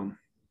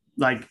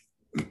like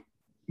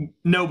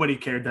nobody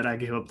cared that I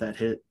gave up that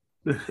hit.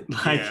 Yeah,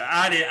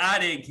 I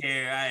didn't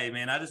care. Hey,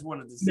 man, I just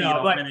wanted to see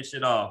finish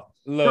it off.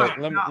 Look,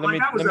 let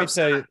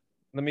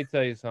me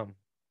tell you something.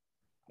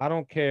 I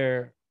don't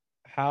care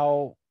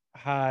how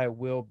high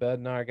Will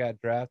Bednar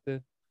got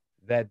drafted.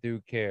 That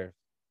dude cares.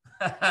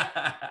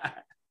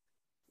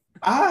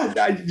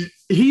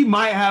 He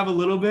might have a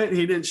little bit.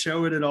 He didn't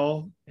show it at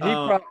all.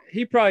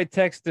 He probably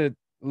texted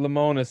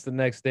Lemonis the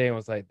next day and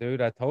was like,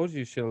 "Dude, I told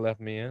you should have left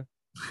me in."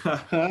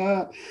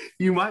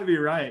 You might be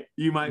right.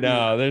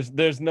 No,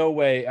 there's no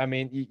way. I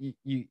mean,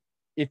 you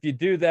if you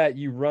do that,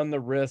 you run the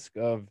risk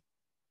of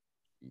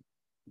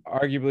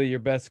arguably your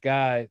best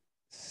guy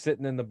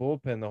sitting in the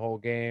bullpen the whole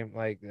game.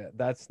 Like you're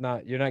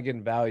not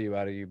getting value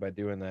out of you by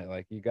doing that.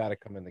 Like you got to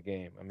come in the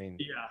game. I mean,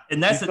 yeah.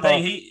 And that's the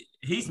thing.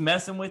 He's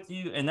messing with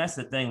you, and that's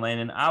the thing,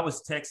 Landon. I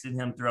was texting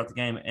him throughout the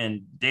game,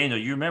 and Daniel,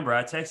 you remember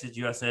I texted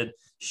you. I said,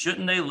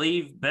 "Shouldn't they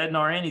leave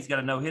Bednar in? He's got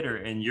a no hitter."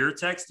 And your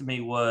text to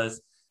me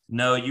was,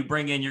 "No, you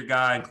bring in your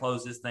guy and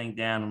close this thing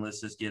down, and let's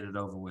just get it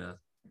over with."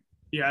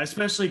 Yeah,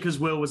 especially because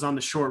Will was on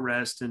the short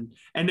rest, and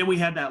then we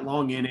had that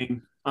long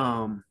inning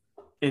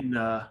in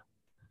the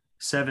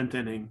seventh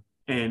inning,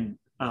 and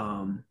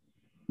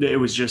it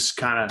was just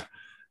kind of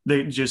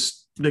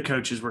the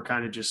coaches were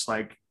kind of just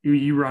like,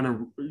 you run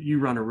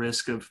a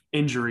risk of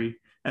injury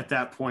at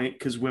that point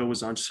because Will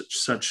was on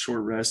such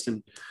short rest,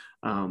 and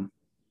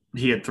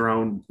he had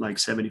thrown like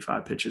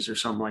 75 pitches or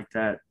something like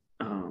that.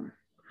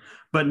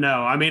 But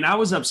no, I mean, I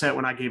was upset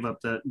when I gave up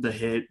the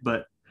hit,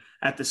 but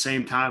at the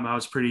same time, I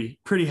was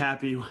pretty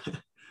happy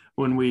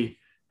when we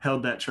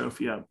held that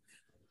trophy up.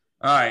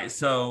 All right,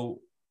 so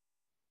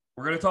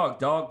we're going to talk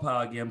dog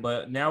pile again,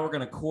 but now we're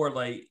going to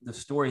correlate the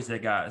stories they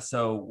got.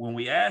 So when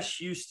we asked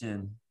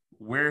Houston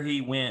where he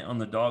went on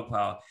the dog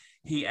pile,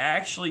 he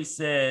actually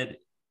said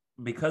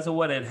because of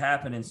what had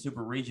happened in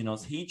Super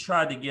Regionals, he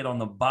tried to get on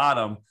the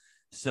bottom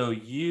so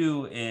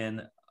you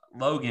and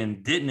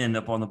Logan didn't end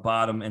up on the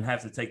bottom and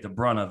have to take the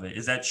brunt of it.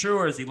 Is that true,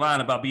 or is he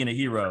lying about being a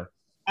hero?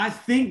 I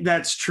think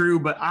that's true,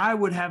 but I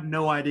would have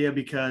no idea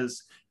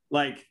because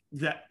like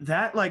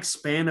that like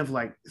span of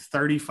like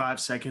 35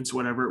 seconds,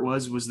 whatever it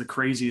was the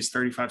craziest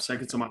 35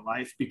 seconds of my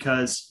life,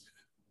 because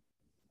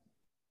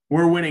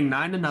we're winning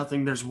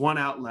 9-0. There's one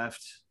out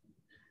left,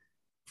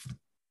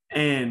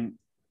 and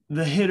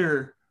the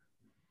hitter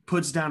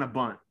puts down a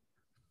bunt.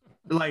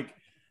 Like,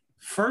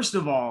 first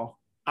of all,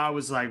 I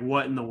was like,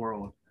 what in the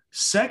world?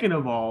 Second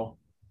of all,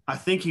 I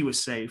think he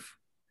was safe.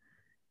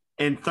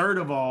 And third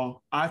of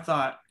all, I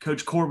thought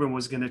Coach Corbin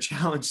was going to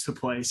challenge the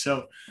play.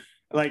 So,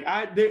 like,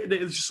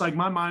 it's just like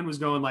my mind was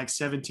going like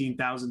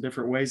 17,000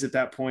 different ways at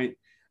that point.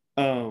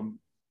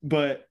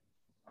 But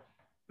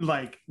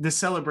like the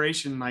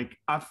celebration, like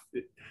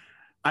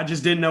I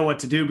just didn't know what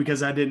to do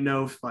because I didn't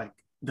know if like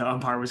the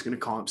umpire was going to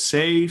call him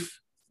safe,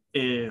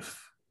 if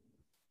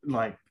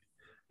like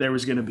there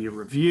was going to be a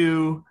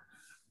review.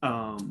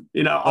 All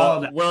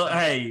of that. Well,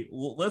 hey,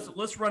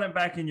 let's run it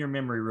back in your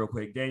memory real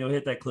quick. Daniel,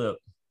 hit that clip.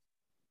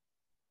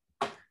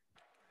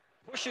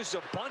 Pushes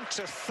a bunt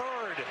to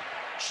third.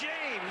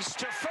 James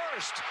to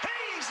first.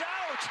 He's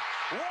out.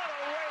 What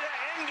a way to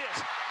end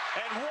it.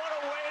 And what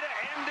a way to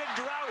end a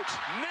drought.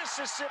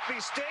 Mississippi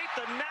State,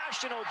 the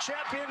national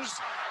champions,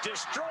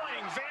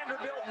 destroying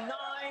Vanderbilt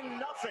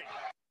 9-0.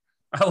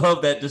 I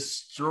love that,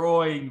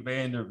 destroying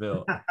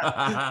Vanderbilt.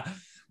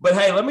 But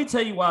hey, let me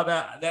tell you why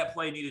that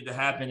play needed to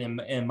happen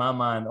in my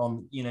mind.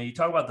 You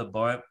talk about the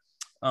bunt.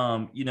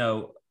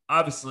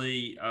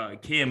 Obviously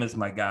Cam is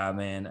my guy,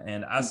 man,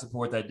 and I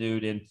support that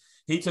dude. And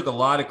he took a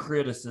lot of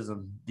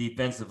criticism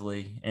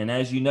defensively, and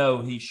as you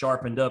know, he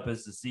sharpened up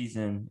as the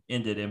season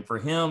ended. And for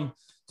him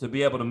to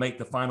be able to make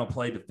the final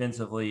play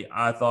defensively,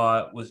 I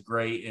thought was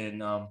great,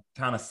 and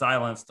kind of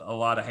silenced a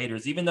lot of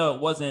haters. Even though it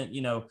wasn't,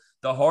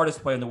 the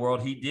hardest play in the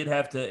world, he did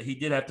have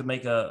to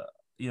make a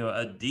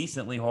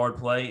decently hard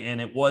play, and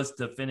it was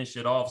to finish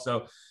it off.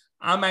 So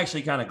I'm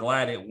actually kind of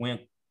glad it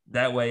went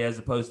that way as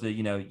opposed to,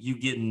 you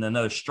getting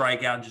another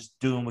strikeout and just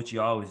doing what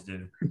you always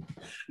do.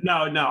 No,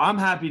 I'm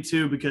happy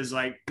too, because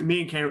like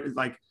me and Cameron,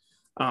 like,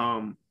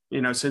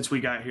 since we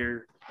got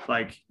here,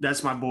 like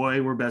that's my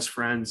boy. We're best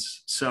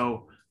friends.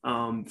 So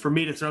for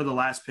me to throw the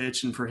last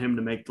pitch and for him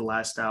to make the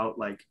last out,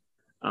 like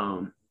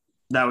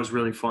that was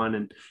really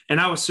fun. And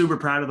I was super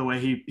proud of the way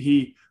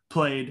he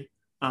played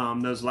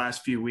those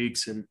last few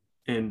weeks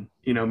and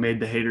made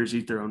the haters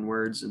eat their own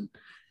words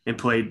and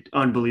played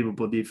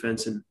unbelievable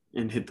defense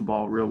and hit the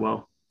ball real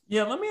well.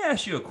 Yeah, let me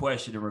ask you a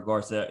question in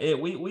regards to that.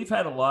 We've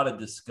had a lot of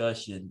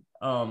discussion.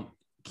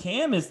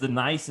 Cam is the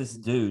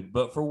nicest dude,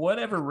 but for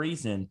whatever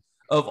reason,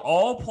 of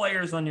all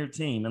players on your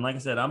team, and like I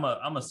said, I'm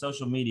a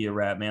social media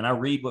rat, man. I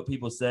read what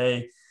people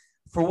say.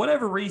 For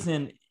whatever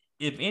reason,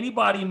 if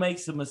anybody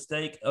makes a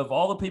mistake, of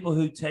all the people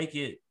who take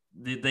it,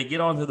 they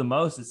get onto the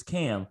most, it's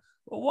Cam.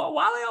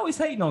 Why are they always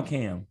hating on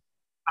Cam?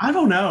 I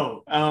don't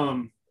know.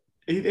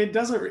 It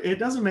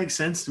doesn't make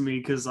sense to me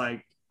because,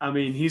 like, I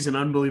mean, he's an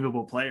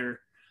unbelievable player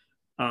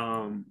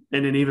and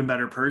an even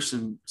better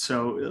person.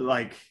 So,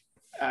 like,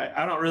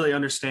 I don't really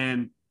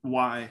understand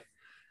why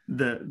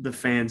the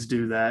fans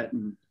do that.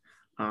 And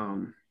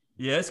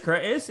yeah, it's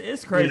crazy.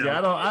 It's crazy.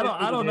 I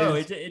don't know.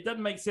 It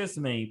doesn't make sense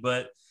to me.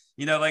 But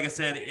like I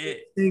said,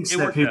 it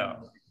worked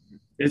out.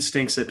 It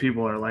stinks that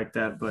people are like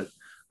that, but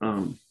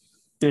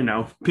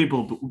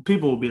people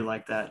will be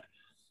like that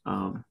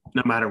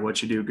no matter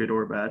what you do, good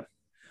or bad.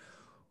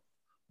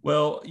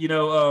 Well,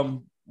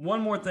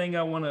 one more thing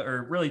I want to,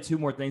 or really two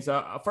more things.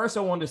 First,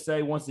 I wanted to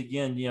say once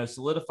again,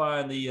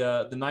 solidifying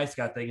the nice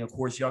guy thing. Of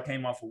course, y'all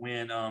came off a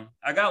win.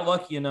 I got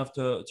lucky enough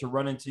to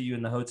run into you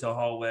in the hotel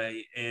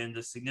hallway, and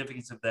the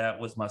significance of that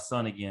was my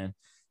son again.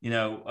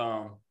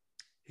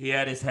 He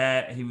had his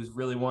hat. He was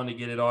really wanting to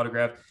get it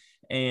autographed.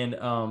 And,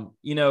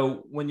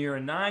 when you're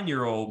a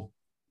 9-year-old,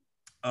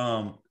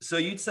 so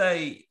you'd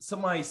say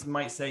somebody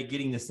might say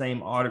getting the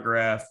same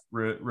autograph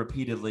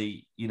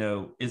repeatedly,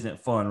 isn't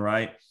fun,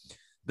 right?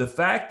 The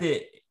fact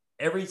that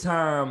every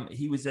time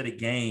he was at a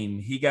game,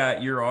 he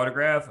got your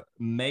autograph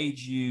made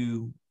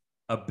you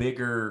a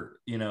bigger,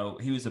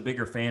 he was a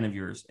bigger fan of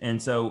yours.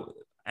 And so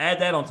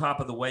add that on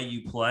top of the way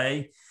you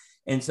play.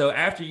 And so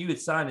after you had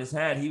signed his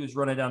hat, he was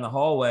running down the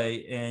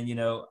hallway and,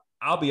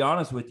 I'll be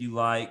honest with you,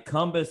 like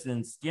Cumbus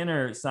and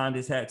Skinner signed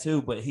his hat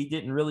too, but he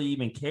didn't really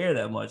even care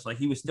that much. Like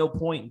he was still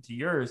pointing to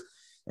yours.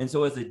 And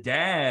so as a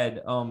dad,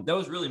 that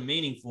was really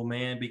meaningful,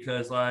 man,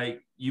 because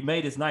like you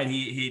made his night.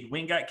 He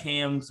went and got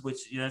Cam's, which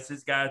that's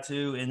his guy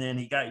too, and then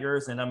he got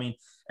yours. And I mean,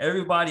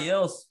 everybody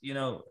else,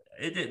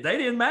 they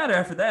didn't matter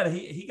after that.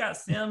 He got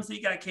Sims,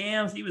 he got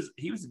Cam's, he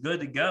was good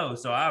to go.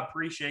 So I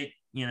appreciate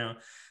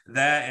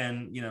that,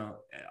 and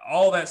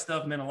all that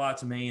stuff meant a lot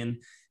to me.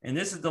 And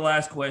this is the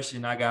last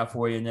question I got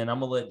for you, and then I'm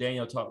gonna let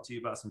Daniel talk to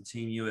you about some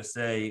Team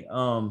USA.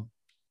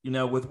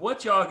 With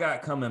what y'all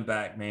got coming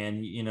back,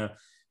 man,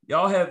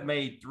 y'all have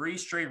made 3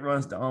 straight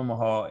runs to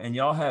Omaha, and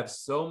y'all have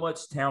so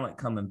much talent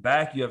coming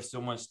back. You have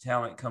so much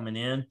talent coming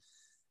in.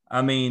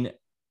 I mean,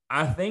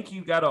 I think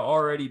you got to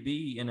already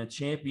be in a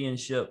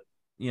championship,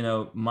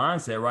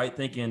 mindset, right?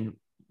 Thinking,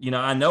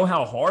 I know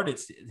how hard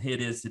it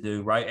is to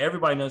do, right?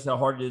 Everybody knows how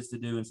hard it is to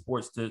do in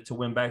sports to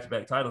win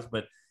back-to-back titles,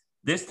 but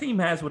this team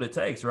has what it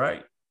takes,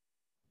 right?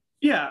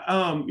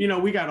 Yeah.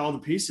 We got all the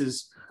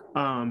pieces.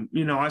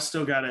 I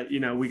still got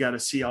to, we got to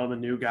see all the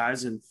new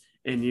guys and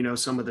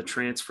some of the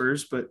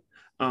transfers, but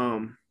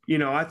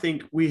I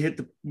think we hit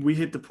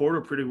the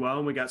portal pretty well,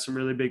 and we got some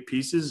really big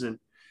pieces, and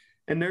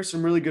there's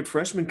some really good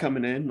freshmen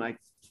coming in. Like,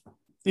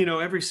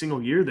 every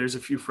single year there's a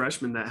few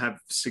freshmen that have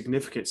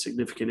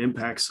significant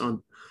impacts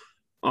on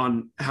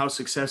how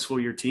successful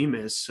your team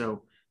is.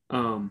 So,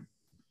 I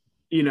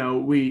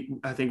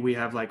think we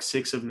have like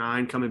 6 of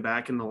 9 coming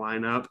back in the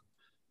lineup.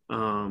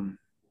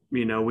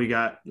 We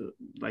got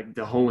like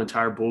the whole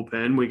entire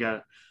bullpen. We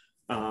got,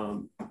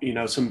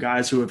 some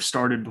guys who have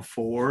started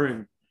before,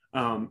 and,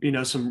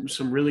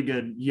 some really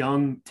good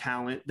young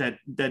talent that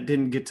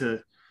didn't get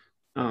to,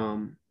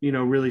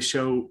 really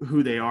show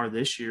who they are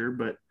this year,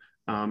 but,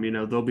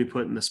 they'll be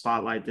put in the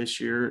spotlight this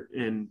year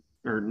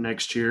or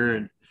next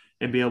year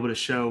and be able to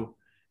show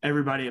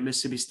everybody at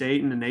Mississippi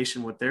State and the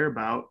nation what they're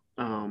about.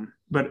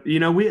 But,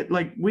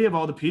 we have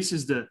all the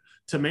pieces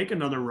to make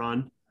another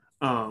run.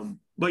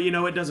 But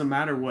it doesn't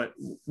matter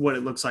what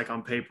it looks like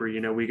on paper.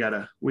 We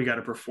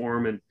gotta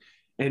perform,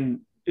 and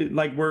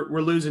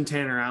we're losing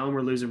Tanner Allen,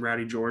 we're losing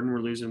Rowdy Jordan, we're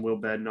losing Will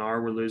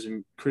Bednar, we're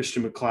losing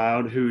Christian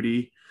McLeod,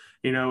 Hootie.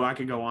 I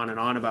could go on and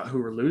on about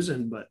who we're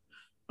losing, but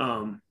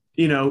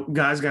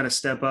guys got to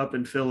step up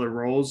and fill their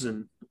roles,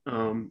 and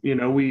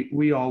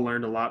we all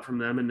learned a lot from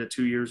them in the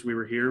 2 years we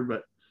were here,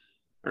 but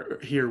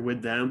here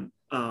with them.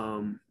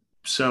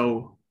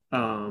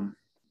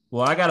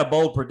 Well, I got a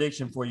bold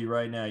prediction for you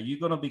right now. You're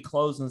going to be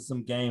closing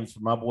some games for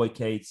my boy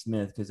Cade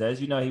Smith, because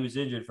as you know, he was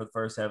injured for the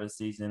first half of the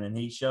season, and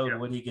he showed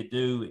what he could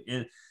do.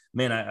 I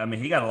mean,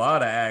 he got a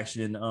lot of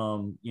action,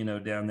 down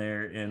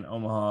there in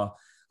Omaha.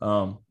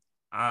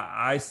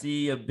 I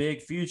see a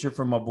big future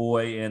for my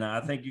boy, and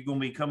I think you're going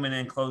to be coming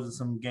in closing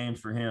some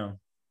games for him.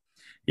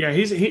 Yeah,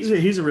 he's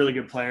a really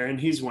good player, and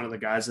he's one of the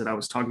guys that I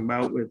was talking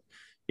about with,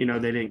 they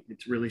didn't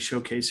get to really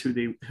showcase who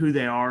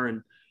they are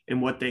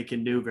and what they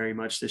can do very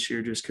much this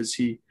year, just because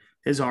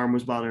his arm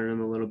was bothering him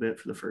a little bit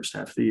for the first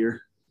half of the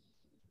year.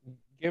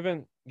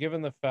 Given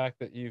the fact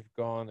that you've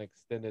gone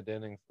extended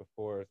innings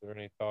before, is there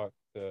any thought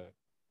to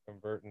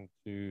converting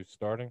to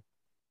starting?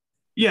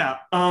 Yeah,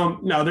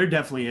 no, there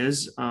definitely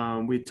is.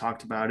 We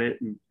talked about it,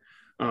 and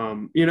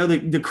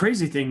the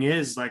crazy thing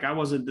is, like, I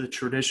wasn't the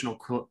traditional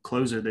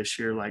closer this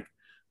year. Like,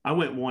 I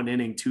went one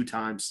inning two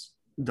times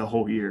the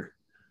whole year.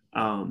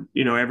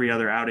 Every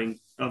other outing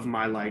of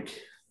my like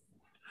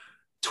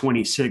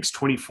 26,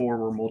 24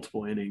 were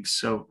multiple innings.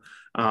 So,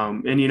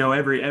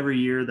 every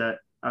year that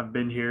I've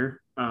been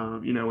here,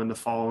 in the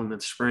fall and the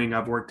spring,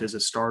 I've worked as a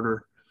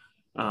starter.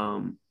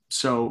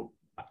 So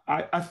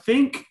I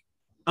think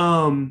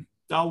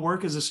I'll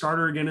work as a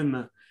starter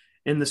again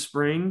in the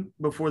spring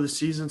before the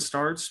season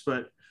starts.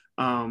 But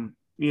we're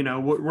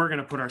going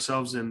to put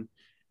ourselves in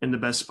the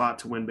best spot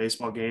to win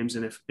baseball games.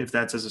 And if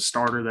that's as a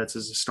starter, that's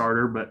as a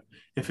starter. But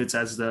if it's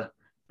as the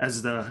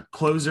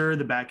closer,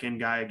 the back end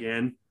guy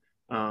again,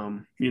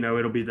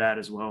 it'll be that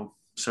as well.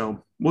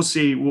 So we'll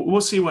see.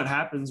 We'll see what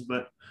happens.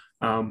 But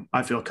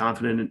I feel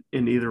confident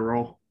in either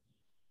role.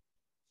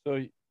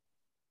 So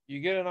you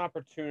get an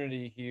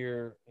opportunity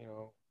here,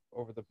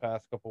 over the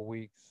past couple of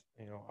weeks,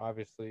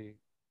 obviously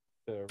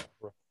to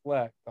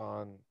reflect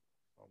on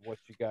what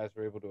you guys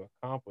were able to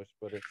accomplish.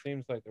 But it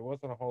seems like there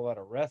wasn't a whole lot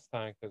of rest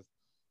time because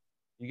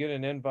you get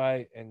an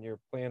invite and you're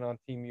playing on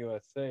Team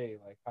USA.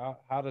 Like,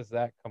 how does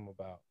that come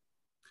about?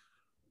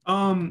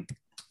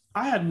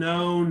 I had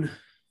known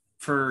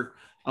for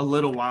a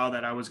little while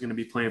that I was going to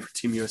be playing for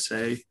Team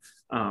USA.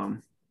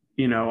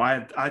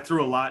 I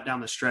threw a lot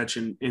down the stretch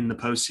in the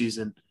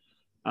postseason.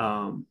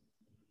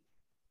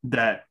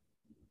 That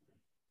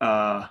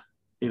I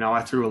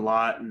threw a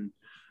lot, and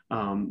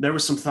there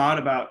was some thought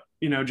about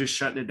just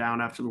shutting it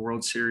down after the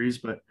World Series,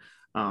 but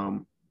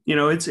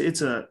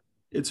it's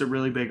a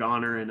really big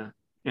honor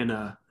and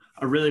a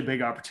really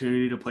big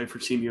opportunity to play for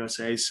Team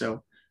USA.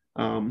 So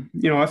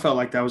I felt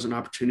like that was an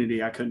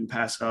opportunity I couldn't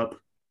pass up.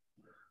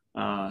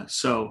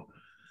 So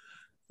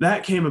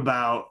that came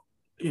about,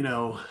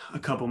 a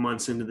couple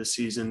months into the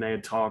season. They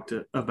had talked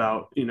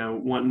about,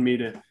 wanting me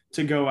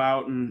to go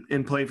out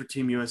and play for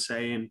Team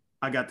USA. And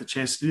I got the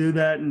chance to do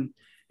that. And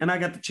I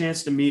got the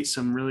chance to meet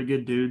some really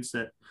good dudes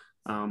that,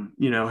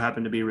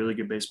 happen to be really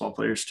good baseball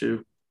players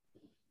too.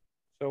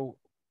 So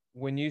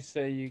when you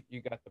say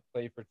you got to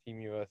play for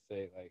Team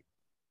USA, like,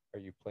 are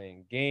you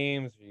playing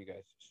games? Are you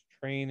guys just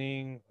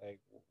training? Like,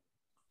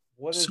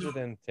 what does it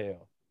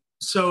entail?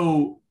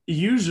 So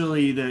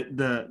usually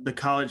the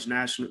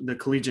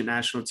collegiate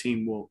national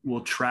team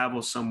will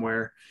travel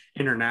somewhere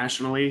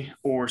internationally,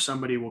 or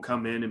somebody will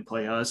come in and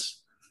play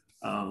us.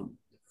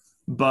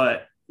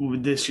 But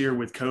this year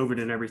with COVID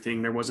and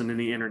everything, there wasn't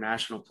any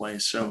international play.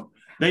 So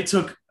they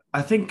took,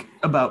 I think,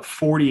 about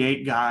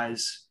 48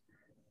 guys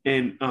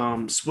and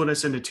split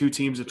us into two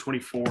teams of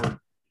 24.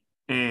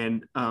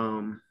 And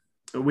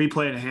we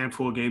played a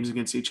handful of games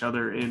against each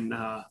other in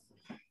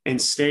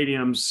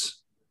stadiums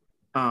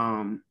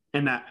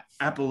in that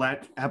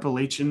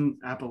Appalachian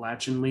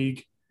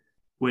League,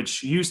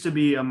 which used to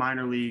be a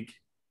minor league.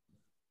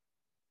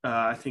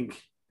 I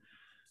think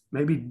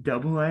maybe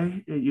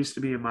AA. It used to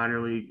be a minor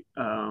league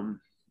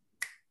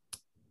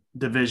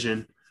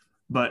division,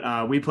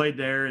 but we played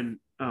there, and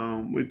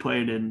we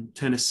played in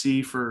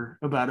Tennessee for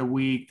about a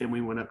week. Then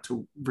we went up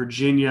to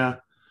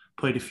Virginia,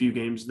 played a few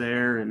games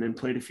there, and then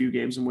played a few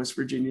games in West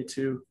Virginia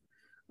too.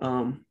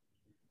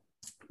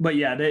 But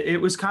yeah,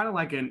 it was kind of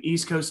like an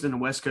East Coast and a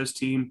West Coast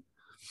team.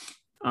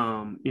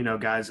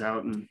 Guys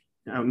out in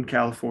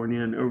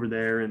California and over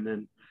there, and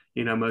then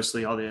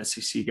mostly all the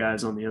SEC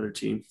guys on the other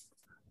team.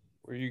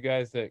 Were you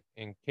guys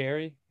in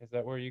Cary? Is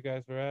that where you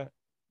guys were at?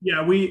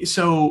 Yeah,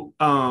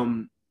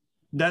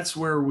 that's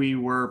where we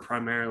were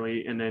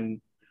primarily, and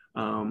then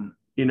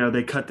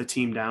they cut the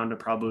team down to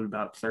probably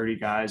about 30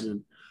 guys,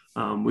 and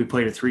we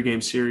played a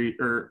 3-game series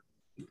or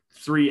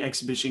 3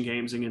 exhibition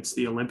games against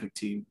the Olympic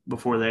team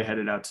before they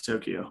headed out to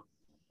Tokyo.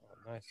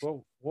 Oh, nice.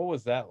 What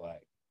was that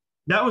like?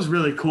 That was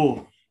really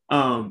cool.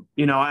 I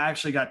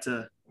actually got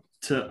to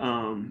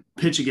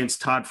pitch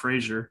against Todd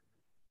Frazier.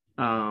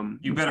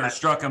 You better have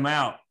struck him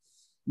out.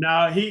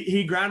 No,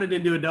 he grounded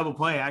into a double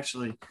play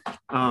actually.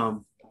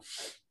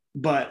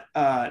 But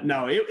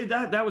no,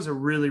 that was a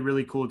really,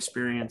 really cool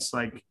experience.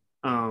 Like,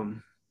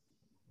 to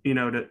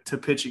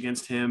pitch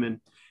against him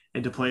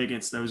and to play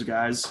against those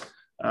guys.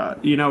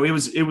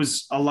 It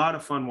was a lot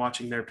of fun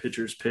watching their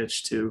pitchers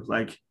pitch too.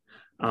 Like,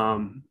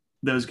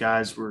 those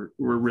guys were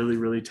really,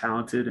 really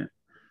talented. And,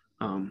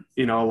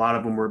 a lot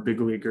of them were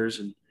big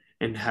leaguers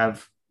and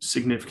have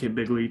significant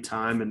big league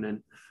time. And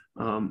then,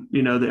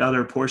 the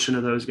other portion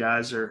of those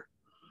guys are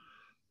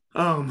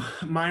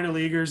minor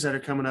leaguers that are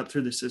coming up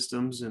through the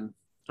systems, and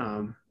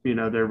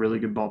they're really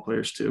good ball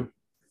players too.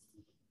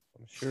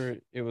 I'm sure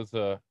it was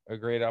a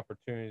great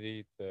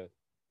opportunity to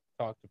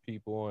talk to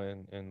people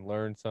and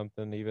learn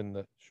something, even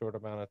the short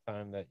amount of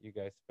time that you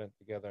guys spent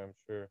together. I'm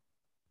sure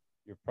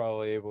you're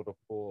probably able to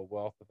pull a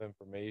wealth of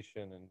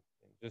information and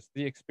just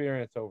the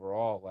experience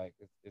overall. Like,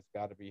 it's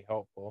got to be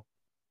helpful.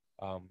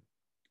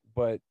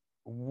 But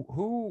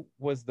who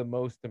was the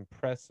most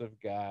impressive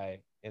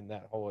guy in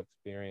that whole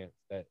experience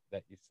that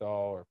you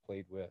saw or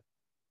played with?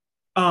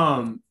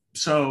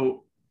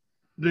 So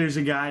there's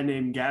a guy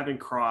named Gavin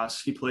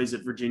Cross. He plays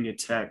at Virginia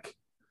Tech.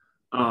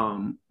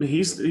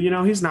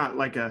 He's not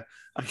like a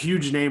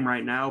huge name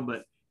right now,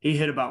 but he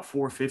hit about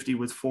 450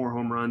 with 4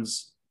 home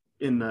runs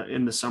in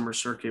the summer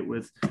circuit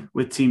with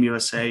Team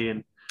USA.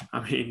 And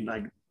I mean,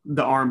 like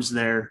the arms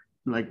there,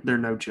 like they're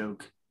no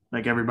joke.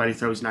 Like everybody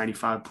throws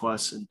 95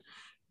 plus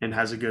and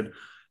has a good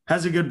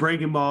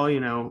breaking ball,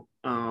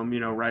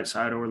 right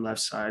side or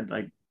left side.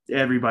 Like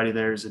everybody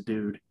there is a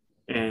dude.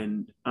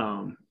 And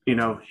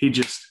he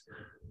just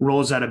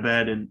rolls out of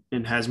bed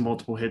and has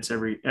multiple hits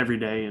every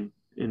day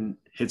and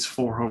hits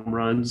 4 home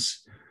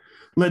runs,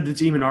 led the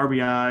team in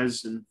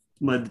RBIs and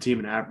led the team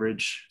in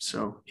average.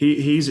 So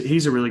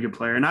he's a really good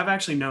player. And I've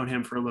actually known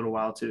him for a little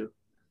while too.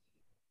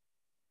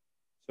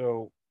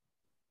 So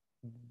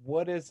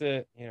what is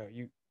it,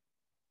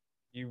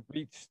 you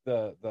reached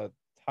the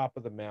top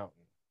of the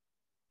mountain.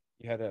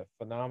 You had a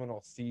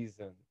phenomenal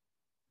season,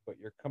 but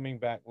you're coming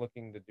back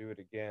looking to do it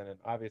again. And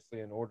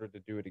obviously in order to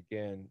do it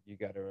again, you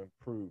got to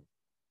improve.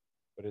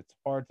 But it's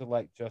hard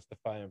to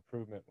justify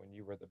improvement when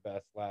you were the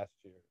best last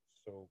year.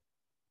 So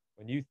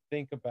when you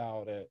think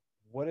about it,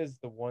 what is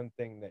the one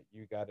thing that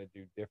you got to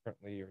do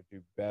differently or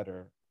do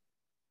better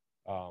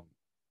to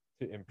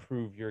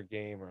improve your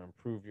game or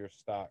improve your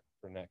stock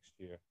for next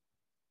year?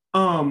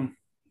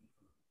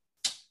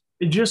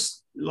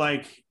 Just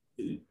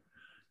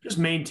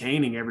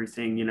maintaining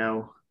everything,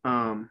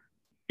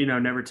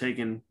 never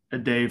taking a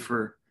day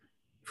for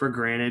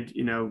granted,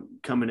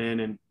 coming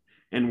in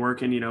and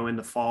working, in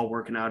the fall,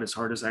 working out as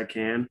hard as I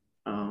can.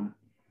 I'm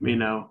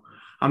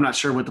not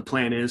sure what the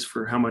plan is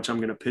for how much I'm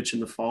going to pitch in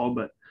the fall,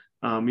 but,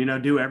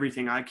 do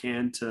everything I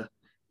can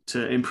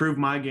to improve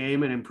my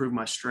game and improve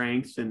my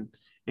strength and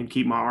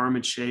keep my arm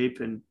in shape.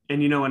 And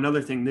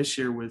another thing this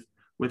year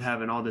with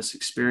having all this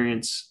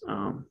experience,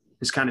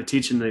 is kind of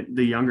teaching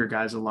the younger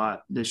guys a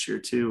lot this year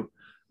too.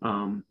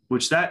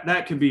 Which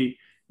that could be,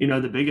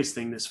 the biggest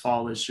thing this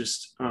fall is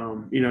just,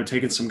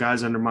 taking some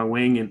guys under my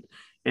wing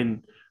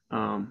and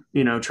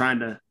trying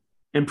to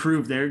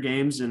improve their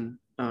games and,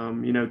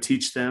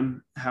 teach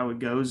them how it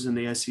goes in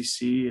the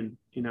SEC and,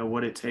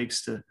 what it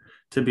takes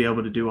to be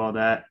able to do all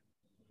that.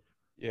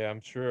 Yeah,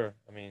 I'm sure.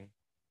 I mean,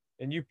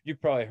 and you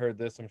probably heard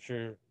this. I'm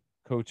sure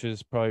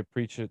coaches probably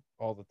preach it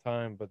all the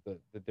time, but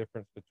the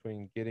difference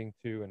between getting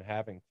to and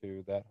having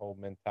to, that whole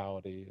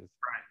mentality is,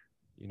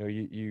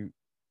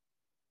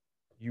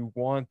 you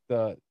want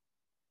the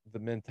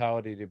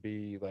mentality to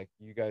be like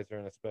you guys are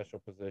in a special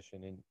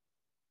position, and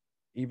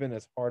even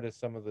as hard as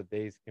some of the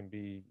days can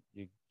be,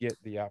 you get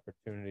the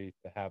opportunity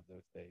to have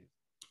those days.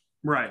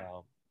 Right.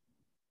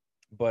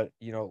 But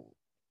the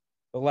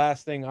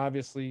last thing,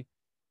 obviously,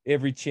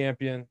 every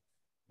champion,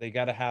 they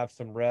got to have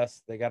some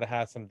rest. They got to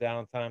have some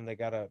downtime. They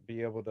got to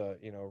be able to,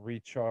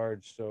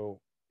 recharge.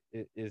 So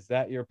is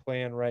that your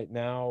plan right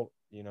now?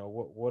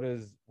 What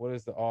is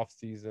the off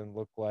season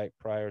look like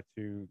prior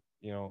to,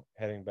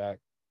 heading back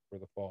for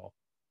the fall?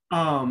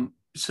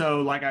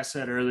 So like I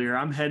said earlier,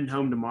 I'm heading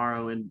home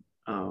tomorrow and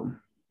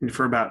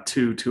for about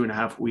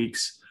 2.5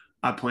 weeks,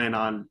 I plan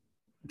on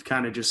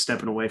kind of just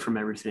stepping away from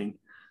everything.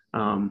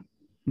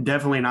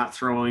 Definitely not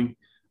throwing,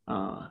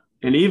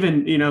 and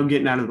even,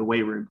 getting out of the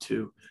weight room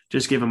too,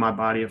 just giving my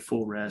body a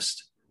full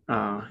rest.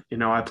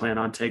 I plan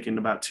on taking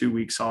about 2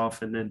 weeks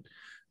off and then,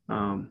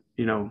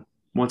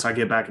 once I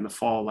get back in the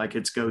fall, like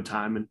it's go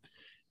time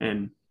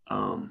and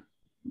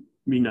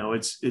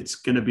it's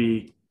going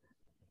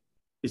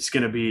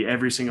to be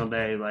every single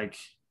day, like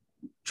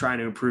trying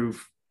to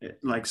improve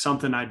like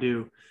something I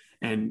do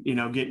and,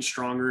 getting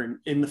stronger. And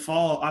in the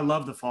fall, I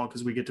love the fall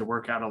because we get to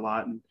work out a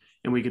lot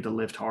and we get to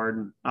lift hard,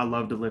 and I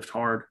love to lift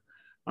hard.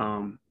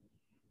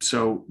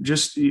 So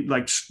just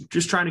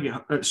trying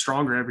to get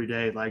stronger every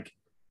day. Like,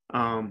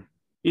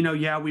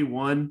 yeah, we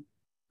won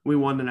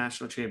the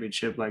national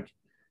championship. Like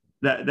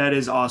that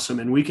is awesome.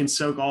 And we can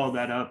soak all of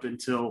that up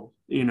until,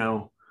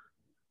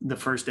 the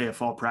first day of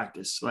fall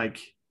practice. Like,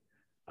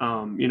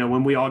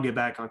 when we all get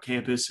back on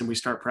campus and we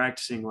start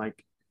practicing,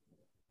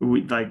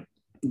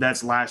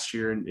 that's last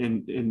year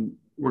and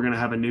we're going to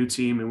have a new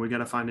team and we got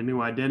to find a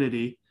new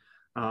identity.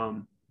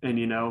 And,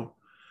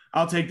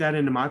 I'll take that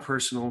into my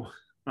personal,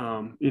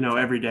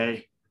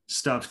 everyday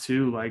stuff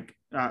too. Like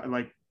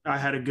I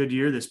had a good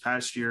year this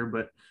past year,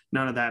 but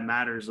none of that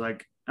matters.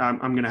 Like I'm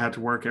going to have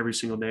to work every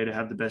single day to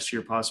have the best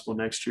year possible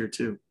next year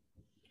too.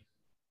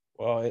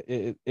 Well,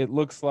 it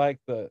looks like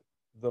the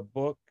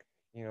book,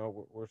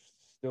 we're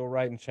still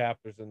writing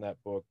chapters in that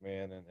book,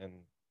 man. And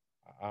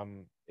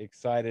I'm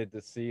excited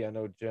to see, I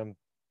know Jim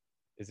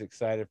is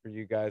excited for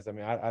you guys. I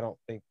mean, I don't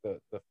think the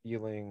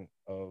feeling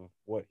of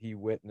what he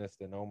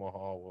witnessed in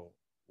Omaha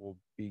will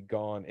be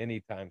gone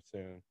anytime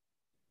soon.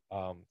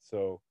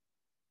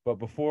 But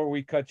before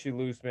we cut you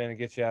loose, man, and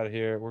get you out of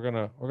here, we're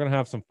gonna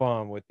have some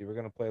fun with you. We're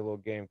gonna play a little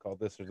game called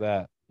This or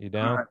That. You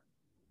down?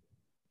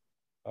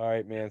 All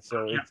right, man.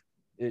 So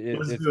yeah.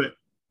 Let's do it.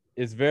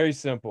 It's very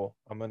simple.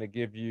 I'm gonna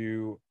give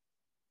you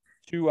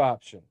two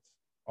options.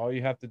 All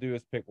you have to do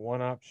is pick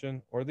one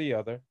option or the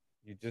other.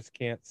 You just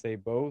can't say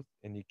both,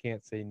 and you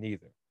can't say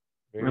neither.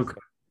 Very Okay.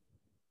 simple.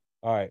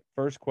 All right,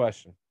 first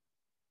question.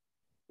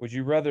 Would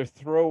you rather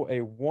throw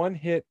a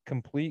one-hit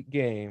complete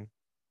game,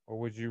 or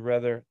would you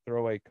rather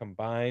throw a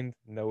combined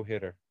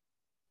no-hitter?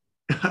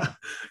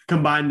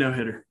 Combined no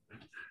hitter.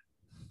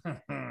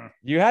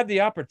 You had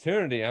the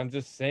opportunity. I'm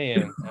just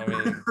saying. I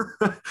mean,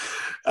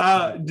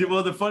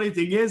 Well, the funny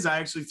thing is, I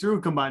actually threw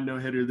a combined no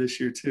hitter this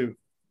year too.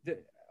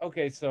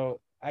 okay, so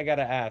I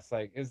gotta ask,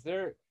 like, is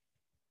there,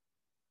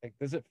 like,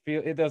 does it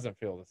feel? It doesn't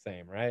feel the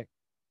same, right?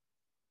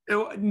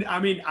 I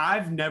mean,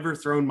 I've never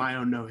thrown my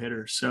own no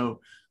hitter,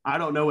 so I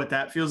don't know what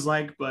that feels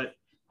like. But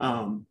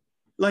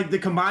like the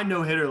combined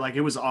no hitter, like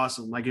it was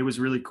awesome, like it was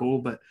really cool.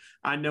 But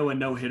I know a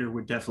no hitter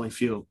would definitely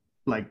feel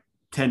like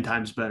 10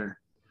 times better.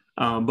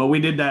 But we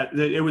did that.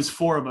 It was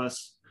four of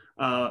us.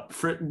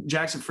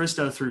 Jackson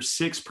Fristow threw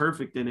 6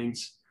 perfect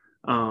innings.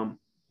 And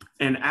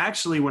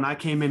actually, when I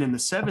came in the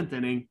 7th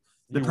inning,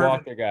 You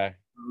walked the guy.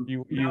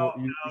 No.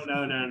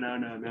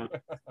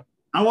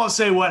 I won't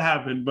say what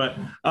happened, but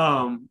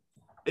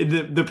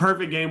the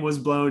perfect game was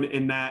blown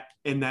in that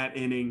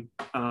inning.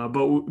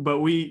 But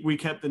we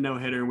kept the no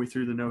hitter and we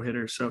threw the no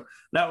hitter, so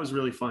that was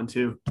really fun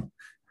too.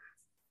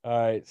 All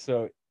right,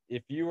 so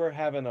if you were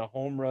having a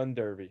home run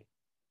derby,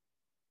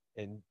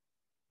 and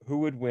who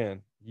would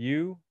win,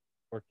 you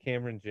or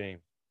Cameron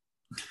James?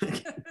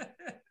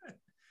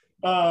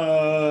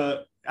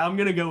 I'm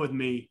gonna go with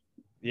me.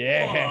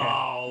 Yeah,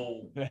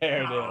 Oh,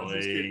 there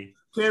it is.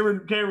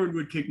 Cameron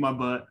would kick my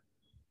butt.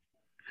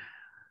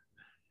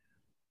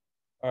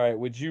 All right,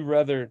 would you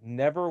rather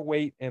never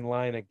wait in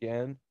line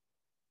again,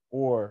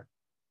 or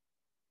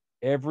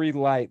every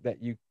light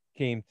that you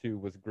came to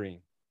was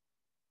green?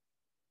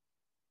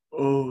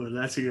 Oh,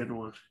 that's a good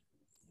one.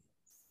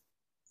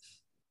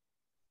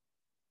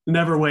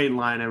 Never wait in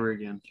line ever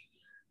again.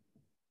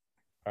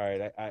 All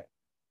right,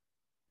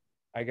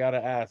 I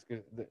gotta ask.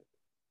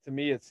 To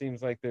me, it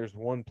seems like there's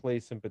one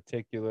place in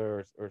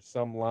particular, or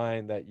some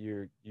line that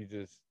you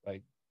just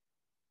like.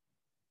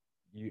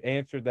 You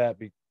answered that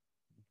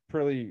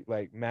pretty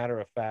like matter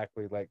of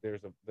factly. Like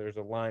there's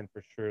a line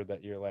for sure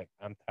that you're like,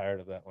 I'm tired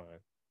of that line.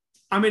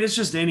 I mean, it's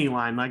just any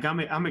line. Like I'm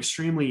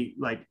extremely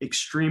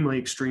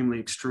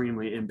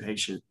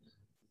impatient.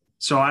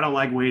 So I don't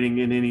like waiting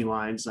in any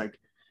lines. Like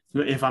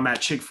if I'm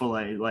at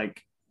Chick-fil-A,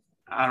 like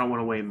I don't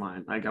want to wait in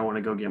line. Like I want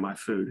to go get my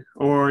food.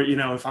 Or,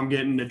 if I'm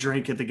getting a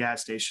drink at the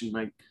gas station,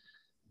 like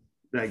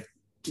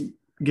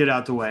get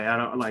out the way.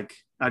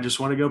 I just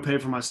want to go pay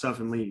for my stuff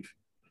and leave.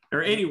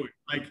 Or anywhere.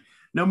 Like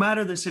no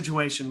matter the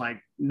situation,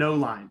 like no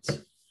lines.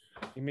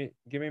 Give me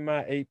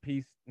my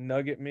 8-piece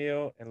nugget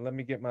meal and let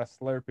me get my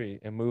Slurpee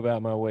and move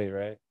out my way,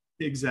 right?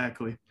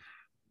 Exactly.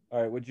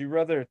 All right. Would you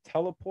rather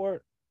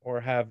teleport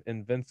or have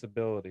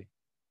invincibility?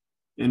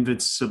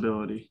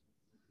 Invincibility.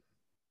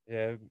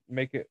 Yeah,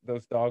 make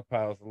those dog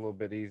piles a little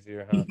bit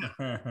easier,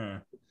 huh?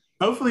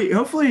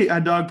 Hopefully I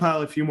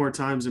dogpile a few more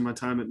times in my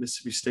time at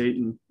Mississippi State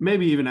and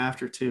maybe even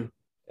after too.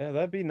 Yeah,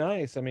 that'd be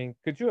nice. I mean,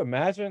 could you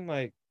imagine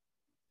like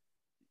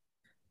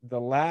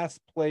the last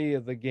play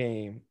of the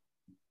game,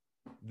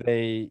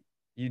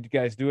 you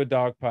guys do a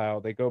dog pile,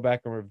 they go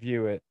back and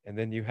review it, and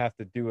then you have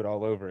to do it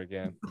all over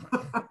again.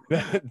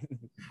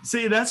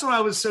 See, that's what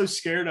I was so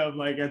scared of.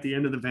 Like at the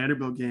end of the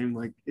Vanderbilt game,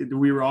 like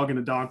we were all going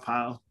to dog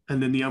pile,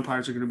 and then the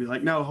umpires are going to be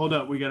like, "No, hold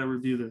up, we got to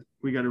review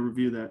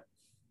that."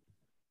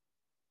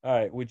 All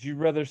right. Would you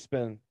rather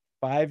spend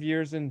 5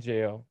 years in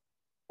jail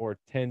or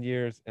 10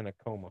 years in a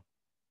coma?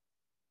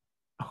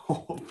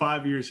 Oh,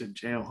 5 years in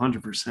jail,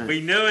 100%.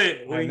 We knew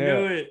it. We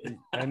knew it.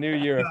 I knew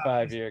you're a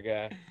 5-year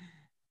guy.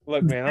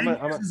 Look, man,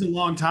 this is a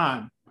long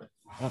time.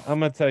 I'm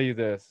gonna tell you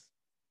this: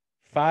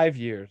 5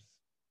 years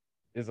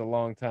is a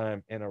long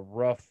time, and a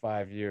rough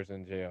 5 years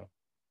in jail.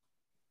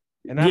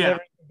 And I've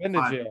never been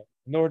to jail,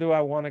 nor do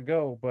I want to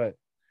go. But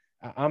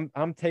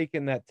I'm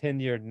taking that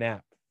 10-year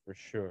nap for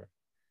sure.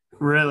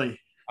 Really?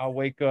 I'll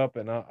wake up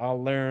and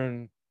I'll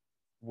learn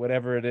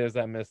whatever it is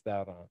I missed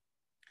out on.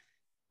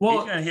 Well,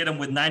 he's gonna hit him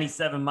with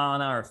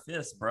 97-mile-an-hour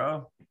fists,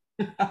 bro.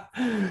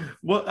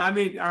 Well, I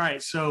mean, all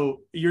right.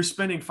 So you're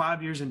spending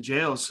 5 years in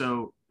jail,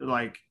 so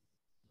like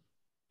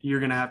you're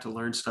gonna have to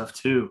learn stuff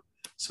too.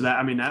 So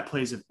that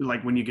plays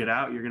like when you get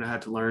out, you're gonna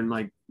have to learn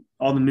like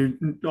all the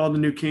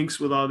new kinks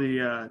with all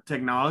the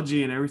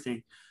technology and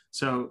everything.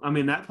 So I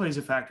mean that plays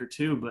a factor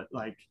too. But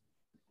like,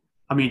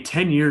 I mean,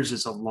 10 years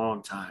is a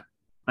long time.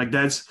 Like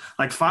that's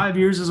like 5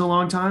 years is a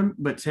long time,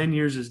 but 10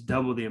 years is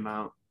double the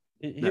amount.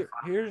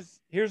 Here's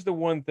the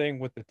one thing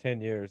with the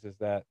 10 years is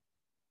that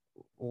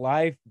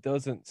life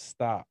doesn't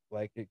stop.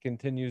 Like it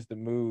continues to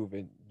move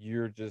and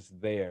you're just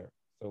there.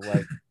 So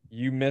like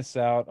you miss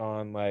out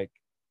on like,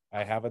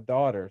 I have a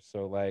daughter.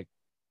 So like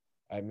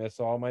I miss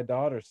all my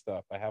daughter's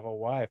stuff. I have a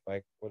wife.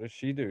 Like what does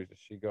she do? Does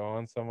she go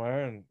on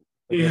somewhere and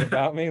forget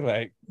about me?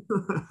 Like,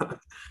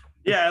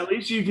 yeah, at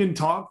least you can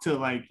talk to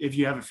like, if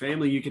you have a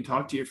family, you can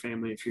talk to your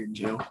family if you're in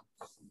jail.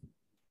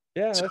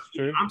 Yeah, that's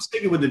true. I'm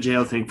sticking with the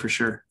jail thing for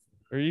sure.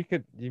 Or you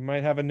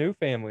might have a new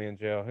family in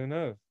jail. Who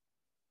knows?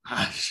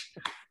 Gosh.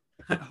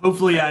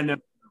 Hopefully I know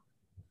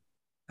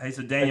Hey,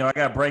 so Daniel, I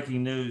got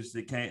breaking news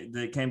that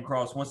came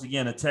across once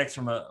again, a text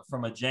from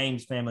a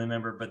James family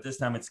member, but this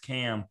time it's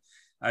Cam.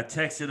 I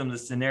texted him the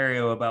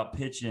scenario about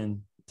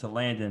pitching to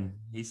Landon.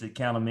 He said,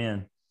 count him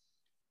in.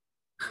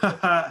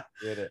 Get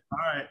it.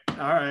 All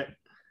right.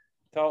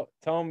 Tell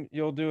him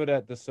you'll do it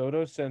at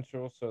DeSoto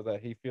Central so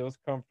that he feels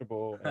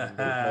comfortable and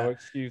there's no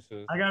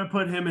excuses. I got to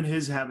put him in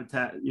his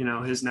habitat,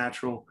 his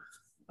natural,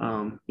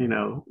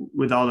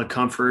 with all the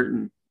comfort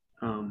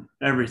and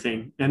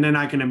everything. And then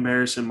I can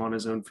embarrass him on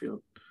his own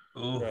field.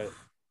 Oof. Right.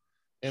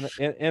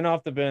 And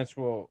off the bench,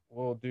 we'll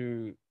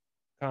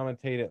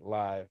commentate it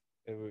live.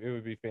 It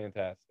would be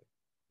fantastic.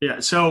 Yeah.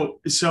 So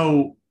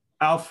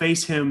I'll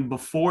face him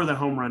before the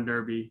home run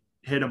derby,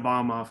 hit a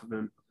bomb off of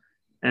him,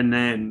 and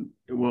then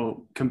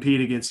we'll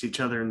compete against each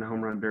other in the home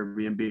run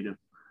derby and beat him.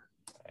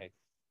 Nice.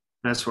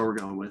 That's what we're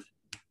going with.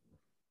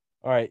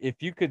 All right.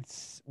 If you could,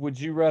 would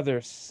you rather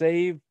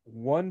save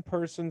one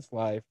person's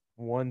life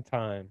one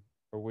time,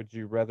 or would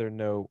you rather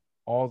know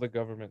all the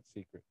government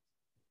secrets?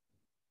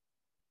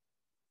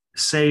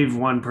 Save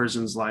one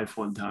person's life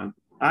one time.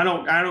 I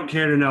don't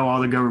care to know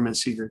all the government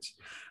secrets.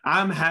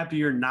 I'm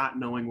happier not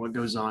knowing what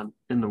goes on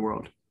in the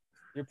world.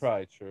 You're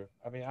probably true.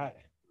 I mean,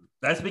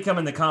 That's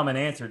becoming the common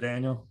answer,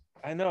 Daniel.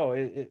 I know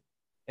it,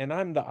 and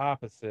I'm the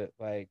opposite.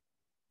 Like,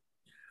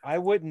 I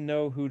wouldn't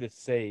know who to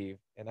save,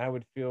 and I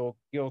would feel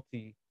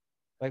guilty.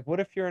 Like, what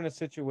if you're in a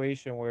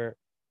situation where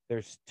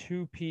there's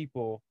two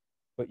people,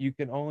 but you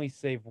can only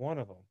save one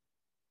of them?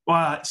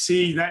 Well,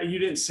 see that you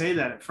didn't say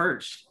that at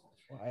first.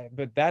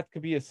 But that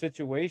could be a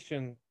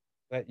situation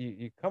that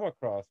you come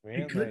across,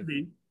 man. It could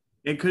be.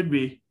 It could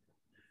be.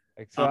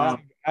 Like, so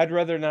I'd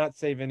rather not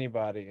save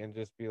anybody and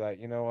just be like,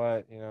 you know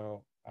what,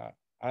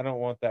 I don't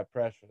want that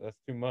pressure. That's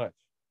too much.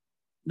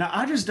 Now,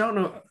 I just don't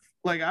know.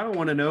 Like, I don't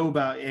want to know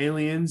about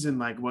aliens and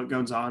like what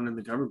goes on in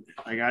the government.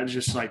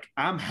 Like,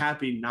 I'm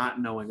happy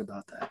not knowing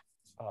about that.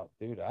 Oh,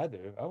 dude, I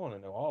do. I want to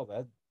know all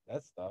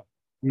that stuff.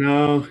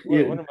 No,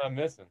 What am I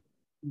missing?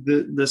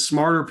 The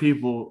smarter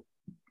people.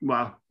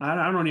 Well,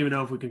 I don't even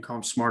know if we can call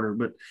them smarter,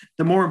 but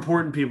the more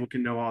important people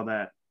can know all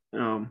that.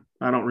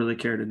 I don't really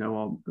care to know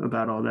all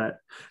about all that.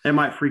 It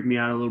might freak me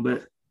out a little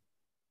bit.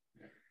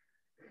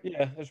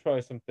 Yeah, there's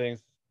probably some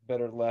things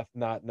better left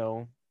not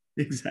known.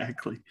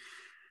 Exactly.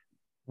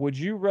 Would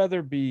you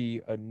rather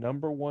be a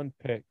number one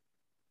pick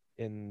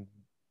in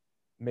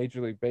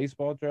Major League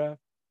Baseball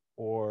draft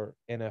or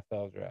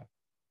NFL draft?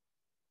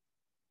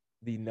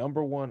 The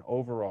number one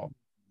overall.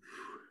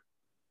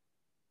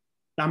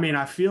 I mean,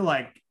 I feel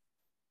like,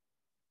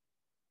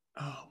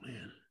 oh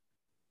man.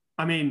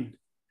 I mean,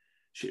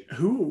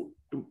 who?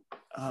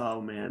 Oh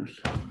man.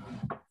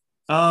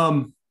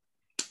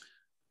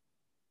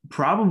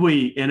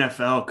 Probably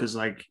NFL, because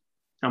like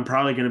I'm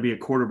probably going to be a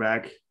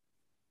quarterback,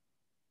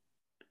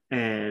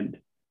 and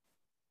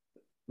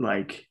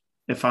like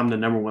if I'm the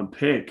number one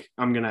pick,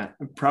 I'm going to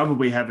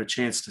probably have a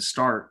chance to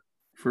start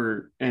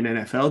for an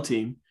NFL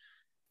team.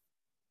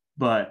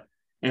 But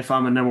if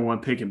I'm a number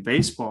one pick in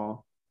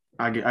baseball,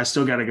 I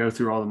still got to go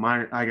through all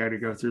I got to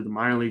go through the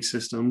minor league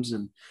systems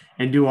and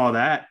do all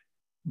that.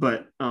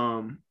 But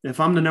if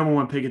I'm the number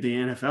one pick at the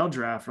NFL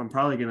draft, I'm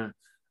probably going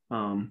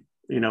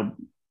to,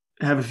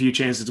 have a few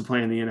chances to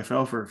play in the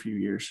NFL for a few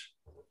years.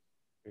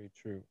 Very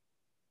true.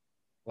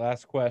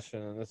 Last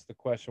question, and this is the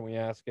question we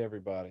ask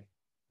everybody.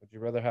 Would you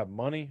rather have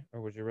money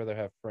or would you rather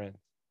have friends?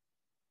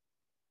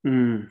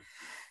 All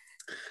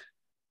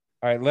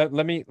right,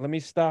 let me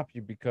stop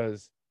you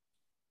because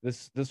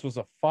this was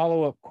a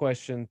follow-up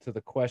question to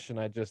the question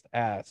I just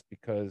asked,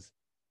 because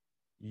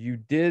you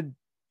did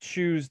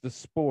choose the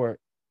sport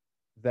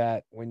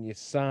that when you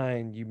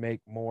sign, you make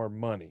more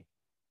money.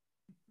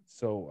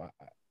 So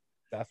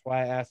that's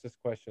why I asked this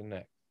question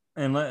next.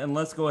 And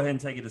let's go ahead and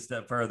take it a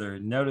step further.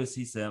 Notice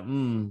he said,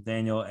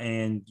 Daniel,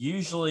 and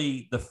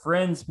usually the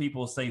friends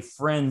people say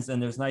friends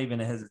and there's not even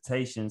a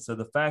hesitation. So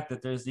the fact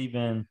that there's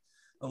even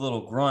a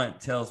little grunt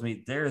tells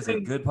me there's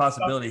a good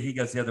possibility he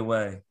goes the other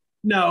way.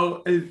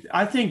 No,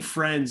 I think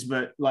friends,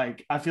 but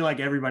like I feel like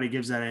everybody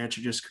gives that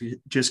answer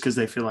just because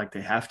they feel like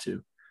they have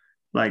to.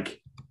 Like,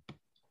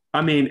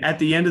 I mean, at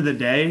the end of the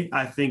day,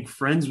 I think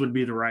friends would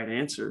be the right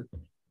answer,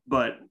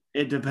 but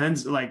it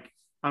depends. Like,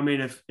 I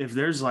mean, if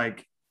there's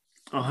like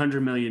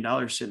 $100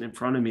 million sitting in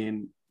front of me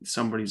and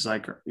somebody's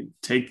like,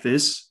 take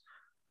this,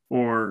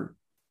 or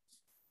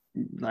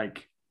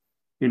like,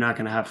 you're not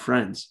going to have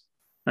friends.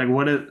 Like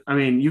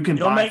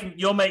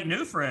you'll make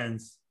new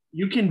friends.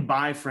 You can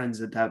buy friends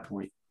at that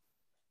point.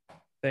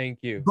 Thank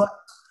you.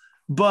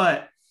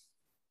 But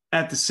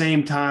at the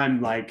same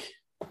time, like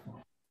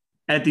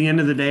at the end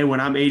of the day,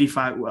 when I'm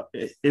 85,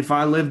 if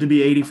I live to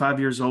be 85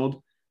 years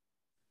old,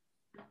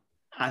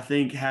 I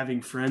think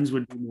having friends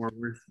would be more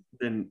worth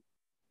than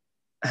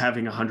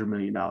having $100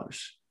 million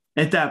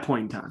at that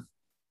point in time.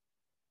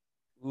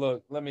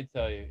 Look, let me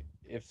tell you,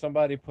 if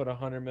somebody put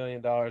 $100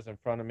 million in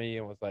front of me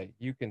and was like,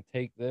 you can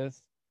take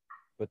this,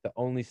 but the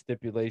only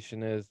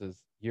stipulation is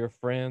your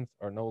friends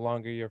are no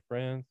longer your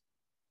friends.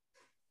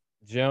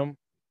 Jim,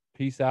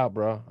 peace out,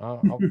 bro.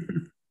 I'll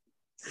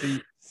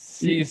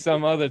see you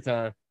some other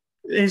time.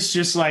 It's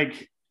just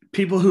like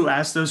people who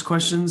ask those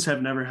questions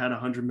have never had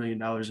 $100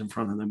 million in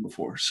front of them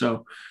before.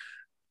 So,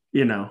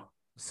 you know,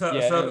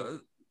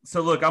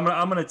 So look, I'm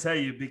gonna tell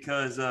you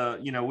because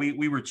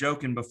we were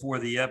joking before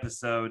the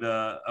episode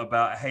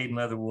about Hayden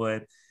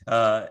Leatherwood,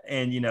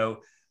 and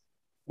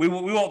we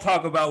won't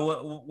talk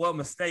about what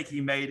mistake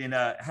he made. And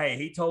hey,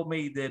 he told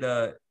me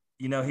that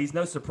he's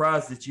no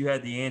surprise that you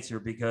had the answer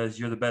because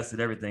you're the best at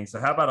everything. So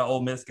how about an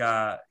Ole Miss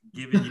guy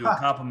giving you a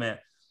compliment?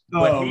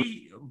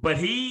 But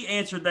he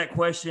answered that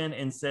question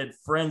and said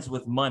friends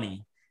with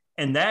money,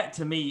 and that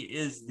to me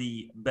is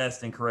the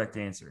best and correct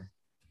answer.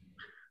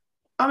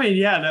 I mean,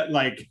 yeah, that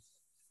like.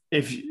 I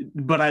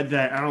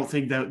don't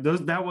think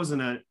that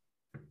wasn't an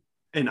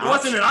option. It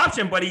wasn't an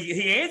option, but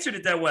he answered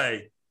it that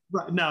way.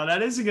 Right. No,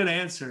 that is a good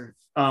answer.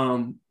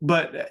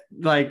 But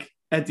like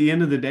at the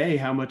end of the day,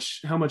 how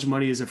much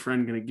money is a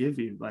friend going to give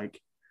you?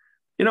 Like,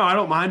 I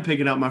don't mind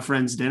picking up my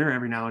friend's dinner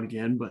every now and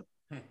again, but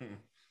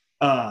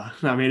I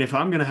mean, if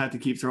I'm going to have to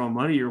keep throwing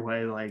money your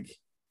way, like,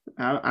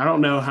 I don't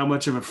know how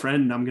much of a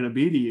friend I'm going to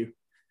be to you.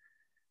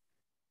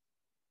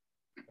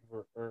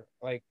 Or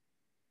like,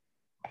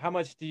 how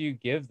much do you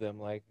give them?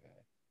 Like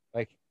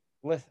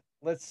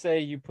let's say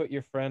you put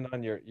your friend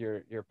on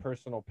your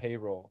personal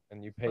payroll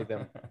and you pay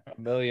them $1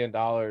 million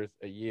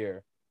a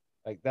year.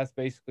 Like that's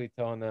basically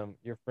telling them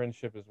your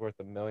friendship is worth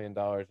 $1 million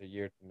a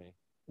year to me.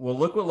 Well,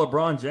 look what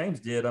LeBron James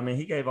did. I mean,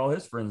 he gave all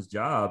his friends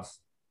jobs.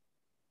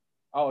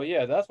 Oh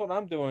yeah, that's what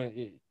I'm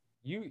doing.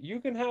 You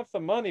can have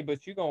some money,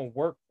 but you're gonna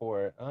work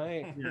for it.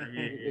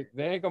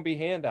 There ain't gonna be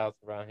handouts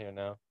around here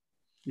now.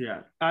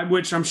 Yeah,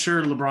 which I'm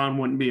sure LeBron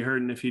wouldn't be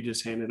hurting if he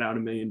just handed out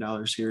 $1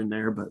 million here and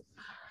there, but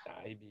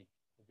he'd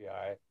be all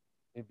right.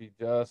 He'd be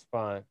just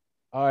fine.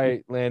 All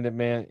right, Landon,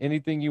 man.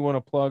 Anything you want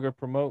to plug or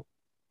promote?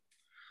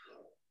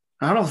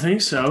 I don't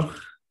think so.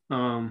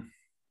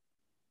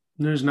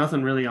 There's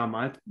nothing really on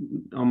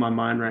my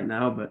mind right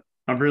now, but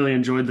I've really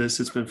enjoyed this.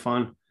 It's been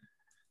fun.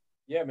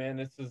 Yeah, man.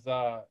 This is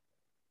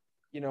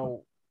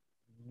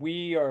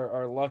we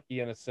are lucky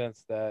in a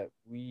sense that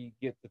we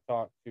get to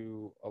talk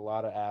to a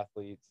lot of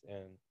athletes,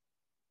 and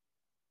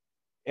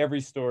every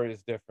story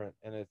is different,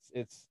 and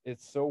it's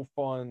so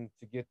fun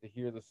to get to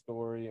hear the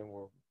story, and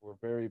we're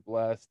very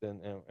blessed and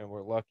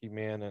we're lucky,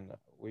 man, and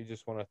we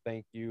just want to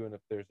thank you. And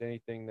if there's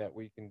anything that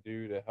we can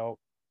do to help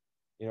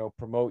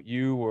promote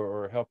you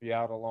or help you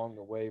out along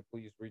the way,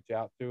 please reach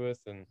out to us.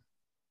 And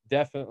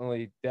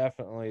definitely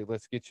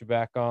let's get you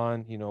back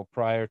on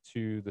prior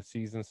to the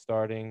season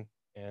starting.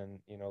 And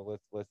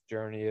let's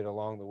journey it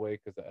along the way,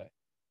 because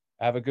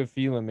I have a good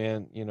feeling,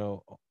 man.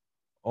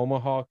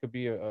 Omaha could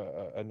be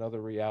another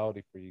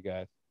reality for you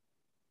guys.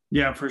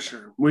 Yeah, for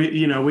sure.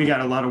 We got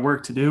a lot of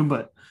work to do,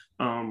 but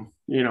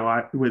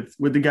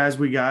with the guys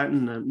we got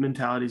and the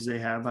mentalities they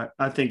have,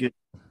 I think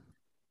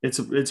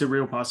it's a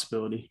real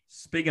possibility.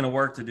 Speaking of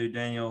work to do,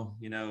 Daniel,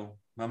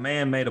 my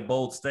man made a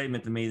bold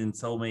statement to me and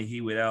told me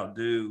he would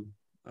outdo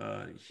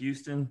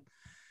Houston.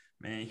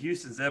 Man,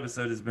 Houston's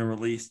episode has been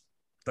released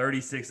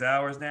 36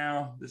 hours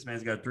now. This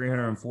man's got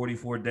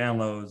 344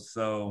 downloads.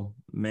 So,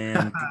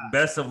 man,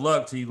 best of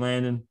luck to you,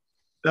 Landon.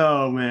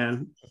 Oh,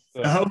 man.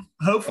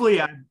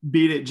 Hopefully I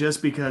beat it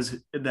just because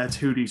that's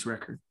Hootie's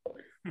record.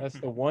 That's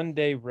the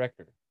one-day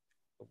record.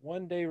 The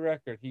one-day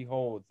record he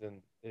holds.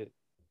 And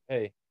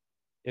hey,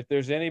 if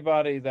there's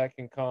anybody that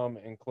can come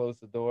and close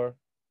the door,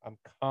 I'm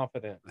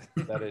confident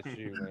that it's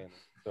you, Landon.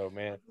 So,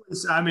 man.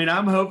 I mean,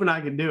 I'm hoping I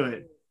can do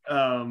it.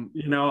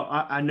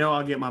 I know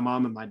I'll get my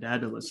mom and my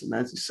dad to listen.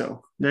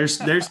 There's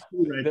two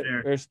right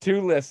there. There's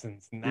 2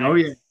 listens. Nice. Oh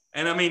yeah.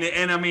 And I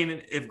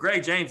mean, if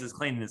Greg James is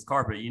cleaning his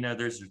carpet,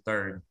 there's your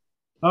third.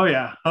 Oh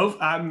yeah.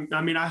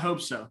 I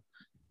hope so.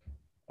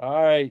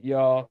 All right,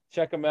 y'all.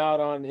 Check him out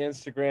on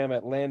Instagram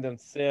at Landon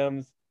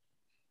Sims.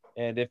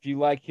 And if you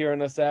like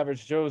hearing us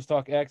average Joes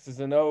talk X's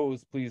and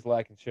O's, please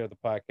like and share the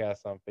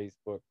podcast on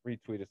Facebook,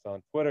 retweet us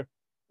on Twitter,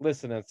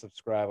 listen and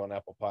subscribe on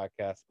Apple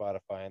Podcasts,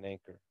 Spotify, and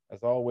Anchor.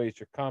 As always,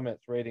 your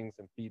comments, ratings,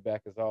 and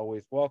feedback is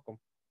always welcome.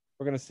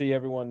 We're going to see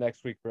everyone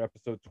next week for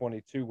episode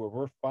 22, where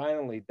we're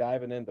finally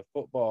diving into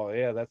football.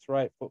 Yeah, that's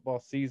right.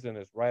 Football season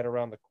is right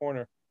around the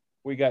corner.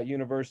 We got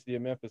University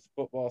of Memphis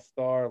football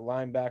star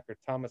linebacker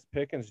Thomas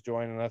Pickens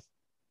joining us.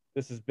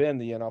 This has been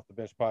the Off the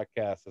Bench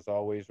podcast. As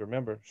always,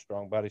 remember,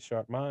 strong body,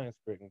 sharp minds,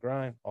 grit and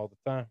grind all the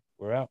time.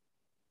 We're out.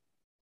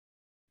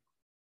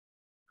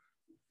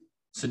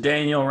 So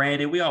Daniel,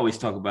 Randy, we always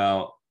talk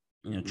about,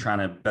 trying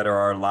to better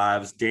our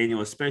lives.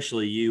 Daniel,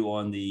 especially you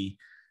on the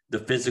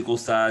physical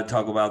side,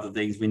 talk about the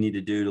things we need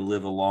to do to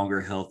live a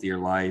longer, healthier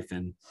life.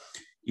 And,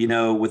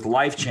 with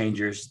Life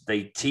Changers,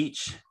 they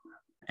teach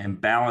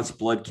and balance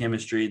blood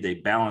chemistry. They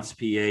balance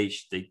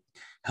pH. They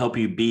help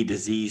you be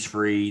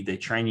disease-free. They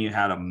train you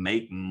how to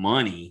make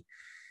money.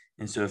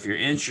 And so if you're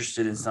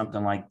interested in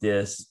something like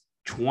this,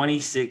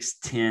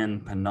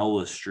 2610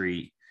 Panola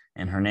Street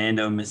in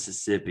Hernando,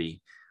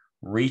 Mississippi,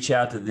 reach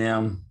out to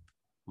them.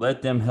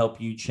 Let them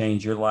help you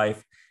change your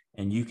life,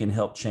 and you can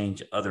help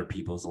change other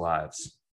people's lives.